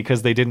analogy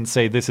because they didn't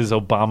say this is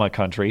Obama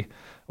country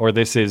or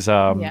this is,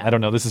 I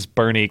don't know, this is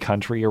Bernie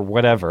country or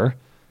whatever.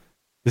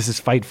 This is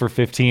Fight for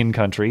 15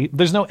 country.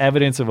 There's no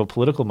evidence of a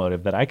political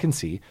motive that I can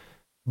see,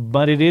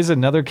 but it is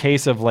another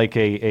case of like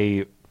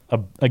a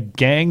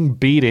gang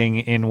beating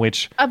in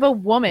which Of a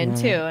woman,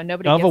 too. And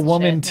nobody of gives a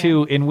woman shit,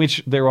 too, in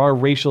which there are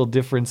racial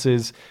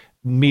differences.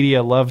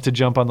 Media love to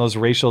jump on those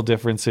racial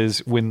differences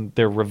when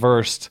they're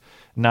reversed,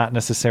 not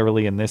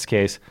necessarily in this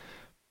case.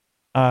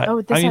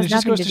 This has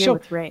nothing to do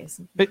with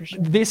race. For sure.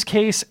 This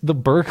case, the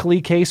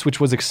Berkeley case, which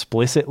was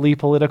explicitly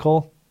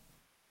political,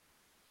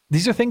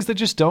 these are things that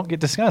just don't get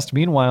discussed.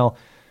 Meanwhile,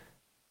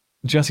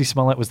 Jussie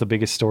Smollett was the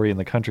biggest story in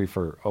the country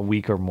for a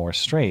week or more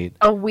straight.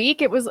 A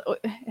week? It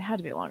had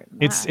to be longer than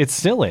that. It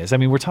still is. I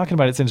mean, we're talking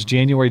about it since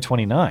January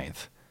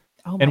 29th.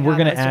 Oh my and we're God,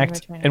 going to that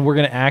was act we're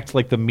going to act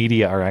like the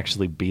media are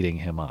actually beating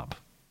him up.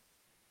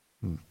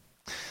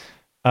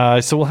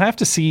 So we'll have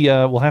to see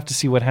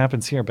what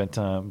happens here, but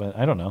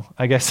I don't know.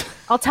 I guess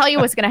I'll tell you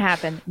what's going to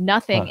happen.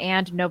 Nothing,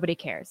 and nobody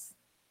cares.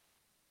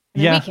 I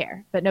mean, we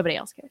care, but nobody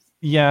else cares.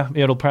 Yeah,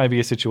 it'll probably be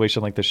a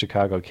situation like the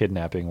Chicago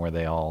kidnapping where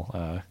they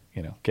all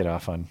get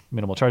off on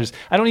minimal charges.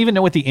 I don't even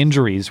know what the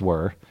injuries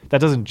were.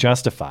 That doesn't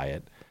justify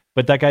it.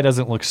 But that guy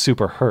doesn't look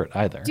super hurt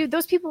either. Dude,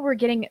 those people were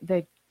getting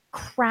the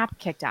crap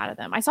kicked out of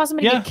them. I saw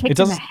somebody get kicked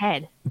in the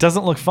head. It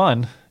doesn't look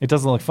fun.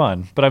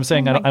 But I'm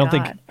saying I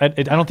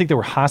don't think they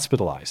were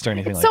hospitalized or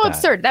anything like that. It's so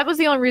absurd. That was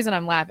the only reason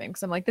I'm laughing,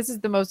 because I'm like, this is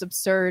the most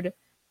absurd.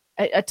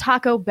 A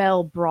Taco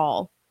Bell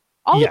brawl.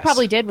 All he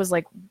probably did was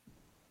like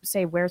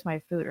say, "Where's my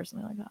food?" or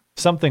something like that.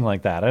 Something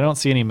like that. I don't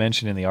see any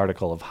mention in the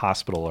article of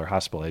hospital or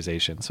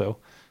hospitalization, so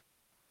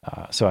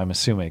I'm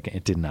assuming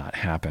it did not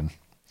happen.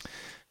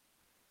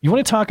 You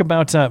want to talk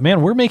about,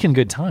 man, we're making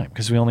good time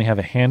because we only have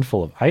a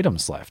handful of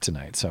items left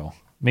tonight. So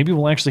maybe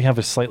we'll actually have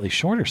a slightly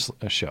shorter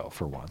show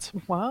for once.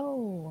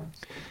 Whoa.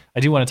 I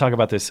do want to talk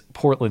about this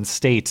Portland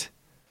State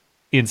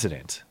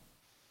incident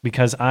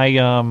because I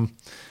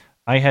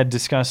had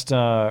discussed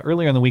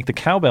earlier in the week the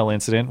cowbell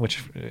incident,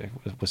 which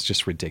was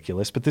just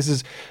ridiculous. But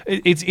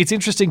it's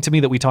interesting to me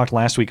that we talked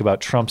last week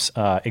about Trump's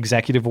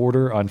executive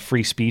order on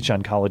free speech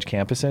on college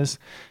campuses.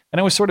 And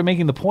I was sort of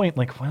making the point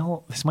like,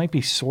 well, this might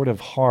be sort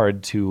of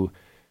hard to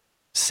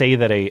say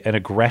that an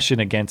aggression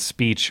against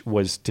speech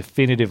was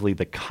definitively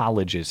the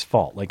college's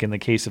fault. Like in the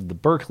case of the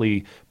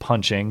Berkeley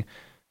punching,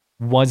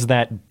 was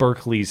that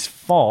Berkeley's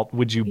fault?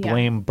 Would you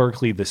blame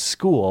Berkeley, the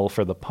school,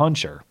 for the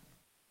puncher?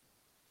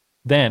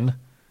 Then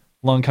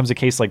along comes a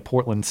case like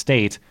Portland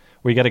State,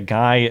 where you got a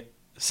guy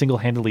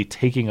single-handedly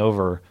taking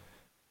over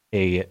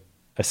a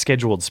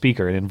scheduled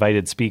speaker, an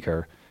invited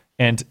speaker,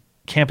 and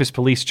campus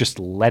police just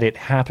let it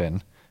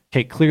happen.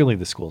 Okay, clearly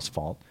the school's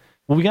fault.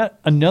 Well, we got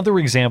another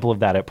example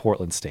of that at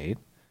Portland State,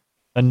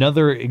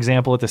 another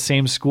example at the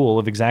same school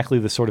of exactly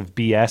the sort of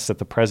BS that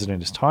the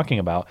president is talking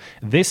about,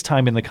 this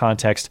time in the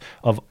context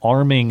of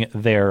arming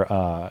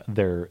their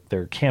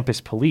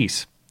campus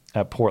police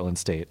at Portland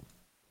State.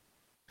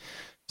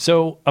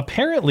 So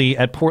apparently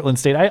at Portland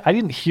State, I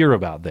didn't hear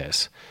about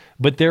this,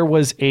 but there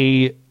was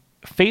a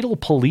fatal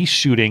police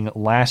shooting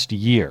last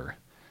year.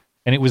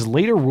 And it was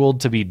later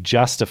ruled to be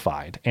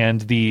justified.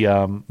 And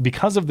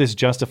because of this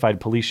justified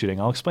police shooting,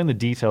 I'll explain the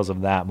details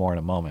of that more in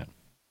a moment.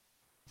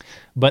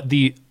 But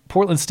the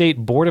Portland State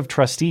Board of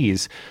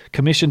Trustees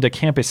commissioned a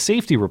campus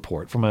safety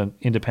report from an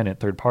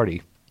independent third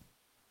party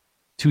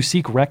to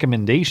seek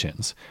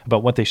recommendations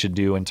about what they should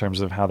do in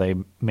terms of how they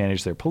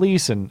manage their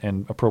police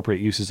and appropriate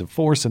uses of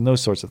force and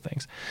those sorts of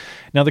things.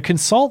 Now, the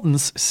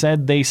consultants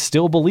said they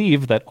still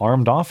believe that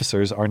armed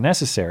officers are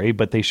necessary,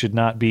 but they should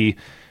not be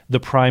the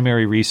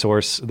primary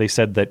resource. They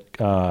said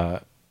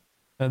that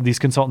these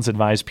consultants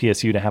advised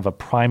PSU to have a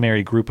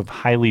primary group of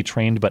highly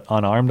trained but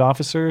unarmed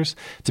officers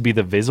to be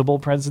the visible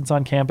presence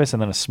on campus,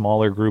 and then a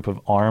smaller group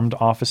of armed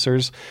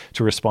officers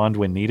to respond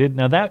when needed.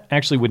 Now, that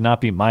actually would not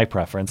be my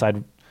preference.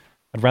 I'd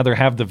rather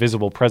have the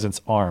visible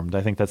presence armed.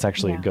 I think that's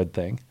actually a good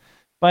thing.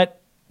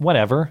 But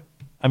whatever.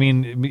 I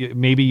mean,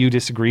 maybe you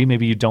disagree.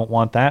 Maybe you don't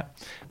want that.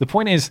 The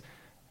point is,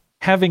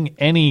 having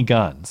any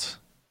guns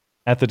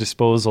at the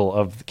disposal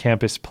of the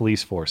campus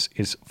police force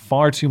is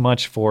far too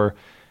much for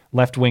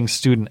left-wing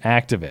student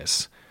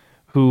activists,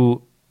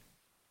 who,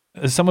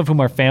 some of whom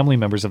are family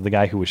members of the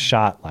guy who was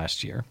shot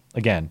last year.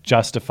 Again,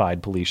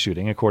 justified police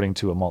shooting, according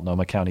to a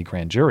Multnomah County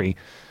grand jury.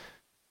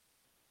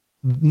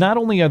 Not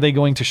only are they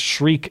going to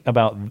shriek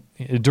about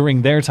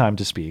during their time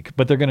to speak,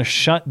 but they're going to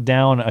shut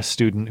down a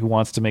student who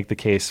wants to make the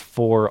case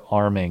for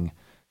arming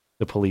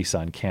the police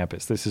on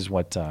campus. This is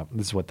what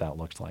that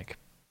looked like.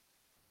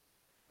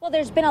 Well,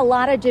 there's been a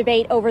lot of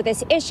debate over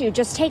this issue.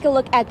 Just take a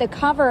look at the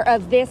cover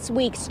of this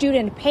week's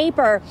student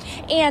paper.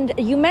 And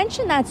you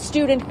mentioned that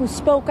student who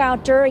spoke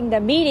out during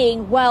the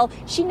meeting. Well,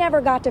 she never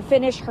got to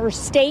finish her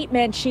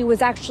statement. She was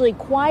actually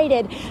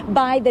quieted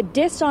by the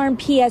Disarm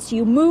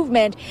PSU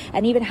movement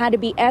and even had to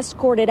be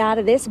escorted out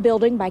of this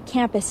building by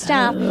campus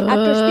staff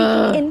after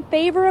speaking in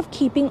favor of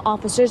keeping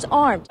officers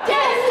armed.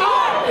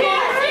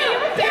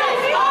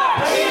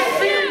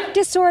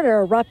 Disorder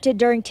erupted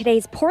during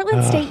today's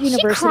Portland State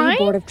University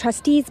Board of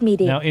Trustees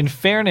meeting. Now, in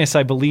fairness,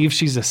 I believe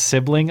she's a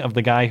sibling of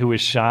the guy who was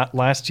shot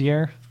last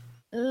year.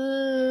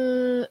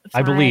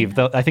 I believe.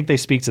 I think they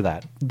speak to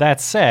that.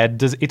 That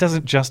said, it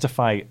doesn't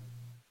justify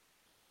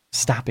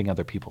stopping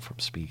other people from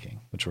speaking,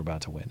 which we're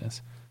about to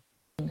witness.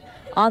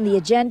 On the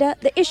agenda,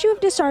 the issue of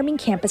disarming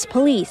campus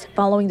police,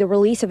 following the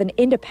release of an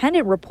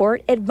independent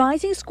report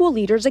advising school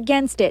leaders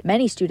against it.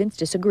 Many students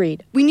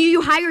disagreed. We knew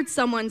you hired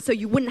someone so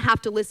you wouldn't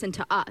have to listen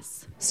to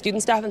us.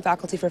 Student, staff, and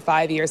faculty for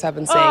 5 years have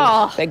been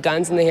saying that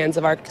guns in the hands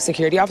of our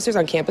security officers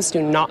on campus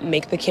do not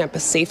make the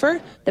campus safer.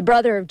 The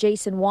brother of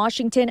Jason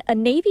Washington, a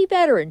Navy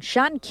veteran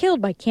shot and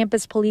killed by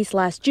campus police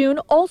last June,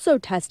 also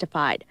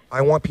testified.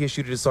 I want PSU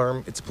to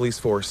disarm its police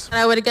force. And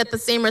I would get the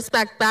same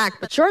respect back.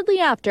 But shortly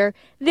after,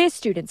 this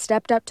student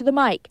stepped up to the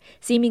mic,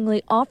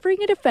 seemingly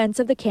offering a defense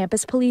of the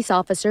campus police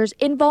officers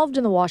involved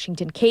in the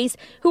Washington case,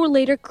 who were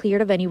later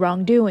cleared of any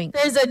wrongdoing.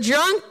 There's a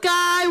drunk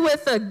guy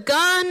with a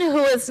gun who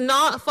is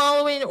not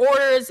following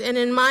orders, and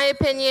in my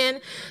opinion,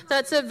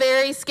 that's a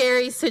very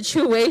scary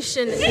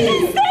situation.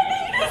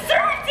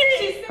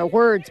 Her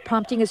words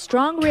prompting a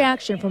strong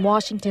reaction from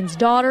Washington's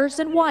daughters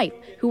and wife,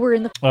 who were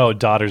in the... Oh,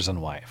 daughters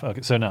and wife.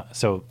 Okay,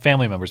 so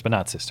family members, but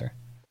not sister.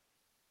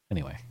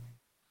 Anyway.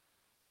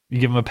 You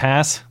give him a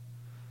pass?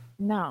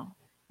 No.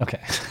 Okay.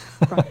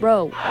 Front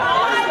row.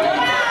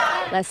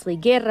 Leslie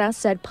Guerra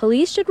said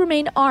police should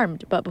remain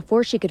armed, but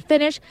before she could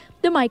finish,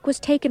 the mic was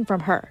taken from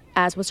her,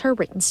 as was her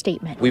written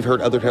statement. We've heard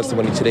other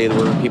testimony today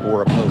where people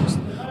were opposed,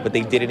 but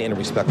they did it in a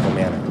respectful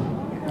manner.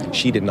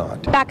 She did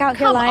not. Back out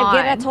here live,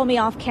 Guerra told me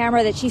off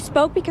camera that she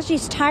spoke because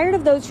she's tired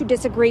of those who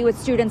disagree with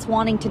students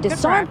wanting to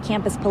disarm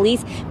campus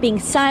police being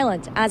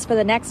silent. As for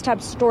the next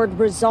steps toward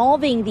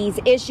resolving these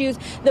issues,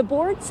 the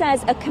board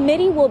says a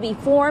committee will be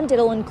formed.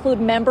 It'll include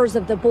members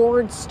of the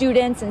board,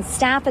 students, and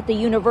staff at the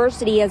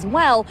university as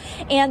well.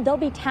 And they'll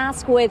be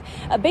tasked with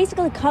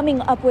basically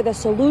coming up with a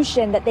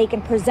solution that they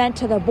can present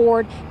to the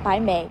board by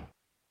May.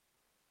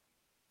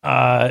 Do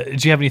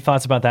you have any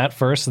thoughts about that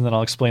first, and then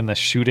I'll explain the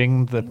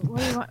shooting?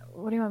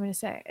 What do you want me to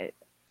say?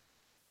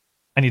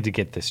 I need to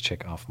get this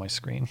chick off my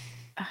screen.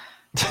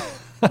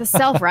 The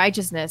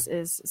self-righteousness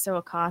is so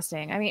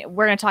accosting. I mean,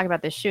 we're going to talk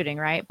about this shooting,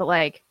 right?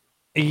 But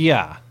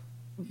yeah,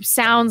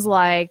 sounds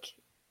like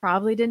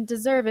probably didn't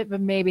deserve it,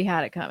 but maybe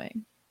had it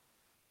coming.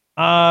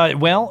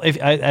 Well,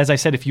 as I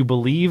said, if you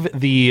believe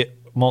the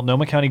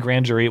Multnomah County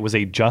grand jury, it was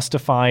a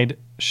justified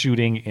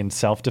shooting in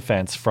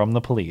self-defense from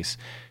the police.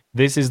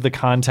 This is the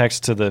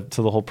context to the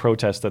whole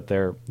protest that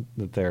they're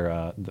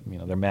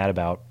mad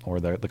about,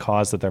 or the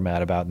cause that they're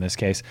mad about in this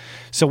case.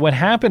 So what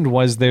happened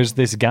was there's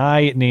this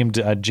guy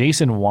named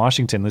Jason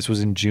Washington. This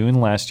was in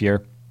June last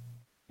year.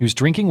 He was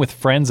drinking with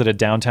friends at a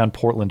downtown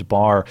Portland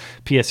bar.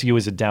 PSU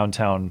is a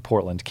downtown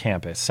Portland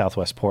campus,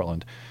 Southwest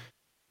Portland.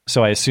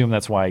 So I assume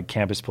that's why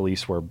campus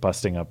police were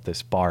busting up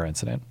this bar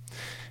incident.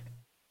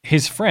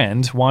 His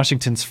friend,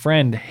 Washington's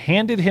friend,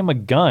 handed him a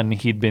gun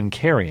he'd been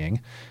carrying.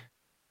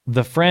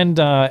 The friend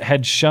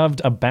had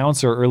shoved a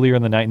bouncer earlier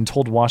in the night and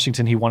told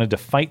Washington he wanted to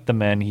fight the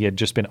men he had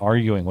just been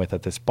arguing with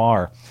at this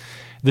bar.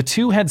 The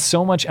two had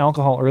so much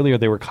alcohol earlier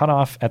they were cut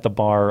off at the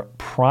bar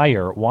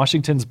prior.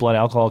 Washington's blood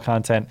alcohol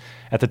content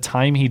at the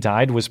time he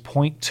died was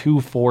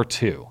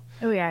 0.242.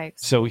 Oh, yikes.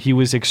 So he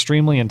was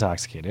extremely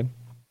intoxicated.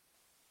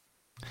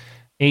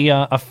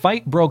 A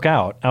fight broke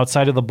out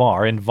outside of the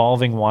bar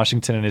involving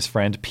Washington and his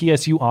friend.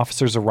 PSU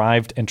officers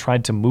arrived and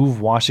tried to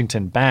move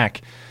Washington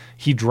back.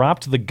 He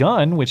dropped the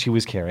gun, which he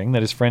was carrying,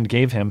 that his friend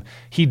gave him.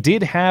 He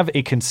did have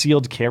a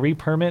concealed carry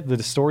permit.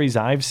 The stories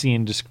I've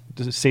seen just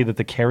say that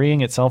the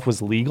carrying itself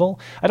was legal.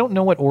 I don't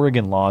know what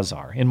Oregon laws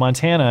are. In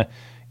Montana,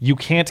 you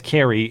can't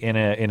carry in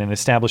an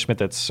establishment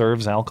that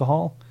serves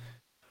alcohol.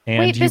 And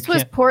wait, this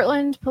was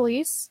Portland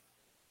police?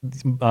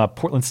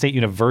 Portland State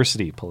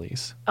University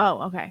police.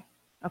 Oh, okay.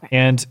 Okay.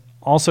 And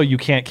also, you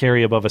can't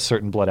carry above a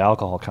certain blood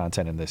alcohol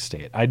content in this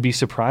state. I'd be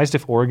surprised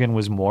if Oregon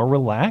was more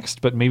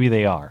relaxed, but maybe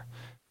they are.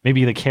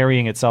 Maybe the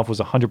carrying itself was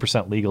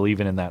 100% legal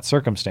even in that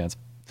circumstance.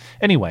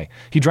 Anyway,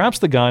 he drops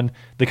the gun.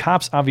 The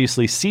cops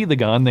obviously see the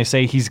gun. They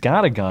say, he's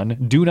got a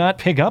gun. Do not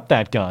pick up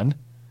that gun.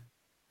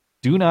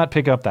 Do not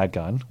pick up that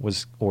gun,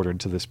 was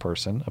ordered to this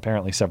person,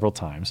 apparently several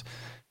times.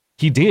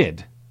 He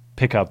did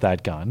pick up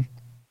that gun.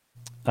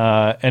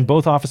 And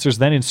both officers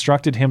then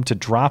instructed him to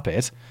drop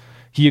it.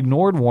 He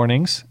ignored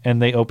warnings,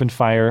 and they opened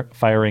fire,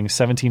 firing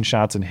 17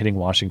 shots and hitting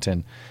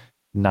Washington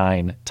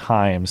 9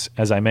 times.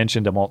 As I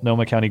mentioned, a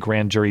Multnomah County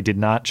grand jury did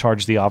not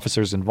charge the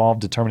officers involved,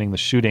 determining the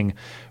shooting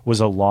was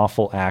a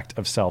lawful act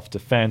of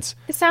self-defense.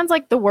 It sounds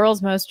like the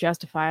world's most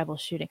justifiable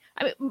shooting.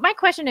 I mean, my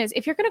question is,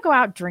 if you're going to go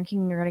out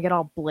drinking, you're going to get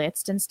all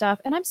blitzed and stuff,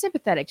 and I'm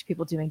sympathetic to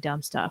people doing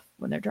dumb stuff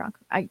when they're drunk.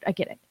 I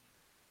get it.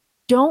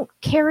 Don't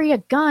carry a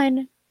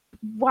gun.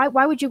 Why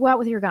would you go out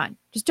with your gun?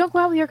 Just don't go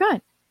out with your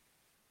gun.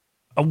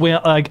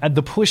 Well,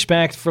 the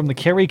pushback from the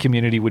carry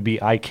community would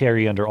be, I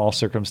carry under all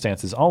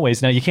circumstances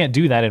always. Now, you can't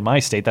do that in my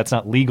state. That's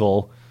not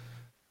legal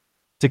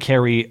to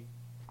carry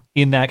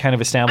in that kind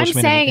of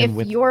establishment. I'm saying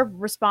if you're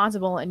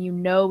responsible and you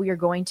know you're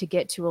going to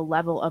get to a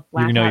level of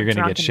blackout you know you're going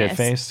to get drunkenness,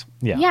 shit-faced.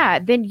 Yeah,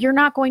 then you're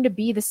not going to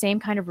be the same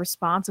kind of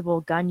responsible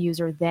gun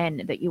user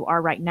then that you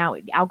are right now.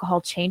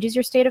 Alcohol changes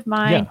your state of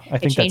mind. Yeah, I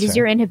think it changes that's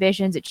your fair.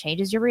 inhibitions. It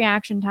changes your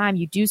reaction time.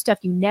 You do stuff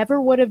you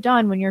never would have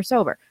done when you're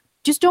sober.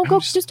 Just don't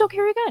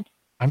carry a gun.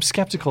 I'm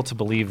skeptical to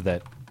believe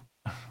that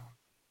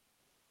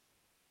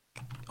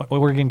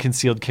Oregon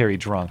concealed carry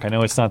drunk. I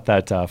know it's not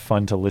that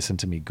fun to listen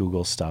to me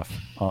Google stuff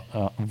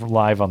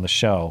live on the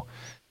show.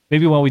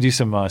 Maybe while we do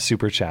some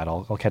super chat,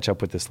 I'll catch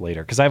up with this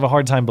later, because I have a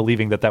hard time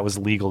believing that was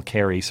legal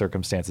carry,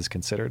 circumstances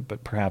considered,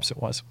 but perhaps it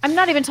was. I'm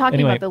not even talking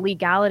Anyway, about the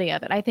legality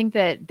of it. I think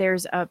that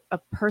there's a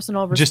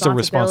personal responsibility, Just a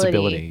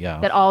responsibility, yeah.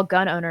 that all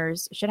gun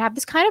owners should have.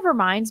 This kind of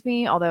reminds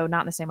me, although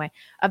not in the same way,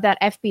 of that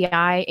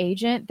FBI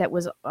agent that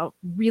was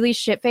really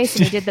shit-faced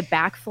and he did the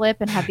backflip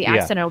and had the Yeah.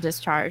 accidental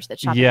discharge that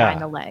shot the Yeah. guy in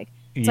the leg.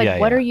 It's like, Yeah,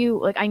 what yeah. are you,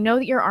 like, I know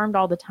that you're armed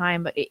all the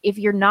time, but if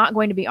you're not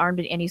going to be armed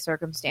in any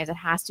circumstance, it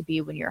has to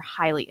be when you're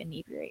highly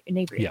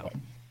inebriated. Yeah.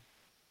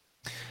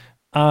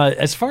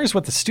 As far as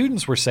what the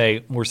students were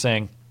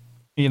saying,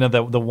 you know,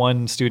 the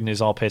one student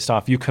is all pissed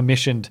off. You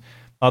commissioned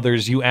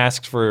others. You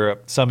asked for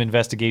some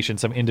investigation,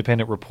 some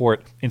independent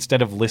report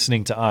instead of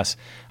listening to us.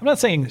 I'm not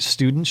saying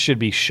students should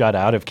be shut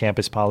out of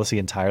campus policy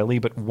entirely,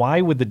 but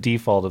why would the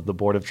default of the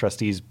Board of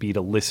Trustees be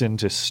to listen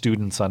to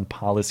students on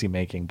policy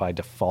making by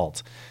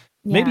default?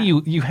 Yeah. Maybe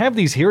you have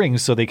these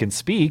hearings so they can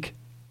speak.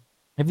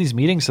 Have these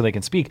meetings so they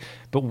can speak,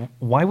 but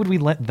why would we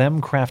let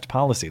them craft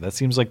policy? That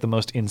seems like the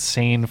most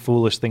insane,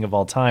 foolish thing of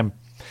all time.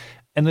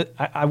 And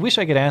I wish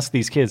I could ask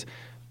these kids,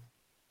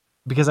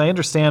 because I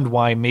understand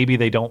why maybe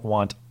they don't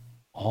want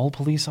all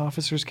police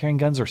officers carrying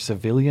guns or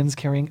civilians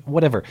carrying,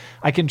 whatever.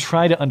 I can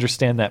try to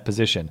understand that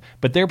position,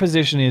 but their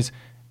position is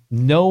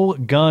no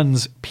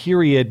guns,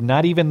 period,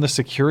 not even the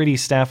security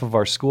staff of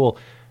our school.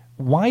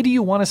 Why do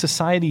you want a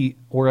society,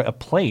 or a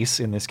place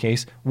in this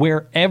case,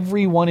 where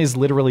everyone is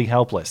literally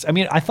helpless? I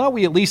mean, I thought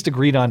we at least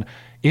agreed on,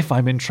 if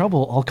I'm in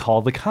trouble, I'll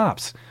call the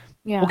cops.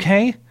 Yeah.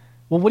 Okay.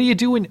 Well, what do you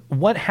do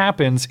what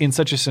happens in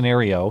such a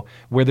scenario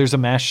where there's a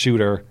mass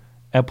shooter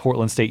at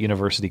Portland State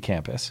University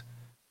campus?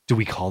 Do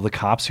we call the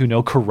cops who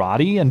know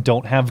karate and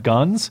don't have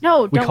guns?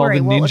 No, we don't call worry.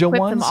 the We'll ninja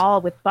equip ones? them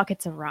all with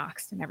buckets of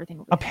rocks and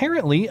everything.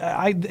 Apparently,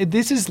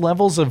 this is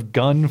levels of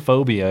gun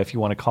phobia, if you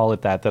want to call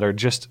it that are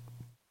just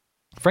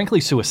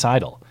frankly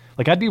suicidal.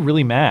 Like, I'd be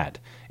really mad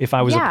if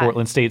I was a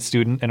Portland State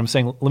student and I'm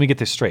saying, let me get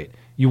this straight.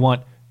 You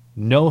want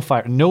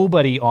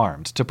nobody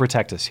armed to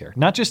protect us here,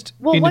 not just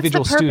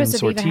individual what's the purpose students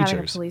of or even having a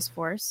teachers. police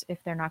force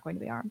if they're not going to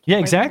be armed? Yeah,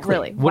 Like, exactly.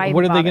 really,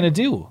 What are they going to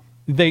do?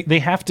 They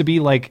have to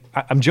be like,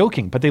 I'm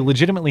joking, but they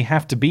legitimately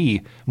have to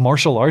be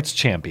martial arts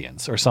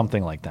champions or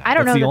something like that. I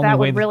don't That's the know only that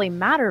way would really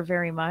matter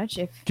very much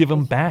if give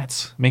them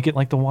bats, make it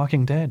like The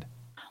Walking Dead.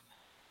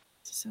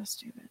 it's so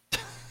stupid.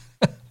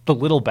 The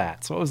little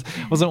bats.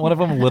 Wasn't one of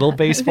them little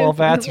baseball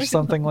bats or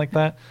something like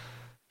that?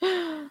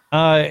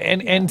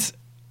 And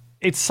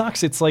it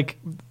sucks. It's like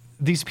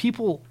these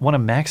people want to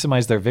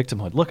maximize their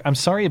victimhood. Look, I'm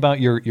sorry about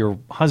your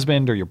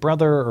husband or your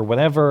brother or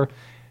whatever.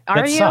 Are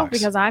That you? sucks.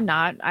 Because I'm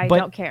not. I But-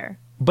 don't care.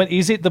 But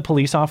is it the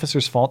police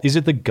officer's fault? Is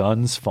it the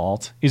gun's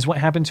fault? Is what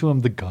happened to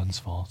him the gun's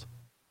fault?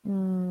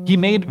 He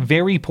made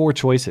very poor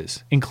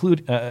choices,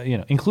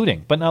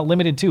 including but not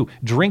limited to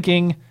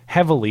drinking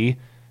heavily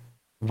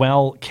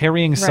while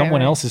carrying someone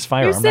right. else's You're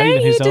firearm, not saying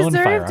even his he own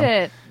deserved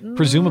firearm. it.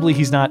 Presumably,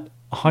 he's not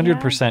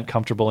 100%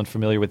 comfortable and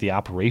familiar with the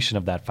operation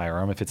of that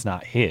firearm. If it's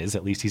not his,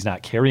 at least he's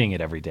not carrying it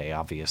every day,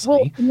 obviously.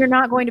 Well, you're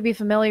not going to be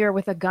familiar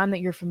with a gun that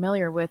you're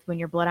familiar with when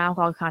your blood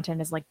alcohol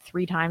content is like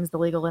 3 times the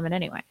legal limit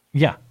anyway.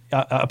 Yeah,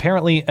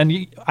 apparently,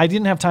 and I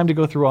didn't have time to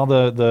go through all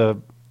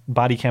the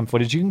body cam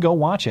footage. You can go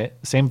watch it.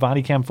 Same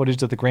body cam footage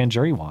that the grand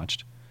jury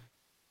watched.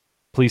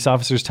 Police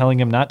officers telling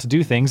him not to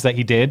do things that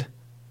he did.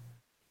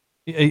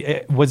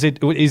 Is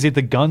it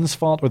the gun's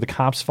fault or the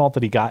cop's fault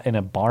that he got in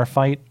a bar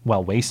fight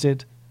while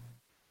wasted?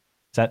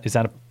 Is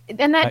that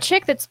And that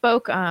chick that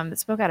spoke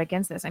out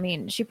against this, I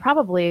mean, she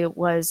probably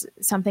was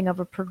something of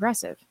a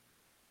progressive.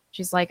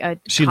 She's like a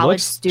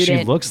college student,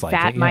 she looks like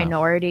fat it, yeah.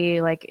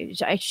 minority. Like,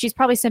 she's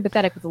probably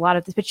sympathetic with a lot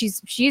of this, but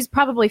she's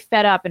probably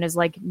fed up and is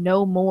like,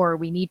 no more.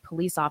 We need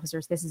police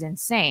officers. This is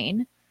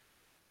insane.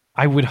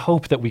 I would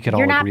hope that we could all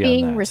You're not agree on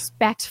being that.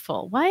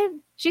 respectful. What?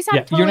 She's not.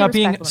 Yeah, Totally you're not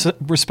being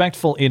respectful.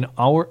 respectful in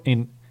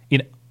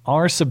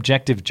our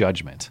subjective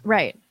judgment.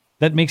 Right.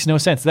 That makes no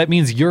sense. That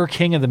means you're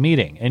king of the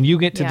meeting, and you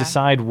get to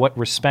decide what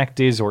respect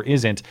is or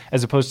isn't,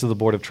 as opposed to the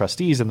board of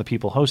trustees and the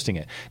people hosting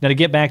it. Now, to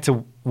get back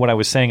to what I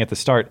was saying at the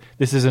start,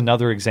 this is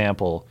another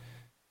example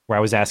where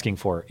I was asking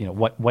for,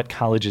 what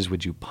colleges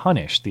would you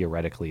punish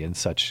theoretically in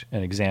such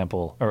an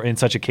example, or in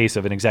such a case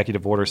of an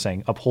executive order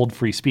saying uphold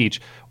free speech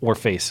or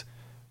face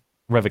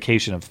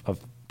revocation of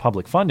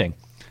public funding,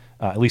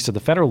 at least at the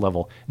federal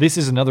level. This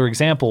is another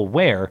example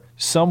where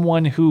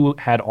someone who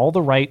had all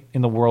the right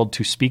in the world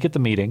to speak at the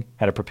meeting,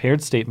 had a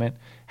prepared statement,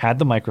 had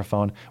the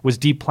microphone, was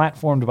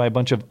deplatformed by a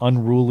bunch of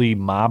unruly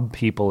mob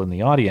people in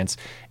the audience,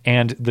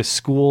 and the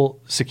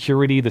school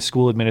security, the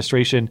school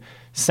administration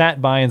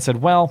sat by and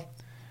said, well,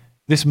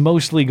 this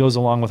mostly goes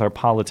along with our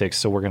politics,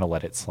 so we're going to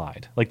let it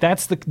slide. Like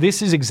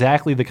this is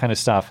exactly the kind of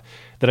stuff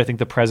that I think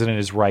the president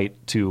is right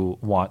to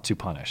want to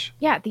punish.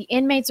 Yeah, the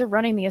inmates are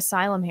running the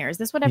asylum here. Is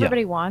this what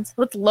everybody wants?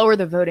 Let's lower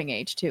the voting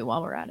age too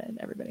while we're at it,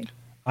 everybody.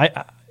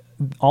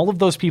 All of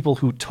those people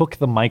who took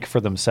the mic for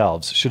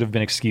themselves should have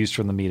been excused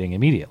from the meeting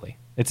immediately.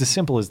 It's as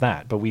simple as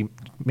that, but we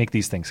make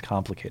these things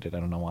complicated. I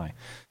don't know why.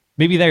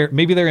 Maybe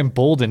they're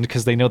emboldened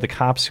because they know the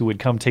cops who would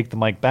come take the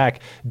mic back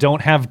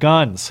don't have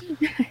guns.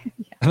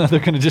 And they're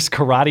going to just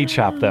karate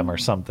chop them or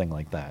something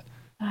like that.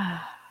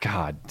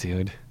 God,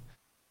 dude.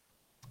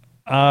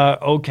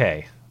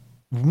 Okay.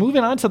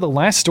 Moving on to the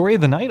last story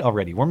of the night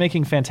already. We're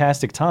making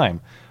fantastic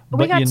time. But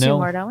we got two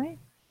more, don't we?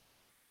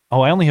 Oh,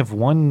 I only have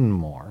one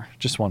more.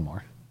 Just one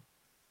more.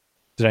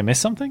 Did I miss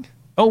something?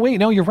 Oh, wait.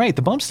 No, you're right.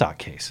 The bump stock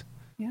case.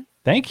 Yeah.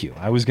 Thank you.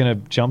 I was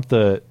going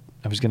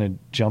to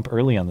jump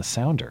early on the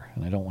sounder,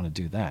 and I don't want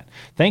to do that.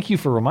 Thank you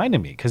for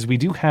reminding me, because we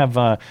do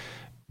have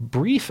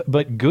brief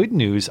but good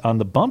news on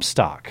the bump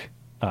stock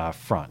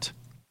front.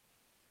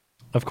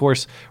 Of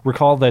course,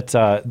 recall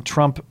that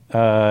Trump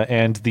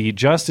and the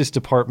Justice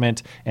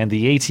Department and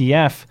the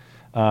ATF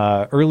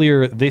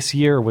earlier this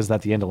year, was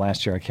that the end of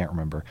last year? I can't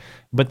remember.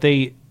 But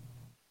they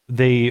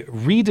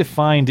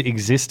redefined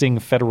existing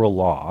federal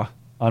law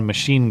on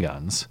machine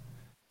guns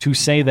to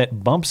say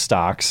that bump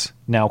stocks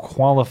now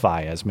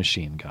qualify as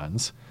machine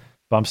guns.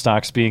 Bump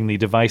stocks being the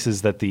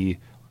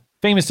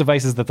famous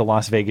devices that the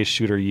Las Vegas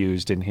shooter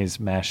used in his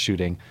mass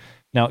shooting.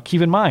 Now,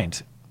 keep in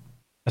mind,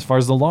 as far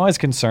as the law is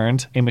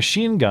concerned, a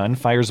machine gun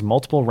fires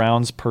multiple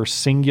rounds per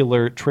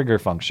singular trigger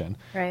function.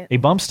 Right. A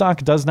bump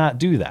stock does not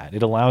do that.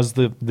 It allows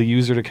the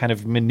user to kind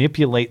of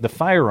manipulate the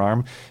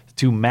firearm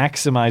to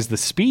maximize the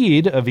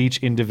speed of each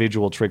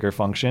individual trigger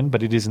function,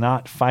 but it is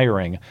not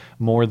firing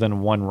more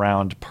than one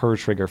round per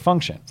trigger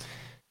function.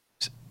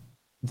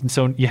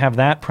 So you have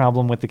that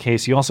problem with the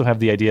case. You also have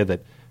the idea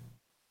that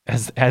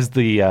as far as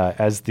the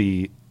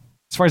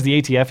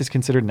ATF is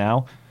considered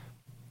now,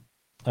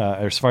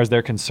 or as far as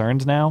they're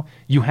concerned now,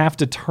 you have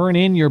to turn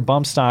in your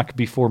bump stock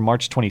before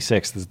March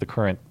 26th is the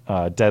current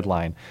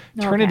deadline.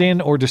 Turn it in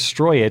or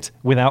destroy it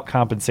without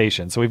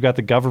compensation. So we've got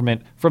the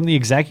government from the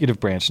executive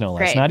branch, no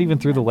less, not even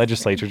through the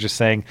legislature, just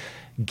saying,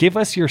 give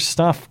us your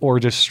stuff or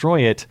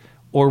destroy it,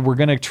 or we're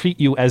going to treat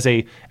you as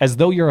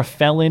though you're a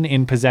felon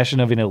in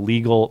possession of an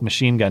illegal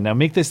machine gun. Now,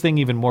 make this thing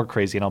even more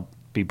crazy, and I'll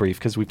be brief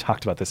because we've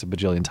talked about this a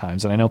bajillion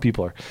times, and I know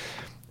people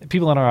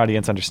in our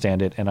audience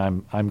understand it, and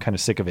I'm kind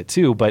of sick of it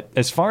too. But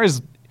as far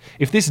as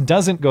if this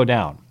doesn't go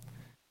down,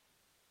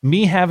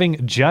 me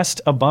having just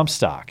a bump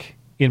stock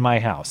in my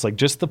house, like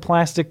just the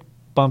plastic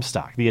bump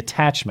stock, the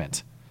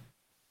attachment,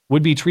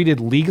 would be treated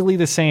legally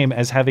the same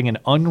as having an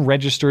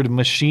unregistered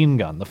machine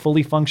gun, the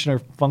fully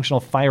functional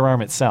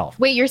firearm itself.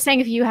 Wait, you're saying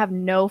if you have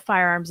no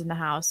firearms in the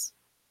house,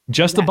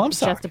 just a bump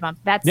stock? Just a bump.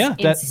 That's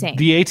insane.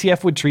 The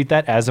ATF would treat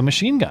that as a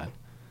machine gun.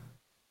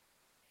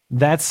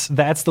 That's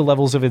the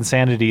levels of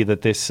insanity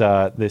that this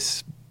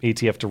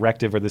ATF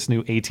directive or this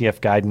new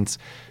ATF guidance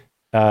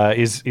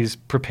is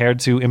prepared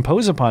to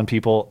impose upon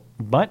people,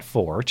 but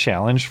for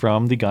challenge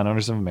from the Gun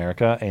Owners of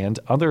America and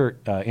other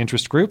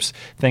interest groups,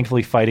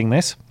 thankfully fighting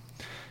this.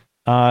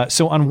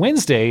 So on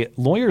Wednesday,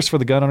 lawyers for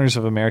the Gun Owners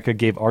of America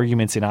gave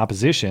arguments in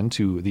opposition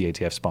to the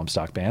ATF's bump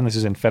stock ban. This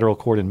is in federal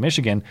court in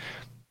Michigan.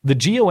 The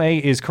GOA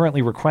is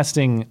currently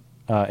requesting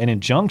an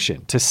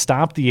injunction to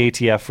stop the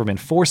ATF from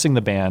enforcing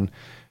the ban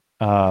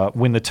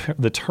when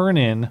the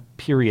turn-in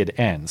period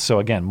ends. So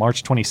again,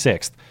 March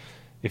 26th.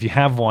 If you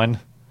have one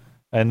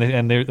and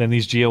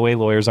these GOA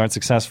lawyers aren't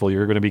successful,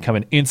 you're going to become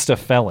an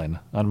insta-felon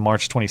on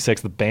March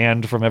 26th,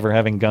 banned from ever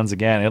having guns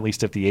again, at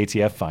least if the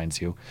ATF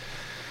finds you.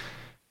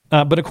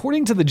 But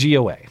according to the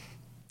GOA,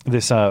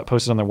 this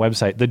posted on their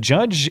website, the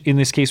judge in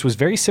this case was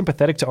very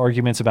sympathetic to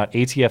arguments about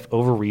ATF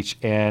overreach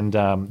and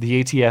the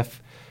idea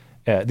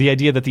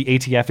that the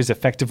ATF is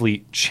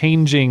effectively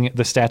changing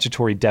the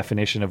statutory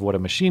definition of what a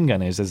machine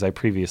gun is, as I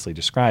previously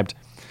described.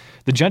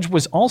 The judge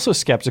was also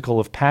skeptical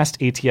of past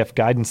ATF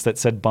guidance that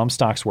said bump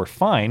stocks were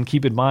fine.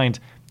 Keep in mind,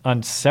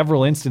 on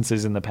several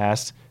instances in the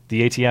past,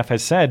 the ATF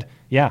has said,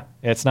 yeah,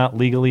 it's not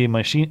legally a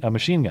machine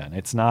gun.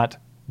 It's not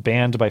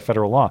banned by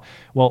federal law.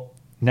 Well,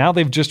 now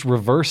they've just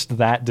reversed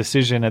that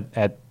decision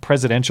at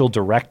presidential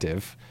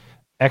directive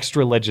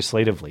extra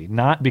legislatively,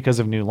 not because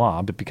of new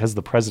law, but because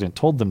the president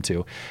told them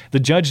to. The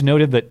judge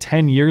noted that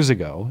 10 years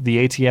ago,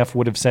 the ATF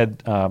would have said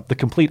the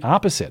complete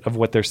opposite of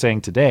what they're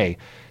saying today,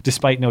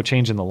 despite no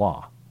change in the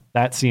law.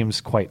 That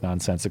seems quite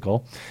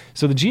nonsensical.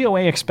 So the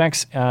GOA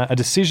expects a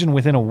decision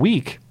within a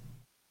week.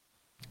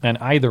 And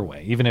either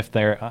way, even if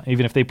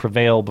they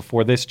prevail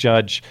before this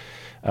judge,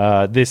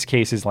 this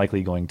case is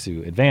likely going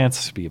to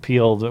advance, be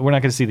appealed. We're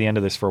not going to see the end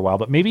of this for a while,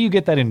 but maybe you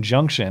get that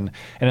injunction,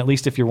 and at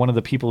least if you're one of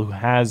the people who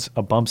has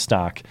a bump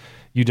stock,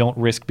 you don't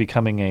risk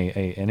becoming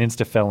an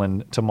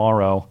insta-felon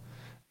tomorrow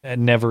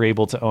and never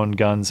able to own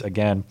guns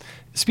again.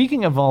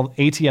 Speaking of all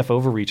ATF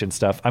overreach and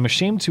stuff, I'm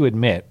ashamed to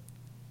admit,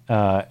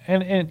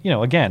 and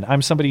again,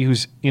 I'm somebody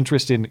whose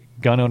interest in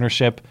gun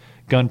ownership,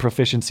 gun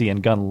proficiency,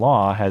 and gun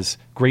law has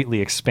greatly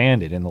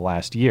expanded in the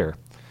last year.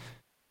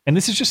 And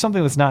this is just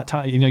something that's not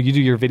taught. You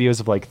do your videos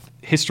of like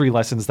history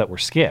lessons that were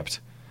skipped.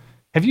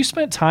 Have you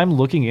spent time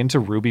looking into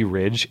Ruby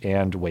Ridge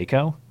and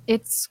Waco?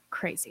 It's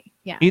crazy.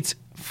 Yeah. It's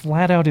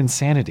flat out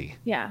insanity.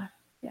 Yeah.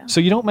 Yeah. So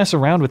you don't mess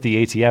around with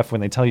the ATF when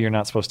they tell you you're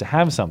not supposed to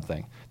have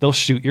something. They'll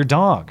shoot your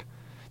dog.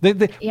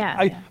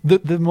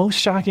 The most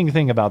shocking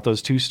thing about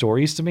those two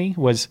stories to me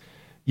was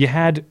you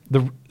had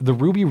the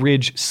Ruby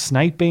Ridge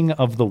sniping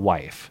of the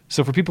wife.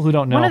 So for people who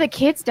don't know, one of the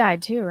kids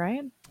died too,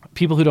 right?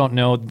 People who don't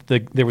know,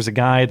 there was a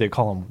guy, they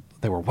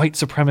were white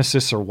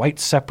supremacists or white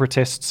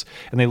separatists,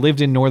 and they lived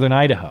in northern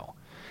Idaho.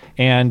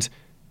 And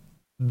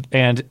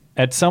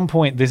at some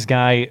point, this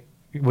guy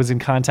was in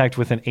contact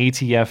with an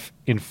ATF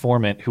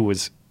informant who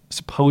was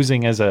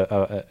posing as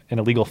an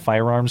illegal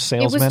firearms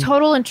salesman. It was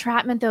total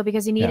entrapment though,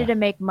 because he needed to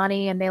make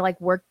money, and they like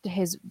worked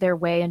their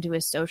way into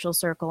his social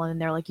circle, and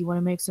they're like, "You want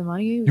to make some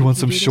money? You want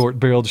some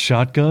short-barreled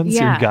shotguns?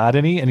 Yeah. You got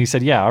any?" And he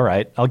said, "Yeah, all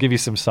right, I'll give you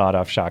some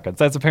sawed-off shotguns."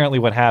 That's apparently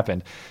what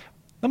happened.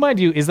 Now, mind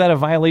you, is that a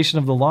violation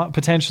of the law?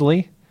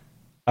 Potentially.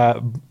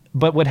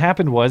 But what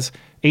happened was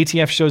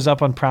ATF shows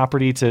up on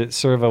property to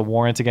serve a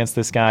warrant against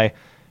this guy.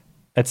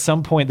 At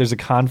some point, there's a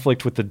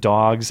conflict with the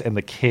dogs and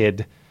the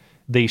kid.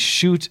 They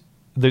shoot.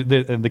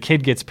 The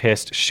kid gets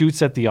pissed,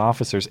 shoots at the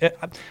officers.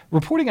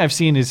 Reporting I've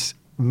seen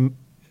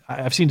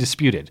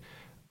disputed.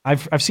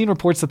 I've seen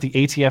reports that the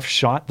ATF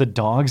shot the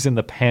dogs in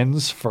the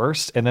pens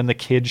first, and then the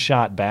kid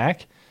shot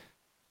back.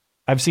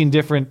 I've seen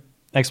different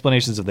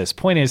explanations of this.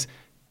 Point is,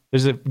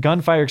 there's a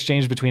gunfire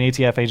exchange between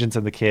ATF agents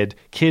and the kid.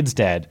 Kid's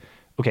dead.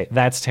 Okay,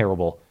 that's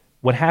terrible.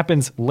 What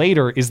happens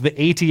later is the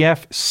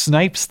ATF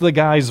snipes the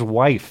guy's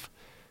wife.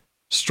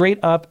 Straight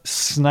up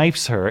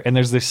snipes her, and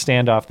there's this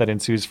standoff that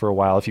ensues for a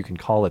while, if you can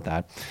call it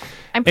that.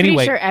 I'm pretty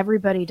sure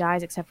everybody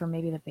dies except for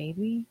maybe the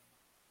baby.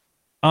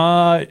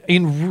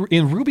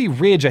 In Ruby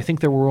Ridge, I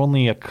think there were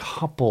only a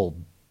couple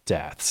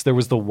deaths. There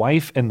was the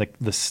wife and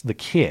the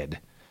kid,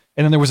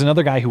 and then there was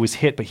another guy who was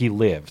hit, but he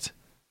lived.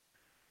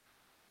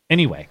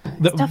 Anyway,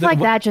 stuff like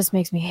that just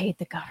makes me hate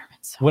the government.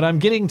 So what I'm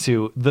getting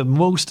to, the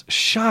most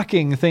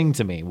shocking thing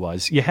to me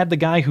was you had the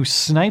guy who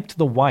sniped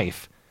the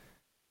wife.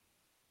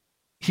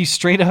 He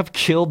straight up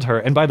killed her.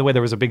 And by the way,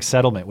 there was a big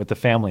settlement with the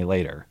family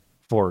later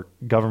for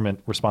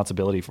government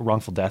responsibility for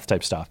wrongful death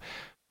type stuff.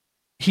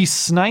 He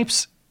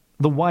snipes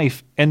the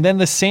wife, and then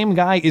the same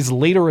guy is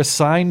later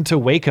assigned to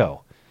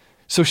Waco.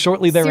 So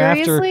shortly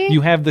thereafter, Seriously?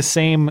 you have the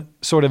same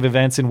sort of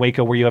events in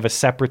Waco where you have a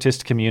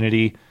separatist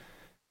community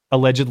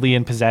allegedly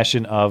in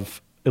possession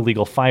of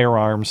illegal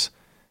firearms.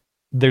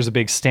 There's a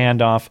big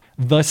standoff.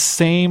 The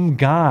same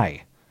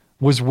guy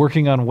was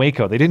working on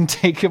Waco. They didn't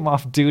take him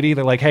off duty.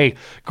 They're like, hey,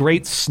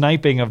 great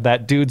sniping of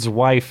that dude's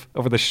wife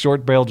over the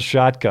short-barreled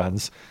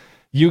shotguns.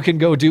 You can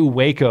go do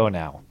Waco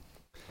now.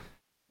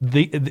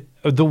 The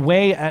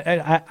way,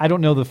 I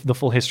don't know the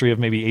full history of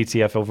maybe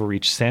ATF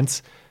overreach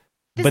since,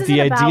 but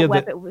the idea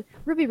that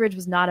Ruby Ridge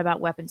was not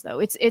about weapons, though.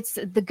 It's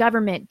the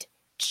government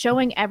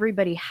showing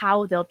everybody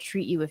how they'll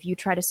treat you if you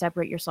try to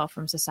separate yourself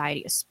from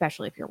society,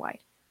 especially if you're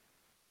white.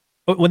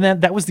 When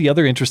that was the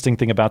other interesting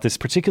thing about this,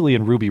 particularly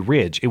in Ruby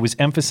Ridge, it was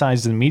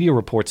emphasized in media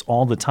reports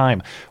all the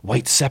time.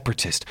 White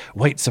separatist,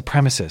 white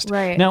supremacist.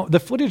 Right. Now, the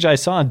footage I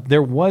saw,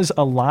 there was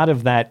a lot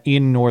of that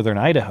in northern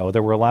Idaho.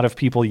 There were a lot of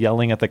people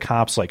yelling at the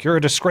cops like, you're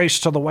a disgrace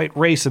to the white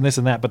race and this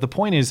and that. But the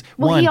point is,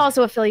 well, he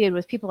also affiliated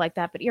with people like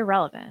that, but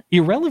irrelevant.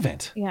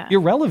 Irrelevant. Yeah.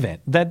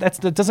 Irrelevant. That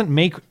doesn't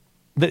make...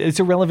 It's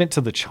irrelevant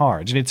to the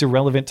charge, and it's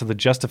irrelevant to the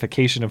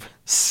justification of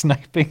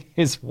sniping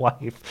his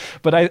wife.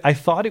 But I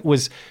thought it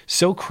was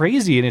so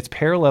crazy in its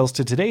parallels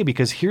to today,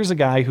 because here's a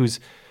guy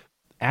who's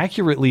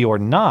accurately or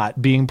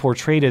not being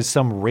portrayed as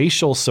some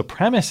racial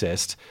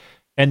supremacist,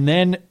 and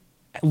then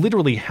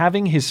literally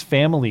having his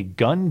family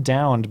gunned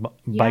down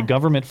by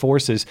government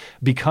forces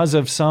because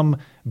of some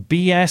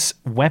BS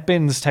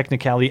weapons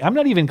technicality. I'm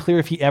not even clear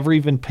if he ever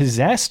even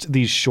possessed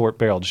these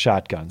short-barreled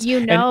shotguns.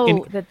 You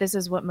know that this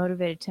is what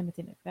motivated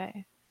Timothy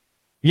McVeigh.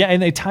 Yeah,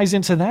 and it ties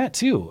into that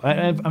too.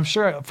 I'm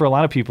sure for a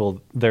lot of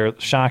people, they're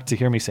shocked to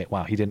hear me say,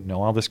 wow, he didn't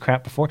know all this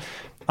crap before.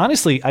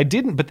 Honestly, I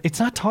didn't, but it's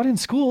not taught in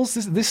schools.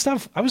 This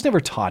stuff, I was never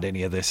taught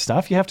any of this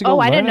stuff. You have to go learn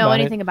about it. I didn't know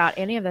anything about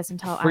any of this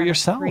until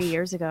yourself. 3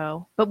 years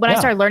ago. But when I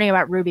started learning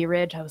about Ruby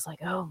Ridge, I was like,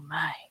 oh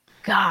my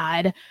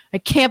God, I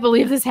can't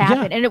believe this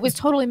happened. And it was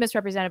totally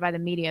misrepresented by the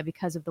media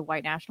because of the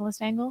white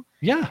nationalist angle.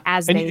 Yeah.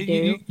 As and they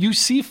do. You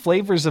see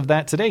flavors of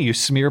that today. You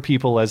smear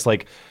people as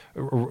like,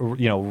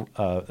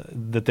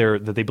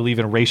 that they believe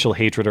in racial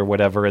hatred or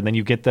whatever, and then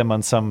you get them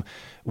on some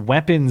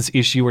weapons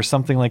issue or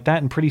something like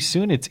that, and pretty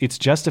soon it's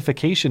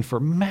justification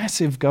for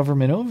massive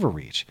government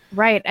overreach.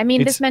 Right. I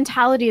mean, this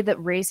mentality that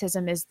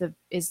racism is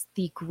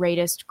the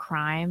greatest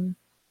crime,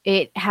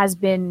 it has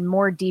been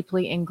more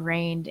deeply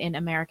ingrained in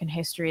American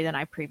history than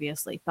I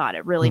previously thought.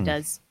 It really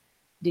does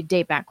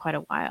date back quite a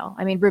while.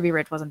 I mean, Ruby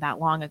Ridge wasn't that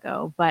long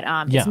ago, but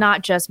it's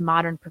not just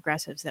modern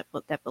progressives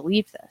that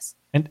believe this.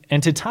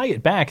 And to tie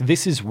it back,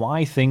 this is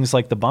why things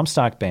like the bump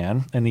stock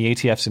ban and the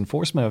ATF's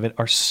enforcement of it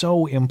are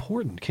so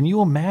important. Can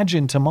you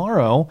imagine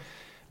tomorrow?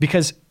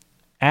 Because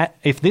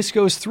if this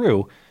goes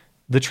through,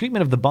 the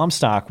treatment of the bump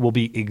stock will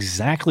be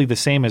exactly the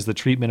same as the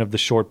treatment of the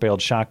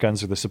short-barreled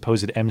shotguns or the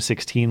supposed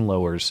M16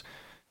 lowers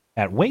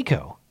at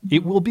Waco.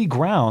 It will be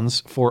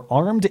grounds for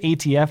armed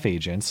ATF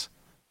agents,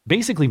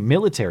 basically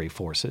military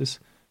forces,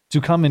 to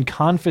come and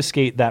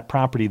confiscate that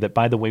property that,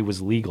 by the way,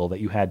 was legal, that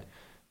you had,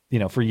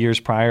 for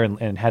years prior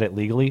and had it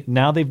legally.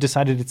 Now they've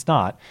decided it's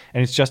not,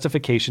 and it's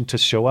justification to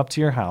show up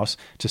to your house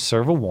to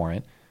serve a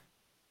warrant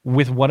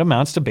with what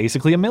amounts to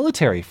basically a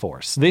military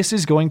force. This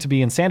is going to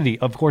be insanity.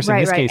 Of course, in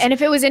this case, and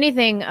if it was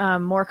anything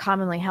more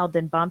commonly held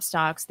than bump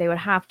stocks, they'd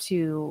have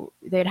to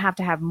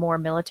have more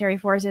military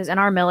forces, and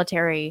our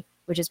military,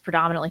 which is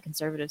predominantly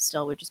conservative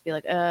still, would just be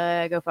like,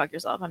 go fuck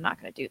yourself. I'm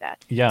not going to do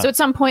that. Yeah. So at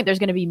some point, there's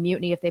going to be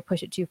mutiny if they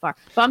push it too far.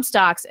 Bump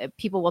stocks,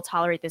 people will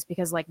tolerate this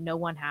because no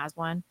one has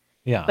one.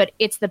 Yeah. But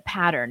it's the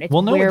pattern. It's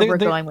where we're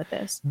going with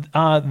this.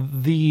 Was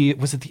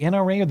it the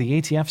NRA or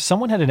the ATF?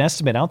 Someone had an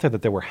estimate out there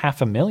that there were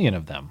 500,000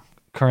 of them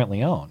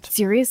currently owned.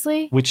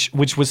 Seriously? Which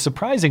was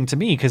surprising to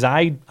me because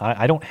I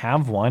don't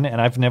have one and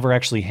I've never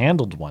actually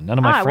handled one. None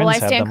of my friends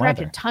have them stand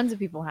corrected. either. Tons of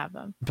people have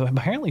them. But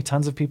apparently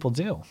tons of people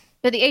do.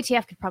 But the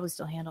ATF could probably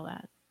still handle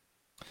that.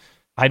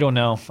 I don't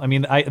know. I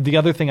mean, the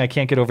other thing I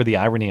can't get over the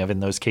irony of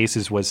in those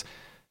cases was,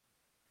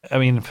 I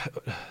mean,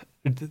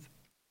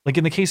 like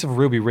in the case of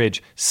Ruby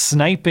Ridge,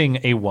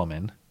 sniping a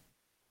woman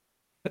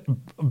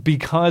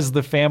because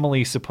the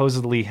family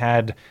supposedly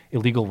had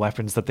illegal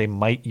weapons that they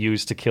might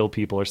use to kill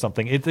people or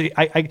something.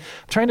 I'm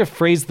trying to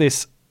phrase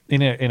this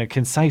in a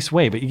concise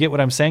way, but you get what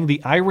I'm saying?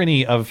 The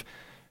irony of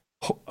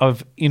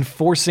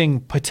enforcing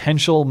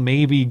potential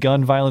maybe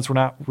gun violence, we're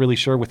not really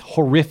sure, with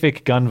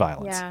horrific gun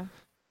violence.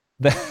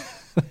 Yeah.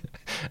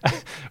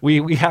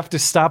 We have to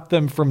stop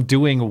them from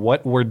doing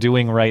what we're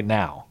doing right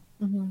now.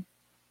 Mm-hmm.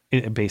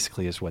 It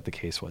basically is what the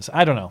case was.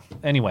 I don't know.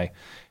 Anyway,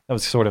 that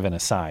was sort of an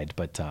aside,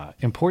 but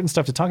important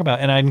stuff to talk about.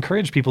 And I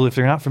encourage people, if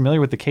they're not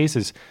familiar with the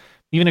cases,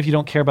 even if you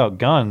don't care about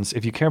guns,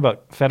 if you care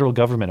about federal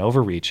government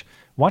overreach,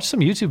 watch some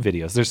YouTube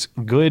videos. There's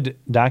good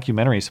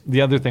documentaries.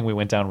 The other thing we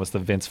went down was the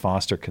Vince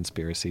Foster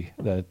conspiracy.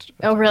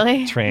 Oh,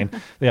 really? Train.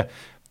 Yeah.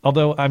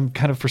 Although I'm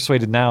kind of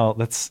persuaded now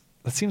that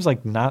seems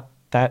like not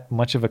that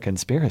much of a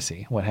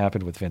conspiracy, what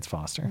happened with Vince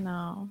Foster.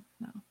 No.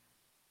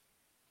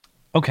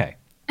 Okay.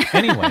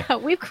 Anyway.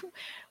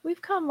 We've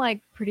come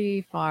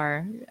pretty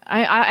far.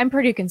 I'm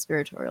pretty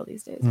conspiratorial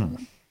these days.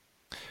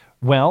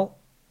 Well,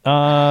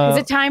 is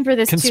it time for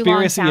this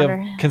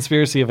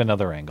conspiracy of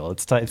another angle?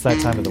 It's that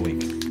time of the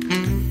week.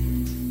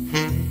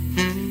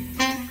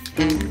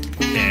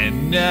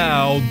 And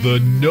now the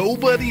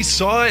nobody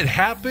saw it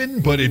happen,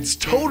 but it's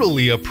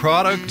totally a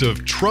product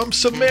of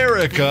Trump's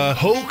America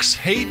hoax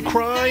hate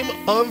crime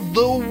of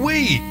the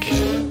week.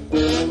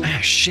 Ah,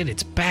 shit,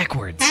 it's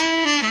backwards.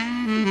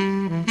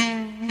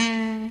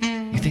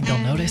 You think they'll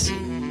notice?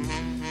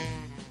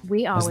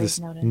 We always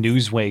notice.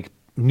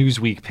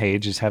 Newsweek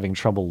page is having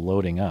trouble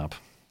loading up.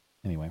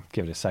 Anyway,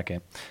 give it a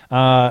second.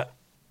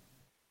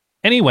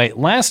 Anyway,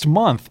 last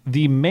month,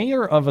 the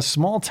mayor of a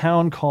small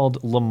town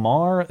called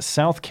Lamar,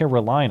 South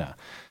Carolina,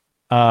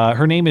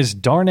 her name is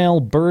Darnell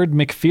Bird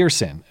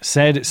McPherson,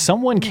 said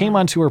someone came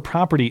onto her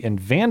property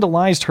and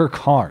vandalized her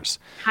cars.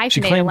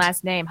 Hyphenated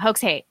last name.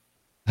 Hoax hate.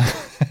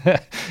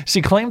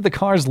 She claimed the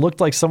cars looked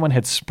like someone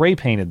had spray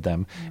painted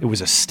them. It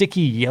was a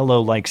sticky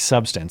yellow-like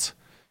substance,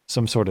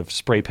 some sort of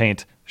spray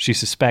paint, she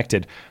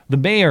suspected. The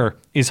mayor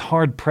is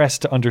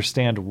hard-pressed to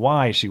understand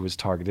why she was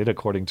targeted,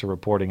 according to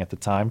reporting at the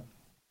time.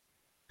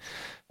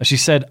 She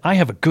said, "I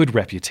have a good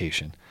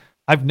reputation.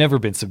 I've never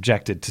been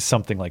subjected to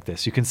something like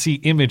this. You can see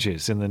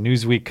images in the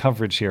Newsweek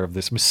coverage here of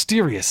this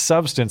mysterious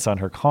substance on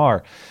her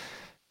car."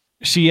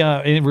 She,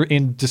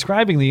 in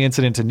describing the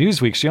incident to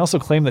Newsweek, she also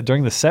claimed that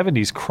during the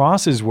 70s,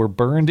 crosses were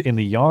burned in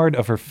the yard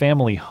of her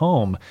family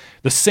home,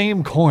 the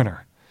same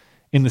corner,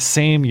 in the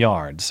same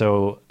yard.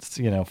 So,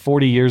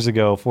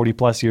 40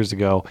 plus years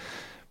ago,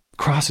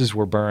 crosses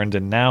were burned,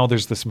 and now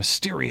there's this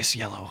mysterious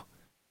yellow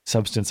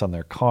substance on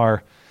their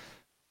car.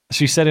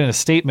 She said in a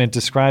statement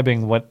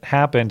describing what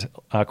happened,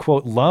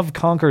 quote, "Love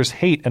conquers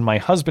hate, and my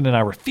husband and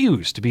I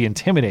refuse to be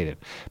intimidated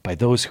by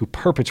those who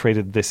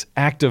perpetrated this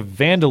act of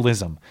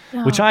vandalism,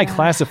 which I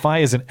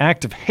classify as an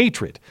act of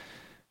hatred."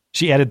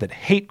 She added that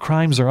hate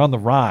crimes are on the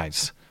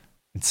rise.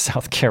 in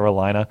South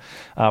Carolina.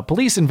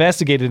 Police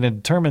investigated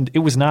and determined it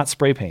was not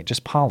spray paint,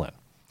 just pollen.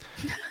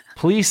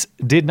 Police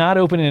did not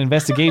open an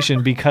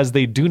investigation because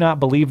they do not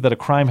believe that a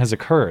crime has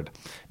occurred.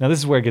 Now, this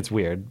is where it gets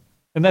weird.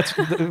 And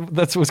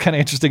that's what's kind of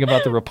interesting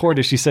about the report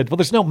is she said, well,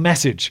 there's no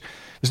message.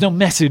 There's no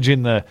message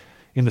in the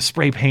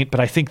spray paint, but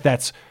I think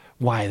that's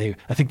what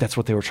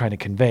they were trying to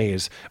convey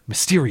is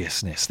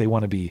mysteriousness. They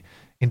want to be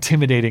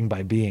intimidating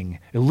by being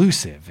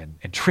elusive and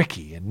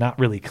tricky and not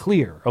really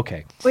clear.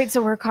 Okay. Wait,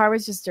 so her car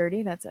was just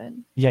dirty? That's it?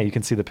 Yeah, you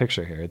can see the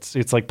picture here.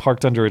 It's like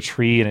parked under a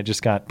tree and it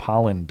just got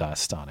pollen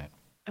dust on it.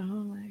 Oh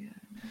my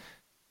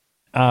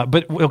God.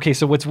 But okay,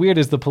 so what's weird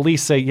is the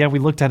police say, yeah, we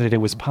looked at it, it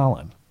was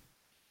pollen.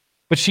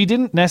 But she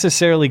didn't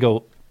necessarily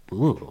go,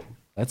 ooh,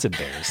 that's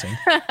embarrassing.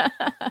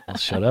 I'll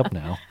shut up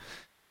now.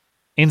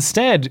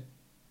 Instead,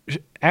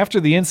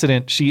 after the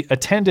incident, she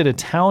attended a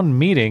town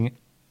meeting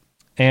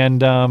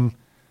and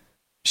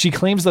she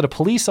claims that a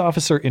police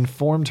officer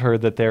informed her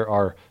that there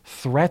are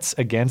threats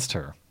against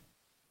her.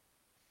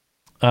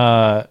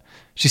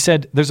 She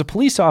said, there's a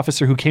police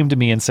officer who came to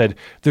me and said,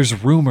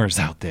 there's rumors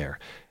out there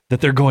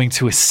that they're going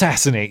to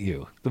assassinate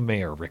you, the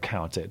mayor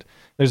recounted.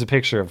 There's a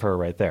picture of her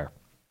right there.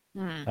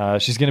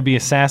 She's going to be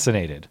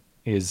assassinated,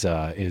 is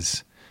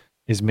Miss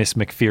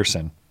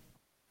McPherson.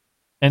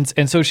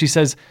 And so she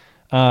says,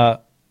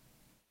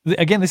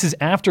 again, this is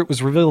after it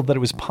was revealed that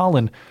it was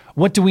pollen.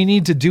 What do we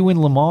need to do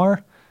in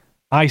Lamar?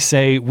 I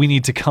say we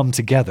need to come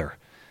together.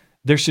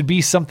 There should be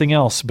something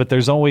else, but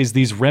there's always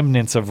these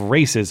remnants of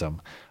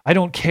racism. I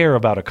don't care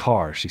about a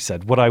car, she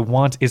said. What I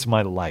want is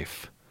my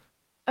life.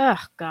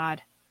 Oh,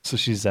 God. So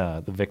she's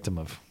the victim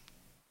of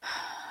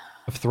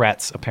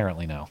threats,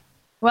 apparently now.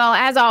 Well,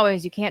 as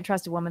always, you can't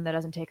trust a woman that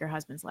doesn't take her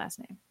husband's last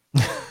name.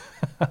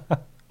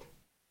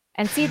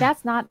 And see,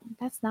 that's not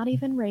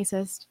even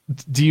racist.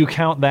 Do you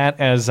count that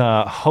as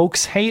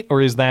hoax hate,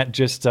 or is that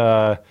just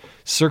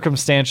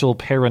circumstantial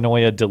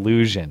paranoia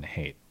delusion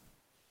hate?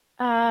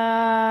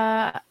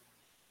 I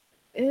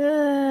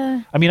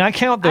mean, I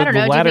count the I don't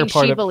know. latter Do you think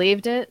part she of.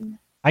 believed it?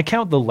 I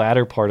count the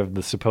latter part of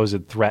the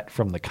supposed threat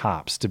from the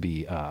cops to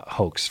be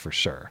hoax for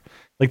sure.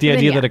 Like the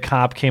idea that a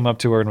cop came up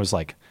to her and was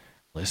like,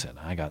 listen,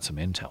 I got some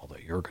intel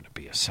that you're going to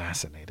be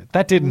assassinated.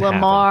 That didn't happen.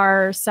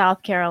 Lamar,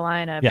 South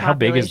Carolina. Yeah, how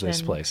big is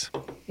this place?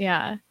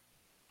 Yeah.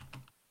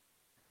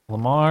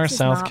 Lamar,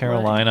 South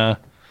Carolina.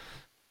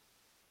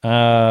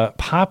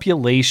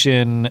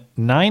 Population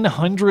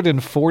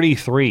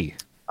 943.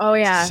 Oh,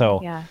 yeah. So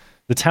yeah.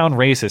 The town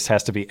racist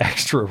has to be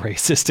extra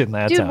racist in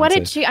that town. Dude, what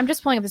did she... I'm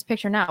just pulling up this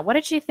picture now. What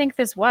did she think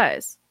this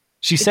was?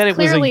 She said it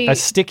was a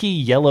sticky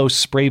yellow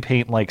spray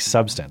paint-like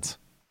substance.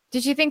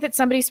 Did you think that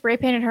somebody spray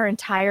painted her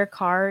entire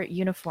car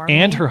uniformly?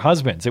 And her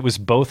husband's. It was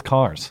both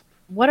cars.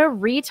 What a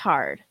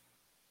retard.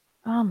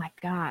 Oh, my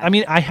God. I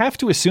mean, I have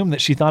to assume that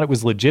she thought it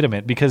was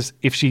legitimate because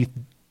if she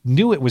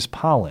knew it was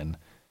pollen,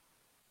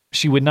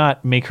 she would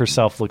not make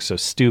herself look so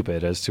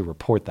stupid as to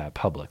report that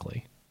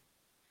publicly.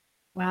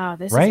 Wow,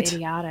 this is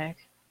idiotic.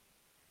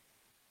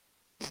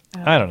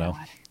 I don't know.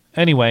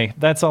 Anyway,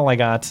 that's all I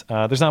got.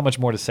 There's not much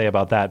more to say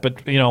about that.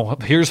 But,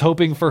 here's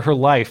hoping for her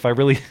life. I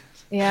really...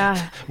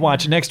 Yeah.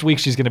 Watch, next week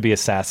she's going to be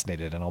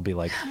assassinated, and I'll be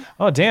like,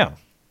 oh, damn.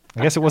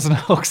 I guess it wasn't a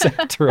hoax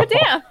after all.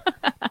 Damn.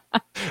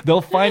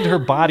 They'll find her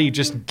body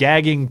just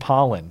gagging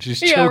pollen.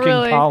 She's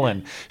choking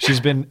pollen.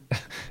 She's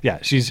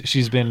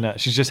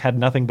just had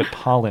nothing but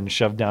pollen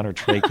shoved down her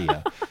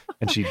trachea,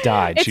 and she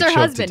died. It's her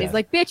husband. He's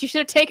like, bitch, you should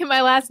have taken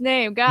my last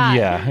name. God.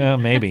 Yeah,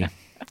 maybe.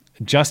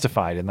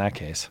 Justified in that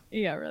case.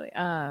 Yeah, really.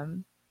 All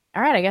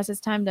right, I guess it's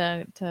time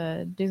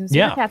to do some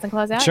super chats and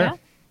close out. Sure. Yeah?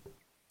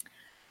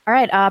 All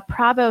right,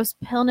 Pravos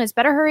Pilnus,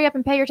 better hurry up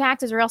and pay your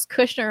taxes or else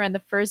Kushner and the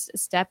First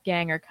Step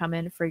Gang are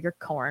coming for your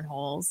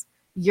cornholes.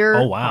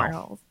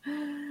 Cornholes.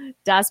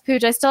 Das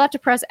Pooch, I still have to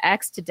press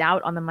X to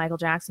doubt on the Michael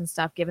Jackson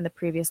stuff given the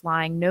previous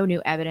lying, no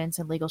new evidence,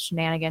 and legal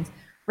shenanigans.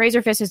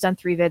 Razorfist has done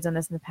 3 vids on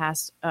this in the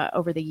past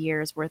over the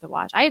years worth of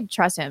watch. I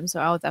trust him, so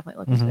I'll definitely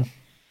look into it.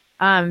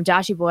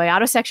 Joshy Boy,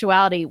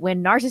 autosexuality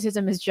when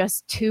narcissism is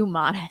just too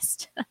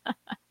modest.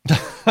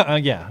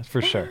 Yeah,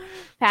 for sure.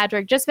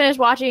 Patrick, just finished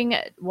watching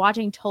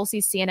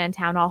Tulsi's CNN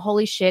town hall.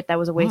 Holy shit, that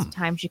was a waste of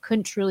time. She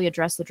couldn't truly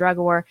address the drug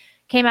war,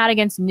 came out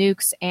against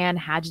nukes, and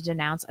had to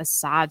denounce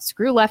Assad.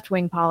 Screw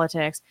left-wing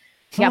politics.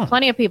 Yeah,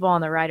 plenty of people on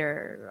the right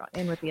are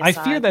in with the Assad.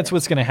 I fear that's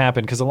what's going to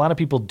happen because a lot of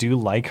people do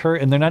like her,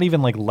 and they're not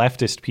even like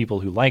leftist people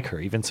who like her,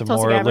 even some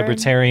Tulsi more Gabbard.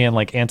 libertarian,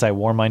 like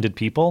anti-war-minded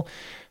people.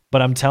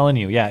 But I'm telling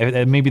you,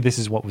 maybe this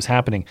is what was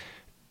happening.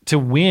 To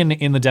win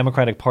in the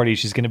Democratic Party,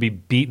 she's going to be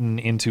beaten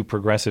into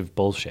progressive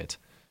bullshit.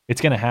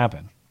 It's going to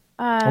happen.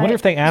 I wonder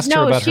if they asked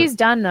her about No, she's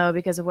done, though,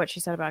 because of what she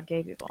said about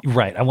gay people.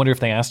 Right. I wonder if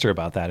they asked her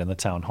about that in the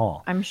town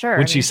hall. I'm sure.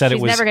 When she said she's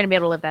it was never going to be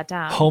able to live that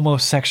down.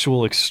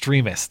 homosexual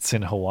extremists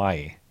in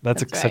Hawaii.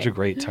 That's That's such a right.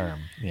 great term.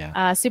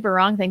 Yeah. Super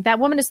wrong thing. That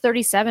woman is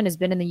 37, has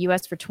been in the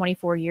U.S. for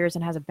 24 years,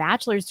 and has a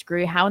bachelor's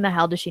degree. How in the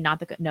hell does she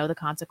not know the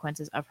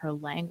consequences of her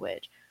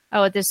language?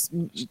 Oh, this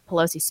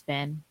Pelosi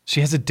spin. She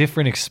has a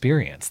different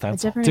experience.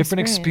 That's different different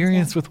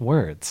experience, experience with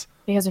words.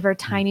 Because of her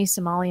tiny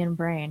Somalian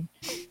brain.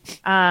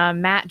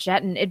 Matt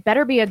Jetton, it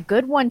better be a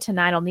good one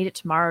tonight. I'll need it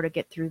tomorrow to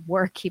get through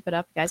work. Keep it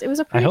up, guys. It was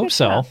a pretty I hope good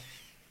so. show.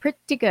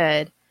 Pretty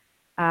good.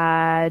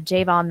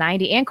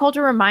 JVol90. Ann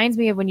Coulter reminds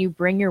me of when you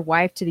bring your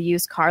wife to the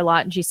used car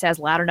lot and she says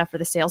loud enough for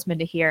the salesman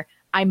to hear,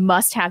 I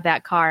must have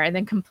that car, and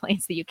then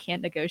complains that you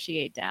can't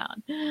negotiate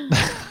down.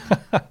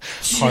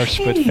 Harsh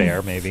but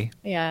fair, maybe.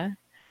 Yeah.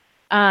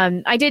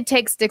 I did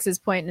take Styx's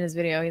point in his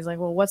video. He's like,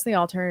 well, what's the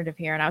alternative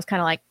here? And I was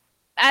kind of like,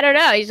 I don't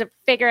know. You should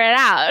figure it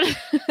out.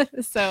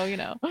 So,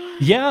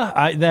 Yeah,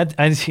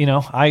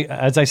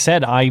 as I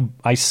said,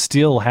 I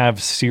still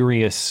have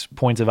serious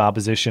points of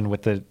opposition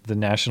with the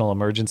national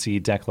emergency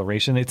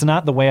declaration. It's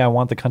not the way I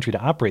want the country to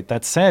operate.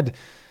 That said,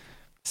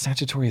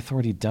 statutory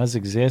authority does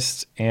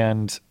exist,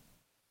 and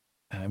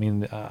I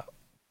mean,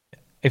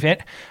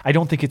 I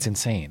don't think it's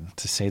insane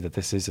to say that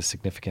this is a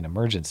significant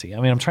emergency. I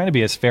mean, I'm trying to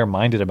be as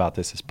fair-minded about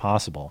this as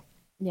possible.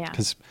 Yeah.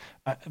 Because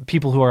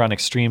people who are on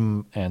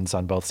extreme ends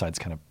on both sides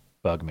kind of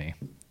bug me.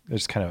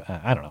 There's kind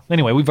of, I don't know.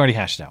 Anyway, we've already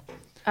hashed it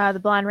out. The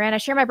blonde ran. I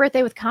share my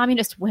birthday with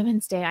Communist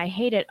Women's Day. I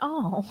hate it.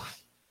 Oh,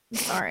 I'm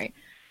sorry.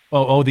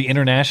 Oh, the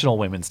International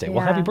Women's Day.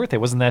 Well, Yeah. happy birthday.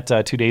 Wasn't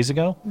that 2 days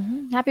ago?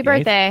 Happy The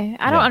birthday.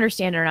 I don't Yeah.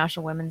 understand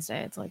International Women's Day.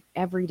 It's like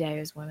every day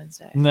is Women's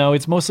Day. No,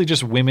 it's mostly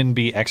just women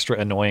be extra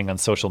annoying on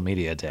social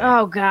media day.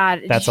 Oh,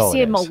 God. That's Did you all see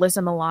it is.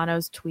 Melissa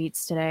Milano's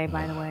tweets today,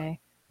 by the way?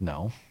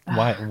 No.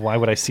 Why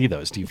would I see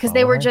those? Do you Because follow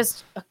they were her?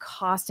 just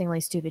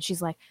accostingly stupid.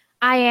 She's like,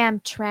 I am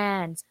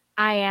trans.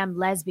 I am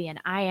lesbian.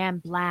 I am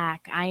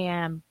black. I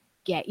am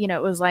gay.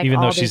 It was like, Even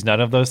though all she's these- none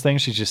of those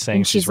things, she's just saying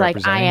and she's like, I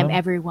representing am them?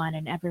 everyone,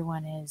 and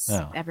everyone is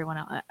Oh. everyone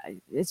else.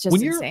 It's just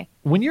When you're insane.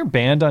 when you're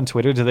banned on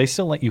Twitter, do they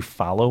still let you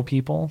follow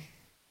people?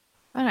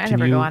 I Can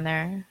never you- go on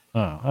there.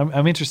 Oh,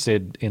 I'm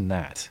interested in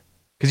that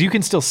because you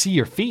can still see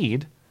your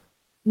feed.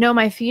 No,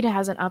 my feed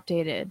hasn't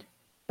updated,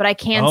 but I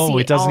can Oh, see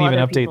it doesn't all even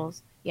other update.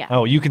 people's. Yeah.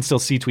 Oh, you can still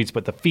see tweets,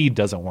 but the feed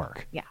doesn't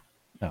work. Yeah.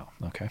 Oh,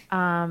 okay.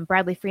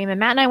 Bradley Freeman.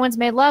 Matt and I once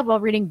made love while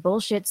reading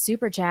bullshit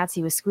super chats.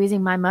 He was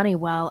squeezing my money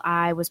while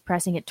I was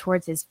pressing it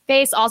towards his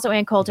face. Also,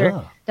 Ann Coulter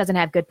Ugh. doesn't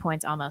have good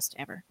points almost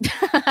ever.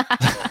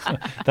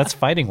 That's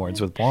fighting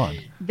words with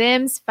Blonde.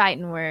 Them's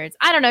fighting words.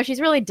 I don't know.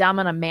 She's really dumb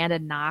on Amanda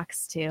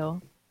Knox,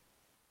 too.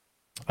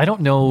 I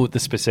don't know the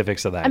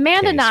specifics of that.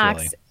 Amanda case,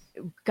 Knox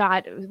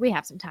really. we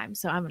have some time,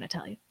 so I'm going to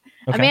tell you.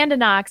 Okay. Amanda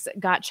Knox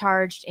got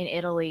charged in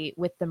Italy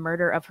with the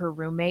murder of her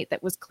roommate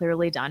that was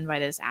clearly done by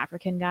this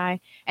African guy.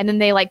 And then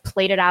they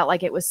played it out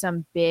like it was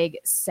some big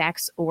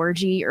sex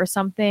orgy or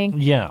something.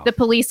 Yeah. The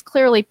police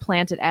clearly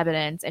planted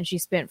evidence, and she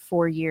spent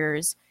 4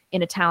 years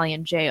in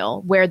Italian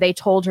jail where they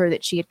told her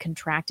that she had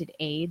contracted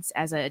AIDS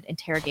as an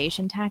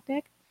interrogation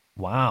tactic.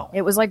 Wow.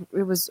 It was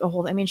a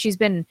whole, she's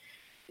been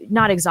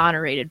not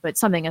exonerated, but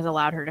something has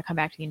allowed her to come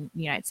back to the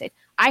United States.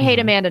 I hate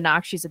Amanda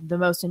Knox. She's the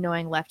most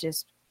annoying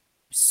leftist,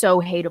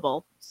 so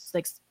hateable,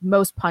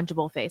 most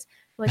punchable face.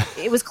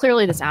 It was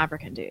clearly this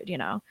African dude,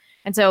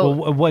 And so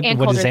Well, what Ann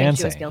does Coulter Ann thinks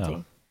she was say?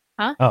 guilty.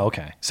 Huh? Oh,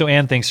 okay. So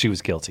Anne thinks she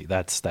was guilty.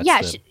 That's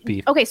Yeah. the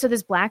beef. Okay, so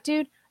this black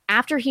dude,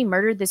 after he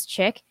murdered this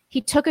chick, he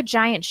took a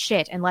giant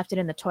shit and left it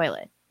in the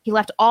toilet. He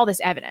left all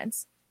this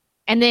evidence.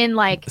 And then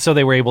So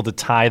they were able to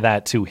tie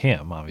that to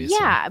him, obviously.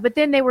 yeah, but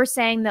then they were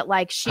saying that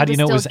she How do you was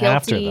know it still was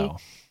after, guilty though?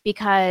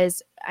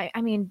 because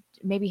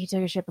maybe he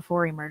took a shit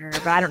before he murdered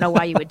her, but I don't know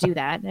why you would do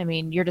that.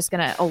 You're just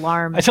gonna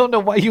alarm. I don't know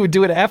why you would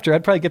do it after.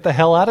 I'd probably get the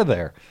hell out of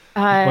there.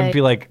 I'd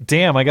be like,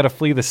 damn, I got to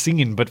flee the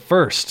scene. But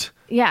first,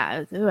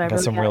 yeah, ooh, I got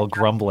really some gotta real talk.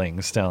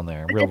 grumblings down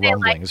there, real Then they,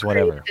 rumblings,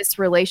 created whatever. This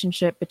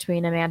relationship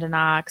between Amanda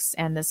Knox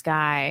and this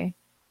guy,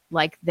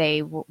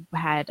 they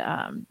had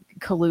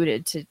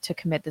colluded to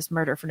commit this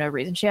murder for no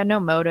reason. She had no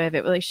motive.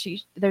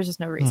 There's just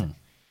no reason.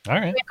 All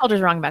right. Ann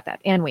Coulter's wrong about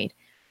that. And Weed.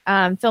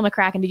 Phil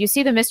McCracken, did you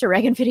see the Mr.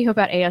 Reagan video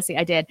about AOC?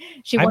 I did.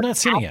 She I've won not a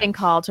seen it casting yet.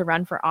 call to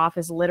run for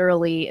office,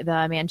 literally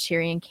the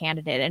Manchurian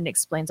candidate, and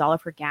explains all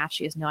of her gaffes.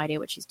 She has no idea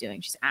what she's doing.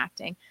 She's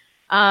acting.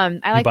 I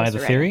like You buy Mr. the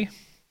Reagan. theory?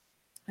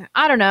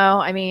 I don't know.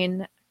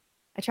 I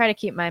try to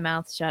keep my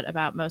mouth shut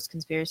about most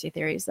conspiracy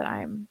theories that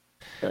I'm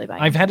really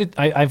buying.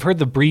 I've heard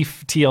the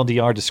brief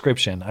TLDR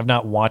description. I've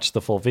not watched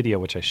the full video,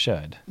 which I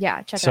should.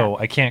 Yeah, check it So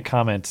out. I can't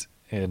comment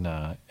in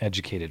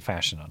educated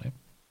fashion on it.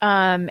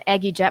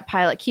 Eggy Jet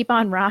Pilot, keep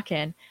on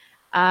rocking.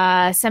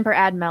 Semper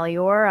Ad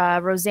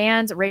Melior.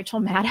 Roseanne's Rachel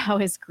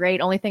Maddow is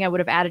great. Only thing I would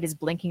have added is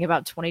blinking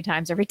about 20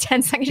 times every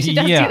 10 seconds. She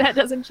does Yeah. do that,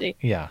 doesn't she?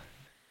 Yeah.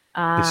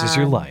 This is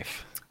your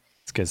life.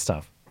 It's good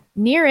stuff.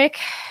 Nerik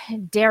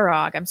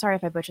Darog. I'm sorry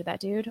if I butchered that,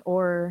 dude.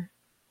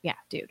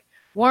 Dude.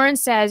 Warren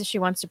says she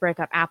wants to break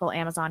up Apple,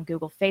 Amazon,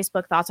 Google,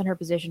 Facebook. Thoughts on her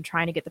position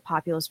trying to get the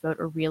populist vote,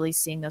 or really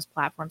seeing those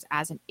platforms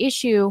as an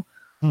issue,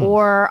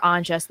 or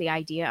on just the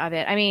idea of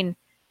it?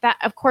 That,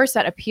 of course,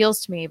 that appeals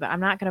to me, but I'm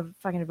not going to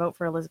fucking vote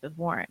for Elizabeth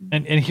Warren.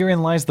 And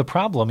herein lies the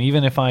problem.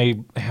 Even if I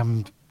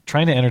am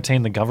trying to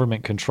entertain the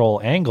government control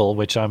angle,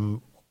 which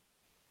I'm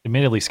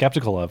admittedly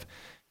skeptical of.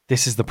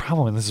 This is the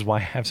problem, and this is why I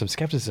have some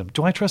skepticism.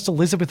 Do I trust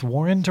Elizabeth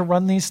Warren to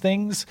run these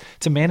things,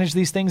 to manage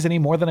these things any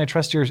more than I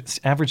trust your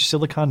average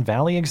Silicon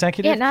Valley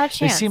executive? Yeah, not a chance.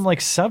 They seem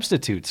like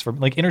substitutes for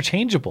like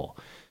interchangeable.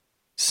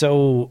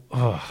 So,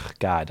 oh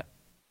God,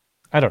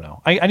 I don't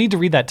know. I need to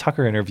read that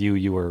Tucker interview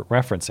you were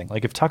referencing.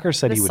 Like if Tucker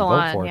said The he would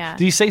Salon, vote for her, yeah.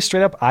 did he say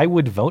straight up, I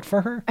would vote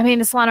for her? I mean,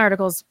 the Salon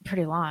article is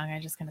pretty long. I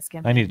just kind of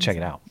skimmed I it. need to check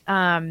it out.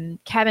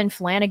 Kevin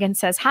Flanagan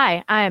says,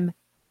 "Hi, I'm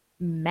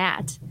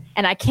Matt,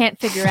 and I can't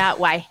figure out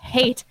why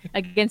hate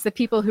against the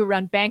people who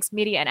run banks,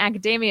 media, and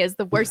academia is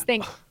the worst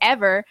thing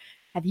ever.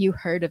 Have you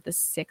heard of the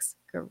 6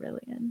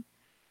 Gorillion?"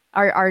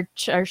 Our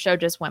show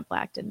just went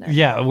black, didn't it?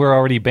 Yeah, we're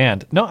already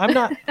banned. No, I'm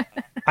not.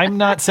 I'm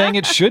not saying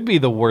it should be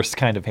the worst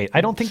kind of hate.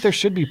 I don't think there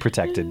should be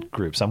protected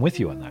groups. I'm with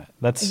you on that.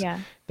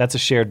 That's a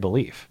shared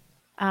belief.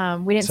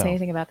 We didn't say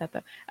anything about that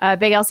though.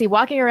 Big LC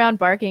walking around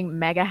barking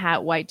mega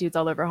hat white dudes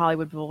all over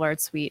Hollywood Boulevard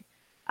Suite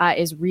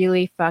is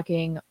really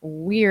fucking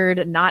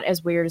weird. Not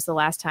as weird as the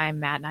last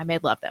time Matt and I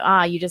made love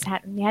though. You just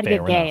had to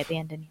get gay at the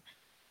end, didn't you?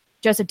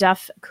 Joseph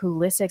Duff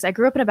Kulisics. I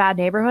grew up in a bad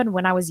neighborhood.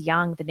 When I was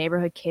young, the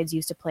neighborhood kids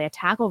used to play a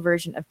tackle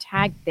version of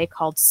tag they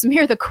called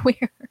Smear the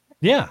Queer.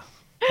 Yeah,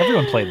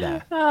 everyone played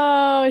that.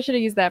 Oh, I should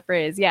have used that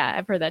phrase. Yeah,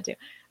 I've heard that too.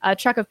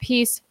 Truck of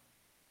Peace.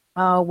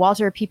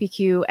 Walter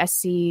PPQ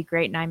SC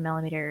Great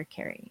 9mm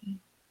carry.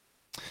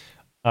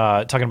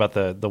 Talking about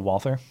the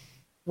Walther.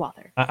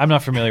 Walther. I'm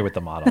not familiar with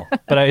the model,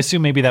 but I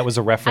assume maybe that was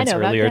a reference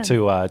earlier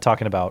to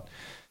talking about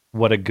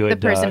what a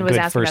good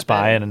first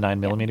buy in a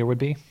 9mm would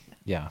be.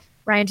 Yeah.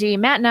 Ryan G.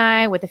 Matt and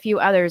I, with a few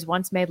others,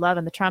 once made love,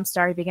 and the Trump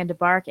star. He began to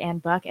bark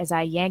and buck as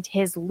I yanked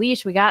his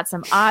leash. We got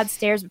some odd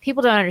stares, but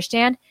people don't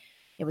understand.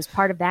 It was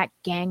part of that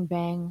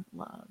gangbang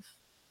love.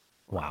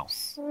 Wow.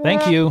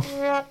 Thank you.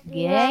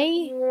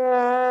 Yay.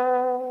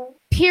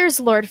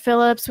 Piers Lord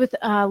Phillips with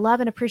love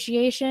and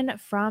appreciation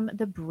from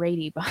the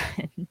Brady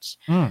Bunch.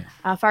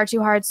 Far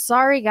too hard.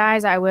 Sorry,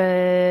 guys. I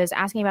was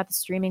asking about the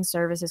streaming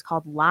service. It's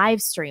called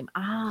Livestream.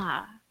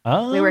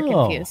 We were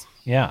confused.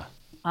 Yeah.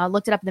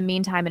 Looked it up in the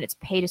meantime, and it's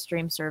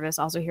pay-to-stream service.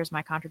 Also, here's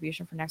my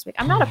contribution for next week.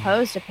 I'm not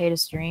opposed to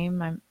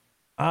pay-to-stream.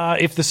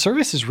 If the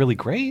service is really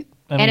great.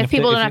 If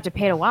people don't have to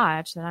pay to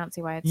watch, then I don't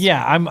see why it's...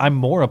 Yeah, I'm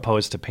more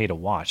opposed to pay to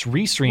watch.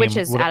 Restream... Which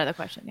is out of the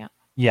question, yeah.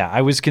 Yeah,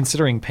 I was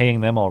considering paying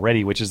them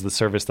already, which is the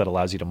service that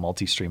allows you to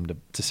multi-stream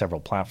to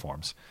several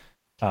platforms.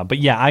 But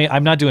yeah,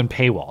 I'm not doing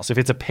paywalls. If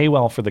it's a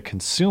paywall for the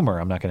consumer,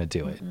 I'm not going to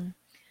do it.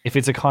 If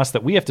it's a cost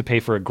that we have to pay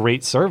for a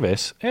great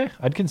service,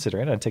 I'd consider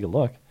it. I'd take a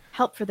look.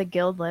 Help for the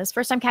guild list.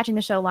 First time catching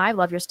the show live.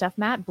 Love your stuff,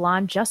 Matt.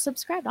 Blonde just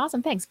subscribed.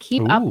 Awesome. Thanks.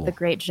 Keep up the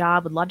great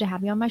job. Would love to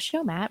have you on my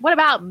show, Matt. What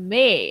about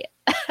me?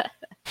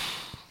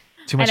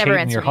 Too much hate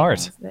in your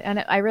heart.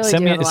 And I really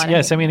send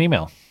do. Send me an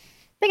email.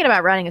 Thinking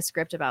about writing a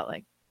script about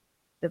like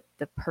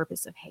the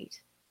purpose of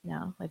hate. You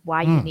know, like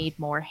why you need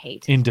more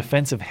hate. In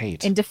defense of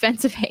hate. In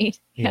defense of hate.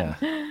 Yeah.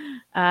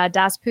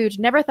 Das Pooch.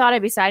 Never thought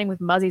I'd be siding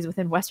with muzzies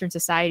within Western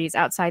societies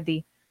outside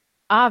the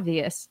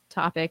obvious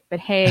topic, but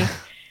hey.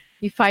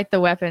 You fight the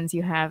weapons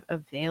you have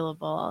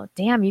available.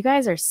 Damn, you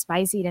guys are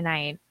spicy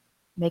tonight,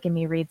 making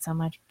me read so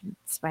much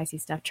spicy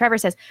stuff. Trevor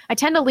says, I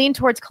tend to lean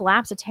towards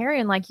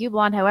collapsitarian like you,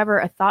 Blonde. However,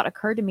 a thought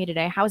occurred to me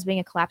today. How is being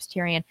a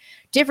collapsitarian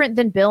different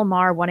than Bill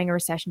Maher wanting a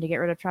recession to get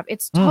rid of Trump?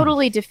 It's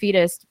totally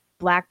defeatist,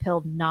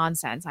 black-pilled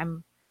nonsense.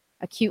 I'm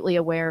acutely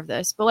aware of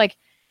this. But like,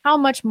 how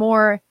much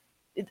more...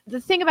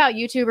 The thing about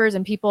YouTubers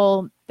and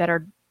people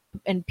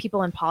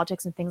in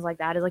politics and things like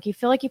that is like, you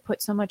feel like you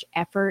put so much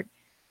effort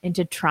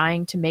into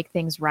trying to make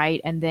things right,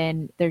 and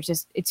then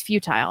it's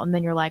futile, and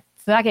then you're like,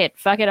 fuck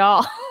it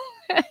all.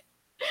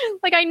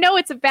 Like, I know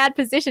it's a bad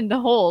position to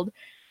hold,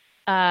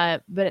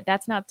 but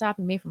that's not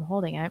stopping me from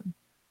holding it.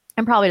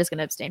 I'm probably just going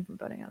to abstain from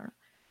voting.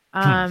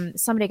 I don't know.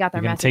 Somebody got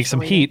their message. Take some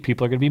heat.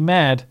 People are going to be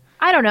mad.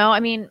 I don't know. I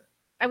mean,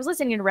 I was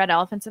listening to Red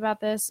Elephants about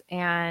this,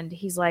 and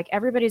he's like,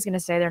 everybody's going to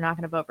say they're not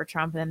going to vote for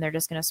Trump, and then they're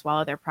just going to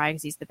swallow their pride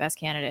because he's the best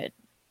candidate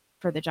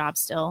for the job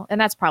still,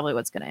 and that's probably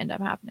what's going to end up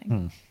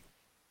happening.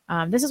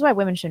 This is why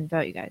women shouldn't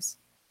vote, you guys.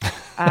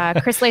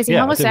 Chris Lacey,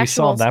 homosexuals. We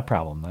solved that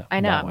problem. I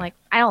know. I'm like,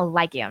 I don't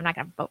like you. I'm not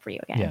going to vote for you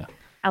again. Yeah.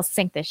 I'll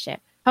sink this shit.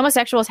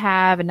 Homosexuals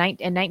have a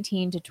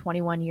 19 to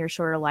 21 year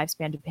shorter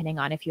lifespan, depending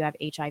on if you have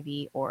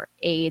HIV or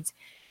AIDS.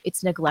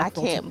 It's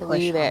neglectful. I can't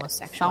believe that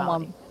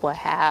someone would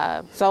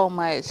have so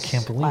much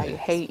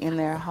hate in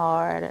their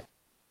heart.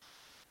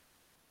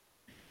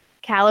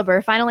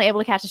 Caliber, finally able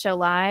to catch the show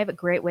live. A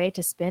great way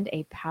to spend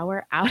a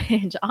power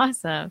outage.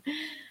 Awesome.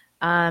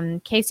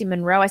 Casey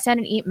Monroe, I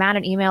sent Matt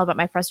an email about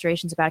my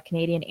frustrations about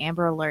Canadian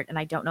Amber Alert, and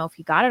I don't know if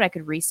he got it. I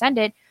could resend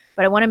it,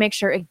 but I want to make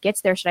sure it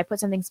gets there. Should I put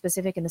something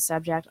specific in the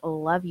subject?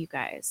 Love you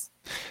guys.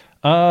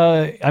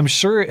 I'm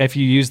sure if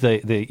you use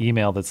the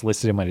email that's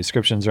listed in my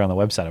descriptions or on the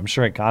website, I'm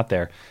sure it got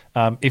there.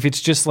 If it's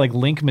just like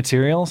link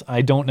materials,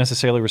 I don't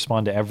necessarily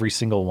respond to every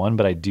single one,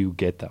 but I do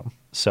get them.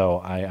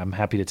 So I'm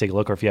happy to take a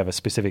look, or if you have a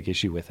specific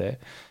issue with it.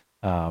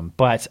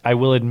 But I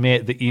will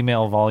admit the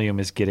email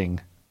volume is getting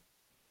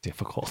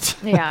difficult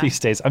Yeah. these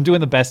days. I'm doing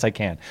the best I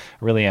can. I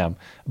really am.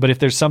 But if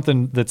there's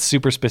something that's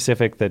super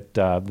specific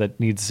that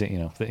needs,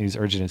 that needs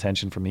urgent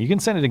attention from me, you can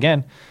send it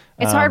again.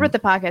 It's hard with the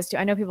podcast too.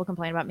 I know people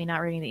complain about me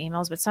not reading the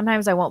emails, but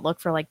sometimes I won't look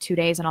for like 2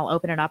 days and I'll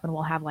open it up and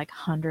we'll have like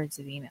hundreds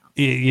of emails.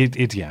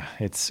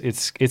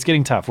 It's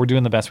getting tough. We're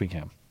doing the best we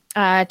can.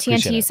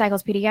 TNT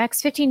Cycles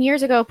PDX. 15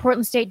 years ago,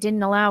 Portland State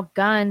didn't allow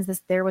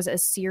guns. There was a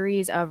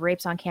series of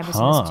rapes on campus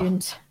and the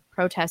students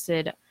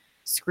protested,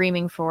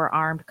 screaming for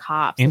armed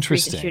cops.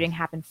 Interesting. The recent shooting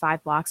happened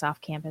 5 blocks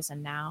off campus,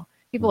 and now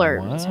people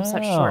have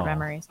such short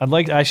memories.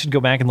 I should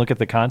go back and look at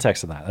the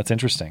context of that. That's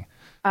interesting.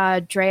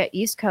 Drea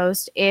East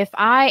Coast. If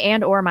I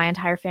and or my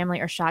entire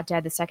family are shot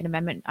dead, the Second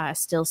Amendment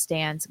still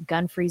stands.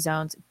 Gun-free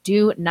zones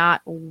do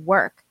not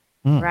work.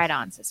 Right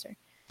on, sister.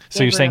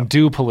 So you're saying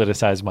do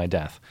politicize my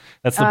death.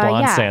 That's the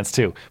blonde stance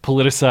too.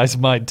 Politicize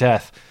my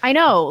death. I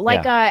know.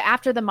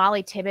 After the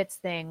Molly Tibbetts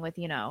thing with,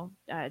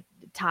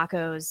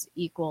 tacos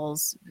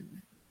equals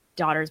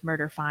daughter's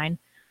murder fine.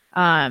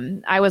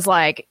 I was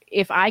like,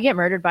 if I get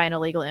murdered by an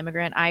illegal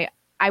immigrant, I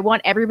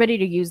want everybody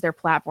to use their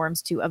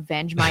platforms to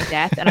avenge my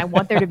death. And I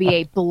want there to be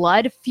a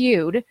blood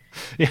feud.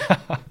 Yeah.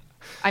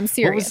 I'm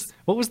serious.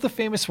 What was the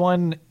famous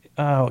one?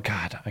 Oh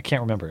God, I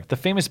can't remember. The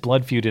famous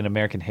blood feud in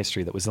American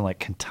history that was in like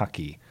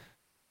Kentucky.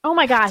 Oh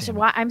my gosh,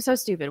 why I'm so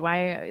stupid.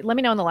 Why? Let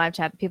me know in the live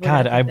chat. People.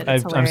 God,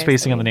 I'm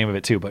spacing on the name of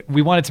it too, but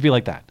we want it to be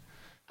like that.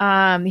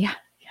 Yeah.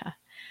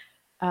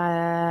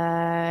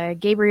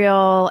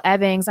 Gabriel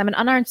Ebbings. I'm an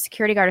unarmed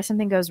security guard. If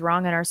something goes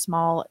wrong in our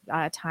small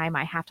time,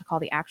 I have to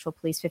call the actual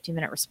police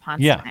 15-minute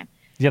response time.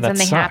 Yeah, that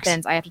something sucks.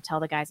 happens, I have to tell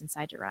the guys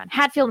inside to run.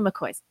 Hatfield and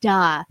McCoy's.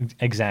 Duh.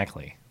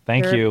 Exactly.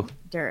 Thank you.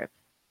 Derp.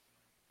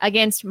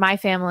 Against my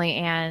family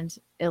and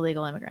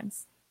illegal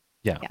immigrants.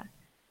 Yeah.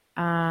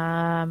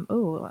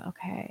 Ooh,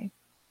 okay.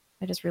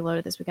 I just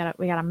reloaded this. We got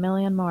a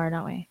million more,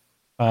 don't we?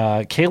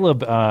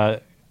 Caleb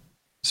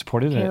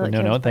supported it.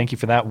 No, thank you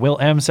for that. Will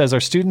M says, are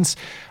students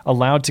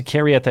allowed to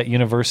carry at that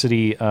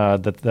university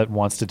that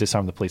wants to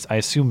disarm the police? I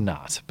assume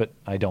not, but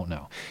I don't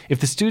know.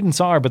 If the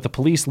students are, but the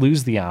police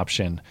lose the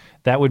option,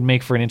 that would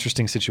make for an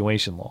interesting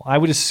situation. I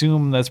would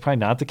assume that's probably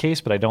not the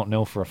case, but I don't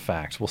know for a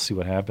fact. We'll see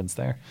what happens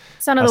there.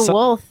 Son of the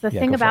Wolf. The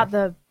thing about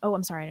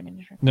I'm sorry, I didn't mean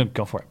to interrupt. No,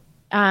 go for it.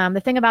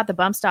 The thing about the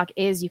bump stock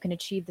is you can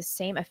achieve the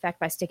same effect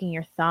by sticking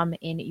your thumb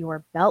in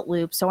your belt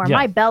loop. So are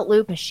my belt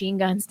loop machine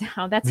guns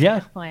now? That's a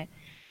good point.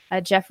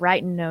 Jeff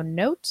Wrighton, no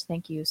note.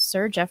 Thank you,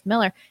 sir. Jeff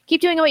Miller.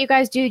 Keep doing what you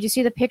guys do. Did you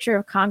see the picture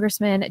of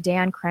Congressman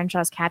Dan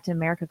Crenshaw's Captain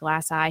America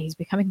glass eye? He's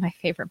becoming my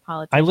favorite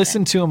politician. I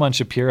listened to him on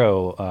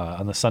Shapiro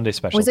on the Sunday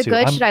special. Was it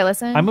good? Should I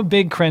listen? I'm a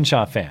big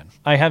Crenshaw fan.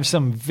 I have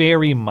some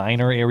very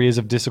minor areas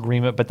of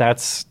disagreement, but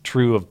that's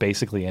true of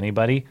basically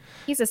anybody.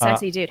 He's a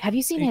sexy dude. Have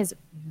you seen his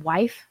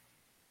wife?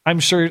 I'm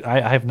sure I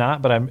have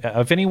not, but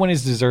if anyone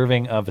is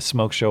deserving of a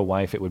smoke show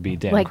wife, it would be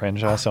Dan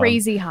Crenshaw.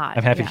 Crazy hot.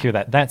 I'm happy to hear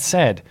that. That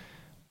said,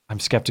 I'm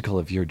skeptical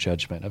of your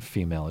judgment of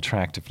female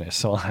attractiveness,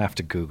 so I'll have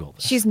to Google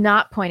this. She's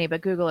not pointy,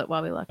 but Google it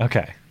while we look.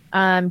 Okay.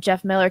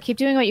 Jeff Miller, keep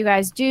doing what you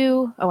guys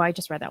do. Oh, I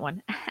just read that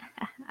one.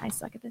 I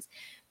suck at this.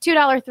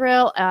 $2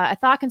 thrill. A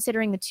thought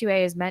considering the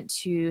 2A is meant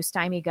to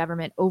stymie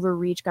government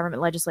overreach.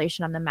 Government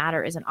legislation on the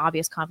matter is an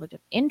obvious conflict of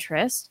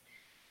interest.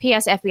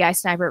 P.S. FBI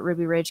sniper at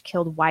Ruby Ridge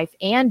killed wife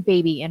and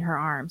baby in her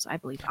arms, I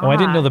believe. Oh, I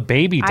didn't know the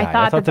baby died.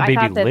 I thought the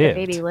baby lived. The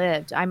baby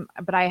lived.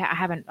 But I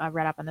haven't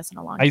read up on this in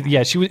a long time.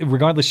 Yeah, she was.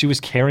 Regardless, she was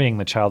carrying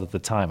the child at the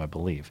time, I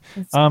believe.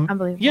 It's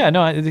unbelievable. Yeah,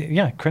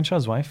 no,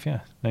 Crenshaw's wife.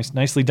 Yeah,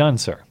 nicely done,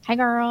 sir. Hey,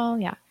 girl.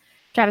 Yeah.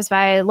 Travis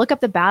Vai, look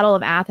up the Battle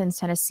of Athens,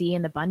 Tennessee,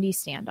 and the Bundy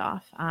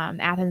standoff.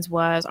 Athens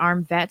was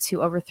armed vets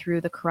who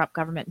overthrew the corrupt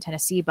government in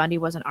Tennessee. Bundy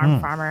was an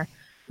armed farmer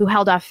who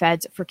held off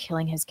feds for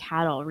killing his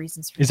cattle.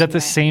 Reasons for Is that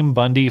the same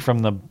Bundy from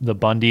the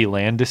Bundy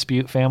land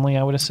dispute family,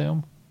 I would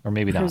assume? Or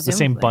maybe not. The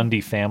same Bundy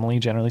family,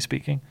 generally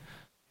speaking?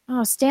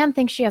 Oh, Stan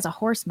thinks she has a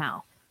horse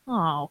mouth.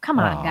 Oh, come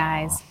on,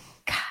 guys.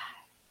 God.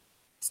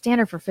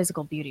 Standard for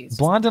physical beauty.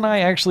 Blonde and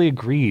I actually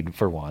agreed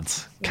for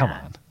once. Yeah. Come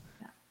on.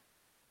 Yeah.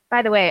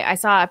 By the way, I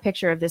saw a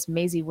picture of this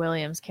Maisie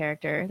Williams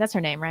character. That's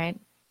her name, right?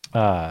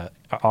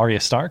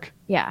 Arya Stark?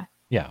 Yeah.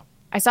 Yeah.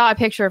 I saw a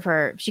picture of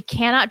her. She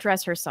cannot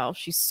dress herself.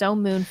 She's so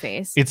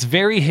moon-faced. It's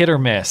very hit or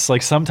miss.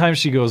 Like sometimes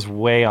she goes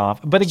way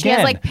off. But again, she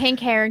has like pink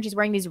hair and she's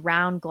wearing these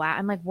round glass.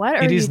 I'm like, what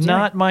are you doing? It is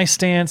not my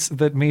stance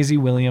that Maisie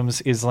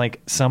Williams is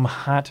like some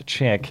hot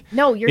chick.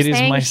 No, you're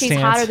saying she's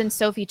hotter than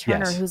Sophie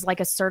Turner, who's like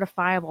a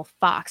certifiable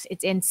fox.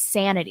 It's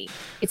insanity.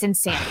 It's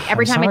insanity.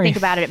 Every time I think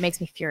about it, it makes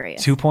me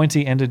furious. Too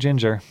pointy and a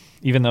ginger,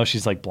 even though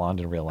she's like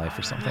blonde in real life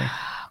or something.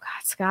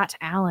 Scott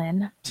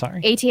Allen.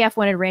 Sorry. ATF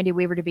wanted Randy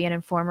Weaver to be an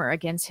informer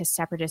against his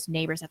separatist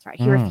neighbors. That's right.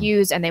 He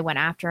refused, and they went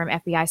after him.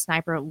 FBI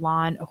sniper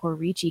Lon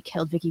Horichi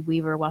killed Vicky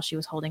Weaver while she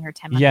was holding her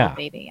 10-month-old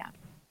baby. Yeah.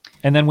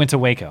 And then went to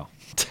Waco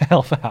to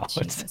help out.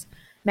 Jesus.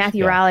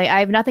 Matthew Rowley, I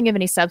have nothing of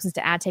any substance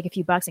to add. Take a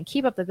few bucks and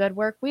keep up the good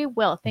work. We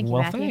will. Thank you,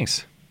 Matthew.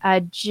 Thanks.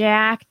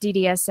 Jack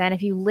DDSN,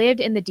 if you lived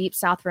in the Deep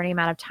South for any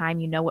amount of time,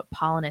 you know what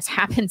pollinus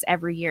happens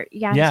every year.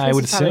 Yeah, I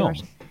would assume.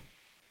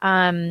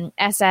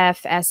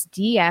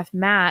 SFSDF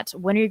Matt,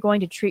 when are you going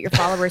to treat your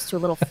followers to a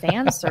little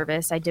fan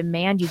service? I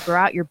demand you grow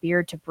out your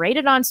beard to braid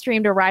it on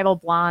stream to rival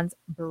Blonde's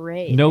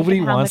braid. Nobody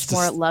Look at wants how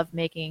much to more love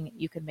making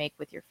you can make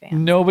with your fans.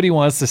 Nobody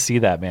wants to see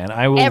that, man.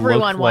 I will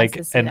Everyone look wants like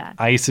to see an that.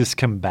 ISIS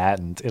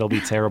combatant. It'll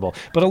be terrible.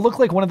 But I'll look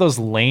like one of those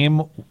lame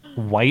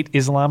white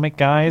Islamic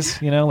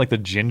guys, like the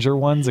ginger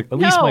ones. At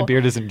least my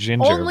beard isn't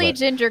ginger. Only but...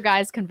 ginger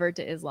guys convert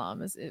to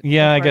Islam.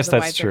 Yeah, I guess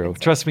that's true.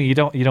 Trust me, you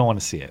don't want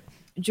to see it.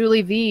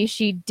 Julie V,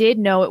 she did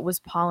know it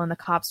was Paul and the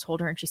cops told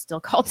her and she still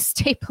called the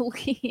state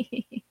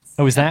police.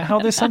 Oh, is that how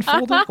this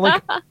unfolded?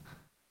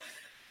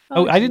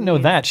 I didn't know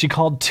that. She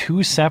called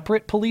 2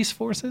 separate police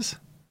forces?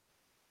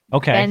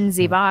 Okay.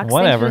 NZ Box.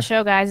 Whatever. Thanks for the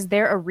show, guys. Is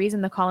there a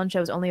reason the call-in show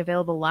is only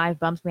available live?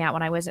 Bumps me out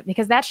when I was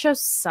because that show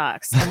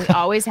sucks. And we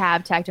always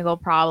have technical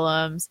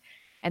problems.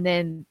 And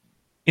then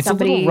it's a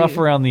little rough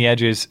around the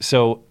edges.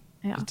 So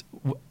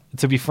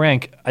to be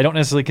frank, I don't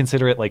necessarily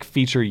consider it like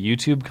feature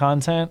YouTube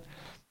content.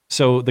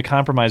 So the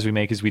compromise we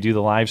make is we do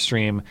the live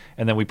stream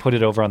and then we put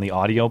it over on the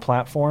audio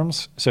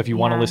platforms. So if you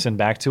want to listen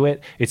back to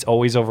it, it's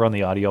always over on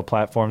the audio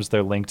platforms.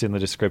 They're linked in the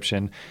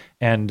description.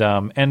 And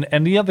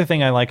the other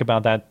thing I like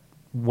about that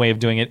way of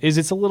doing it is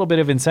it's a little bit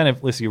of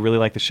incentive. Listen, you really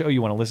like the show,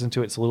 you want to listen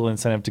to it. It's a little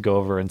incentive to go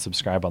over and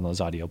subscribe on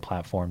those audio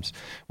platforms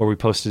where we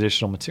post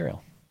additional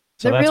material.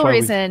 So the real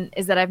reason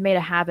is that I've made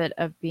a habit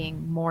of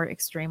being more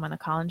extreme on the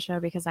call-in show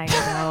because I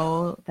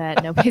know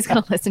that nobody's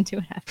going to listen to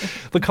it after.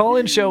 The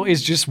call-in show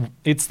is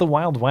it's the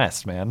Wild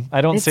West, man.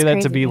 I don't say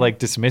that to be like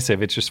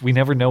dismissive. It's just we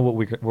never know what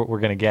we're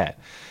going to get.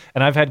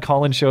 And I've had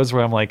call-in shows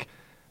where I'm like,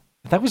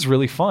 that was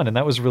really fun and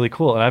that was really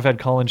cool. And I've had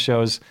call-in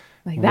shows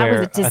like that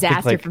was a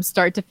disaster from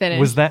start to finish.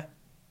 Was that?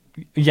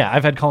 Yeah,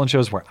 I've had call-in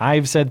shows where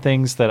I've said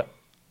things that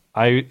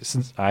I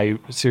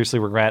seriously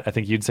regret. I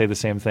think you'd say the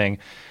same thing.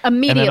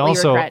 Immediately and then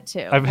also, regret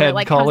too. I've had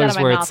callers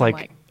where it's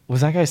like,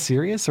 was that guy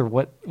serious or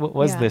what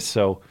was this?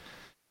 So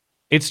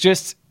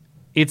it's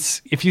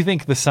if you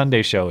think the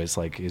Sunday show is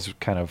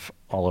kind of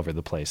all over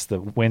the place, the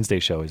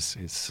Wednesday show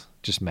is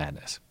just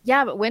madness.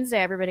 Yeah, but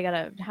Wednesday everybody got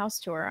a house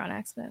tour on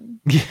accident.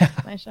 Yeah,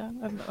 my show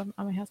on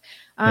my house.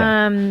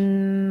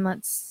 Yeah.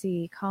 Let's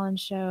see, call-in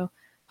show.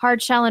 Hard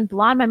Shell and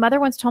Blonde. My mother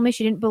once told me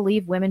she didn't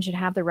believe women should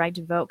have the right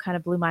to vote. Kind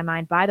of blew my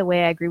mind. By the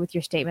way, I agree with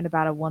your statement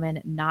about a woman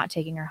not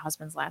taking her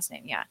husband's last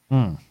name. Yeah.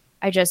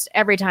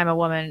 Every time a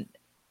woman,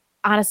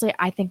 honestly,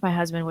 I think my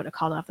husband would have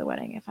called off the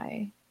wedding if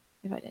I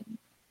didn't.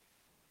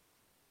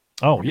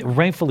 Oh, yeah,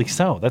 rightfully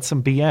so. That's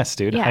some BS,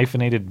 dude. Yeah.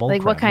 Hyphenated bullcrap.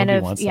 Like what kind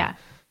Nobody of,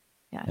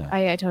 yeah.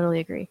 I totally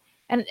agree.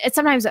 And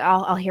sometimes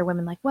I'll hear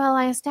women like, well,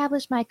 I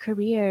established my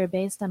career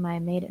based on my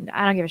maiden.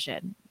 I don't give a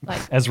shit.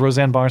 Like, as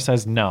Roseanne Barr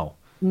says, no.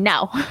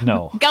 No.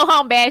 Go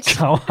home, bitch.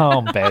 Go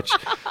home, bitch.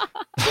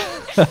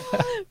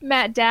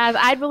 Matt Daz,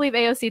 I believe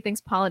AOC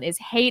thinks pollen is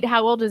hate.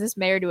 How old is this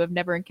mayor to have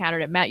never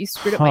encountered it? Matt, you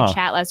screwed up my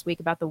chat last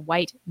week about the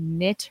white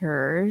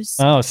knitters.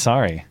 Oh,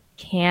 sorry.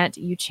 Can't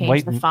you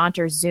change the font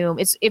or zoom?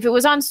 If it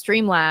was on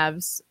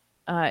Streamlabs,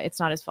 it's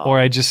not his fault.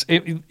 Or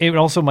it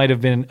also might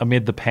have been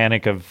amid the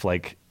panic of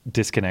like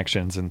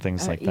disconnections and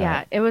things like that.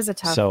 Yeah, it was a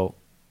tough. So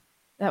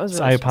that was.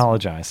 Really I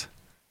apologize.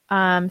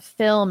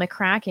 Phil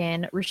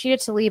McCracken, Rashida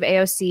Tlaib,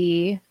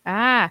 AOC.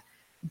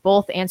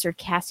 Both answered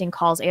casting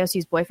calls.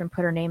 AOC's boyfriend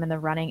put her name in the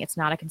running. It's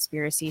not a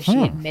conspiracy.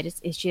 She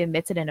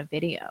admits it in a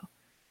video.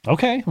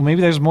 Okay, well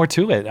maybe there's more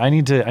to it. I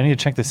need to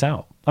check this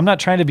out. I'm not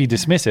trying to be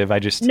dismissive. I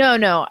just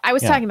no. I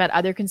was talking about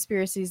other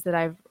conspiracies that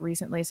I've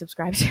recently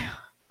subscribed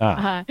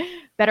to.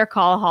 Better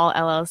Call Hall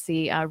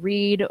LLC.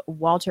 Read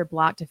Walter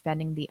Block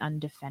defending the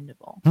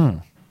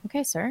undefendable.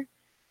 Okay, sir.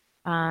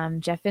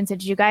 Jeff Vincent,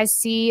 did you guys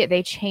see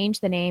they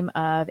changed the name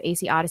of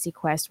AC Odyssey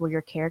Quest where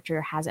your character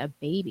has a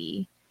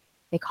baby?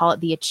 They call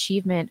it the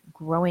achievement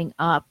growing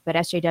up, but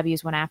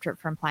SJWs went after it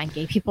for implying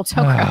gay people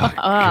don't grow up.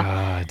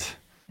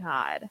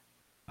 God.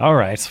 All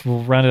right,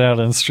 we'll run it out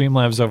on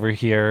Streamlabs over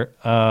here.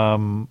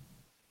 M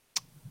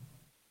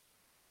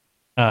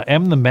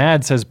the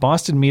Mad says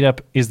Boston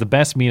meetup is the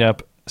best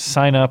meetup.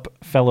 Sign up,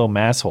 fellow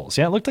massholes.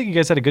 Yeah, it looked like you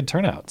guys had a good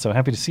turnout, so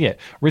happy to see it.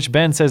 Rich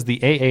Ben says the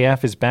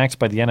AAF is backed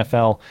by the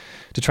NFL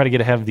to try to get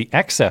ahead of the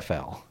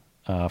XFL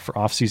for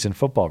off-season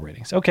football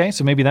ratings. Okay,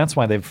 so maybe that's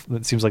why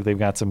it seems like they've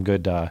got some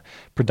good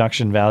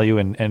production value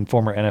and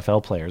former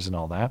NFL players and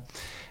all that.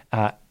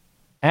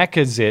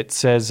 Akazit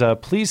says,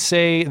 please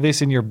say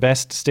this in your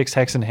best Styx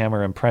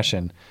Hexenhammer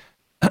impression.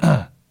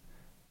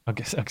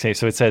 Okay,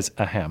 so it says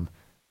ahem.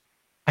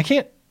 I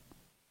can't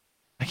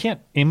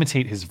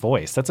imitate his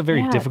voice. That's a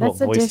very difficult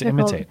voice to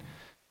imitate.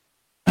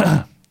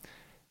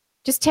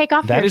 Just take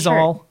off your shirt. That is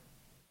all.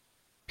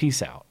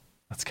 Peace out.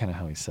 That's kind of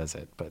how he says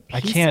it, but I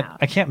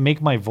can't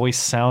make my voice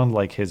sound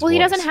like his voice. Well, he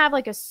doesn't have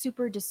like a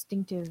super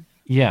distinctive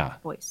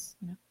voice.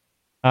 You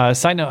know?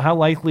 Side note, how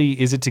likely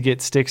is it to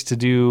get Styx to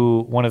do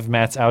one of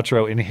Matt's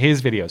outro in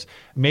his videos?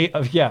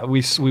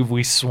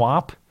 We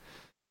swap.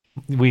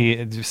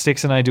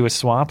 Styx and I do a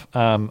swap.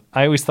 I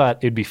always thought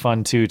it'd be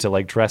fun too to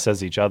like dress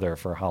as each other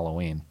for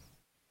Halloween.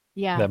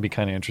 Yeah, that'd be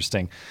kind of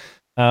interesting.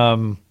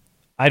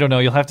 I I don't know.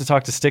 You'll have to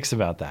talk to Styx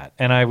about that.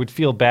 And I would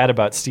feel bad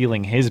about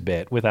stealing his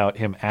bit without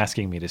him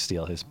asking me to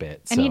steal his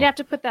bit. And he'd have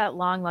to put that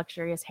long,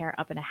 luxurious hair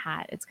up in a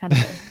hat. It's kind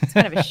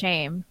of a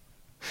shame.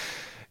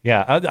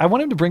 Yeah, I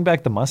want him to bring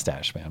back the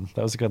mustache, man.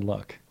 That was a good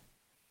look.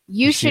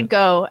 You should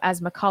go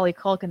as Macaulay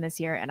Culkin this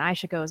year, and I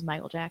should go as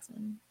Michael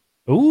Jackson.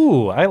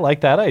 Ooh, I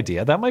like that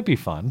idea. That might be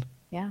fun.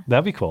 Yeah.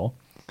 That'd be cool.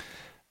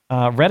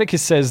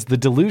 Redicus says the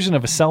delusion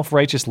of a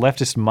self-righteous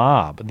leftist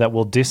mob that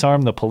will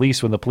disarm the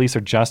police when the police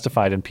are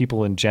justified and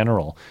people in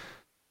general,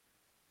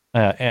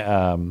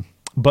 but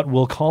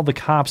will call the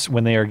cops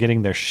when they are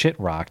getting their shit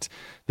rocked.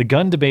 The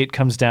gun debate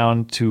comes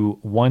down to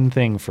one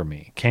thing for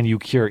me. Can you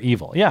cure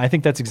evil? Yeah, I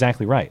think that's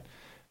exactly right.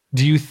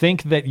 Do you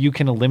think that you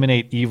can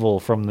eliminate evil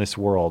from this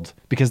world?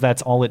 Because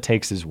that's all it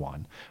takes is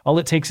one. All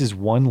it takes is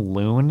one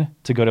loon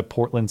to go to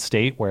Portland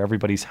State where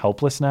everybody's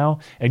helpless now,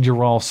 and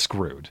you're all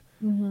screwed.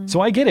 Mm-hmm.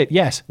 So I get it.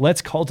 Yes,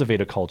 let's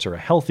cultivate a culture, a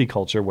healthy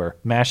culture where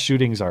mass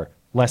shootings are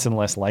less and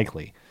less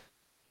likely.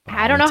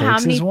 I don't know how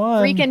many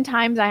freaking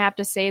times I have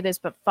to say this,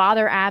 but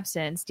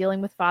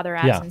dealing with father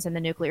absence in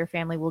the nuclear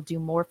family will do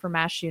more for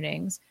mass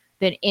shootings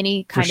than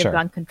any kind of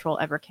gun control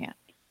ever can.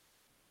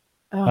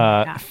 Oh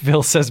my God.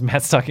 Phil says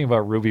Matt's talking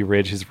about Ruby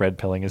Ridge. His red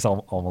pilling is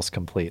almost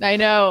complete. I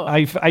know.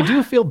 I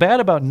do feel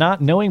bad about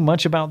not knowing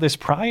much about this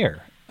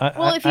prior.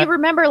 Well, if you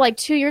remember, like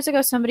 2 years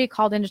ago, somebody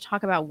called in to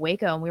talk about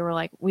Waco, and we were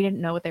like, we didn't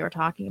know what they were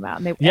talking about.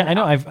 And I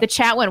know. The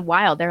chat went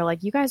wild. They were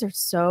like, you guys are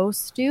so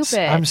stupid.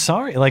 I'm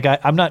sorry. Like,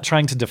 I'm not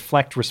trying to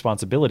deflect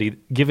responsibility.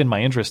 Given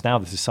my interest now,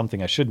 this is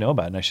something I should know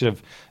about, and I should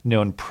have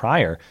known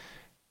prior.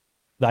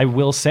 I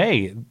will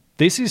say,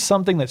 this is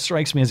something that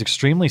strikes me as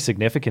extremely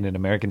significant in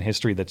American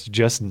history that's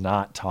just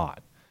not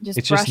taught.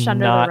 It's just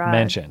not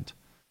mentioned.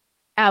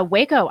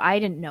 Waco, I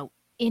didn't know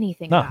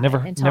anything about never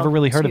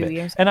really heard of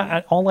it.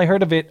 And all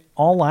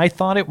I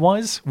thought it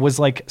was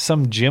like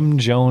some Jim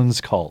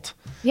Jones cult.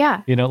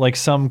 Yeah. Like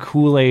some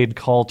Kool-Aid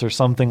cult or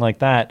something like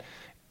that.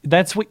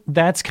 That's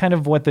kind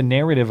of what the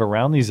narrative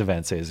around these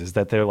events is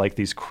that they're like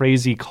these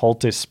crazy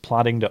cultists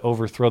plotting to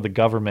overthrow the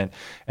government,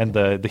 and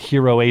the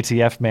hero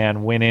ATF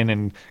man went in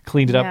and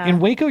cleaned it up. In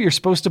Waco, you're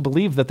supposed to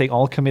believe that they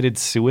all committed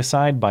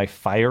suicide by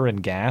fire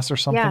and gas or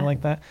something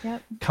like that.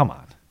 Yep. Come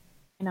on.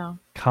 No.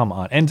 Come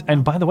on.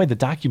 And by the way, the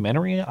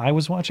documentary I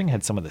was watching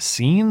had some of the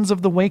scenes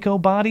of the Waco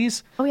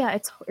bodies. Oh yeah,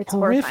 it's horrific.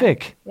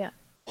 Horrifying. Yeah.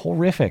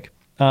 Horrific.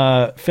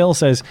 Phil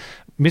says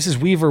Mrs.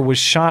 Weaver was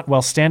shot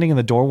while standing in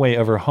the doorway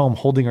of her home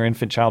holding her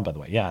infant child, by the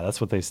way. Yeah,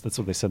 that's what they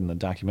said in the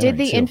documentary. Did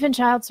the infant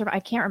child survive? I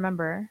can't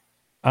remember.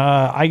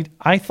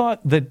 I thought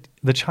that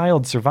the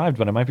child survived,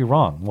 but I might be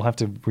wrong. We'll have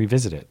to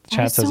revisit it. The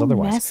chat says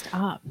otherwise. Messed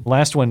up.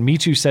 Last one,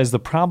 Michu says the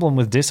problem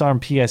with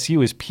disarm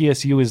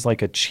PSU is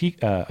like a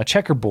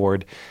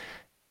checkerboard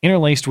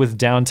interlaced with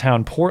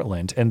downtown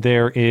Portland, and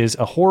there is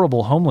a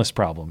horrible homeless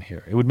problem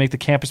here. It would make the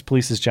campus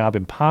police's job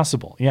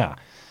impossible. Yeah.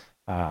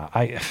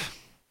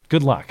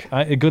 Good luck.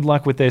 Good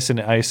luck with this, and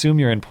I assume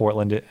you're in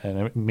Portland,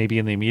 and maybe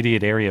in the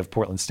immediate area of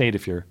Portland State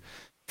if you're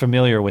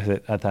familiar with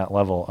it at that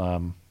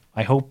level.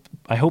 I hope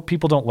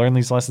people don't learn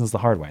these lessons the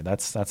hard way.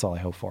 That's all I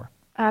hope for.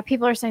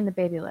 People are saying the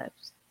baby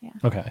lives. Yeah.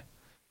 Okay.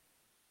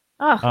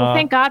 Oh, well,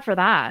 thank God for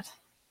that.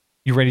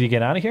 You ready to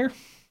get out of here?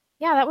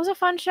 Yeah, that was a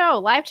fun show.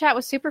 Live chat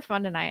was super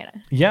fun tonight.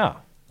 Yeah.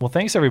 Well,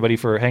 thanks everybody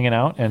for hanging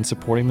out and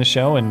supporting the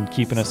show and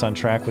keeping us on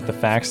track with the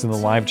facts and the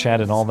live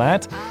chat and all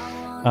that.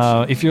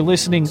 If you're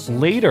listening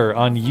later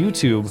on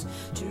YouTube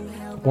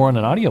or on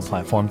an audio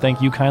platform,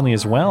 thank you kindly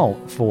as well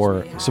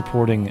for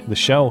supporting the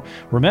show.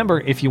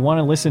 Remember, if you want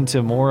to listen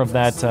to more of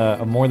that,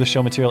 more of the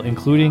show material,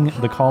 including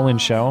the call-in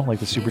show, like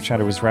the Super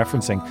Chatter was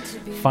referencing,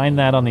 find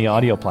that on the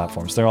audio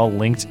platforms. They're all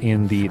linked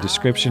in the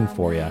description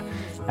for you.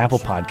 Apple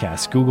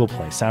Podcasts, Google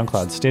Play,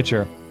 SoundCloud,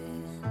 Stitcher.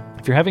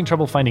 If you're having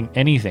trouble finding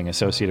anything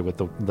associated with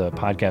the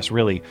podcast,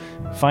 really,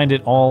 find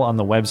it all on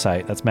the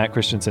website. That's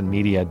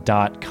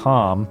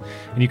mattchristiansenmedia.com.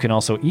 And you can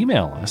also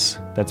email us.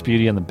 That's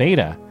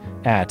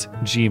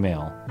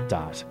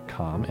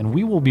beautyandthebeta@gmail.com. And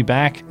we will be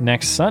back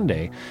next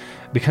Sunday,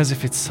 because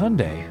if it's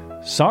Sunday,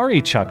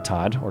 sorry, Chuck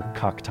Todd, or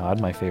Cuck Todd,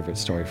 my favorite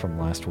story from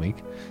last week.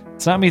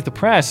 It's not Meet the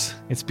Press.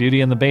 It's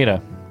Beauty and the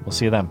Beta. We'll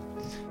see you then.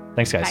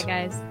 Thanks, guys.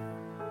 Bye, guys.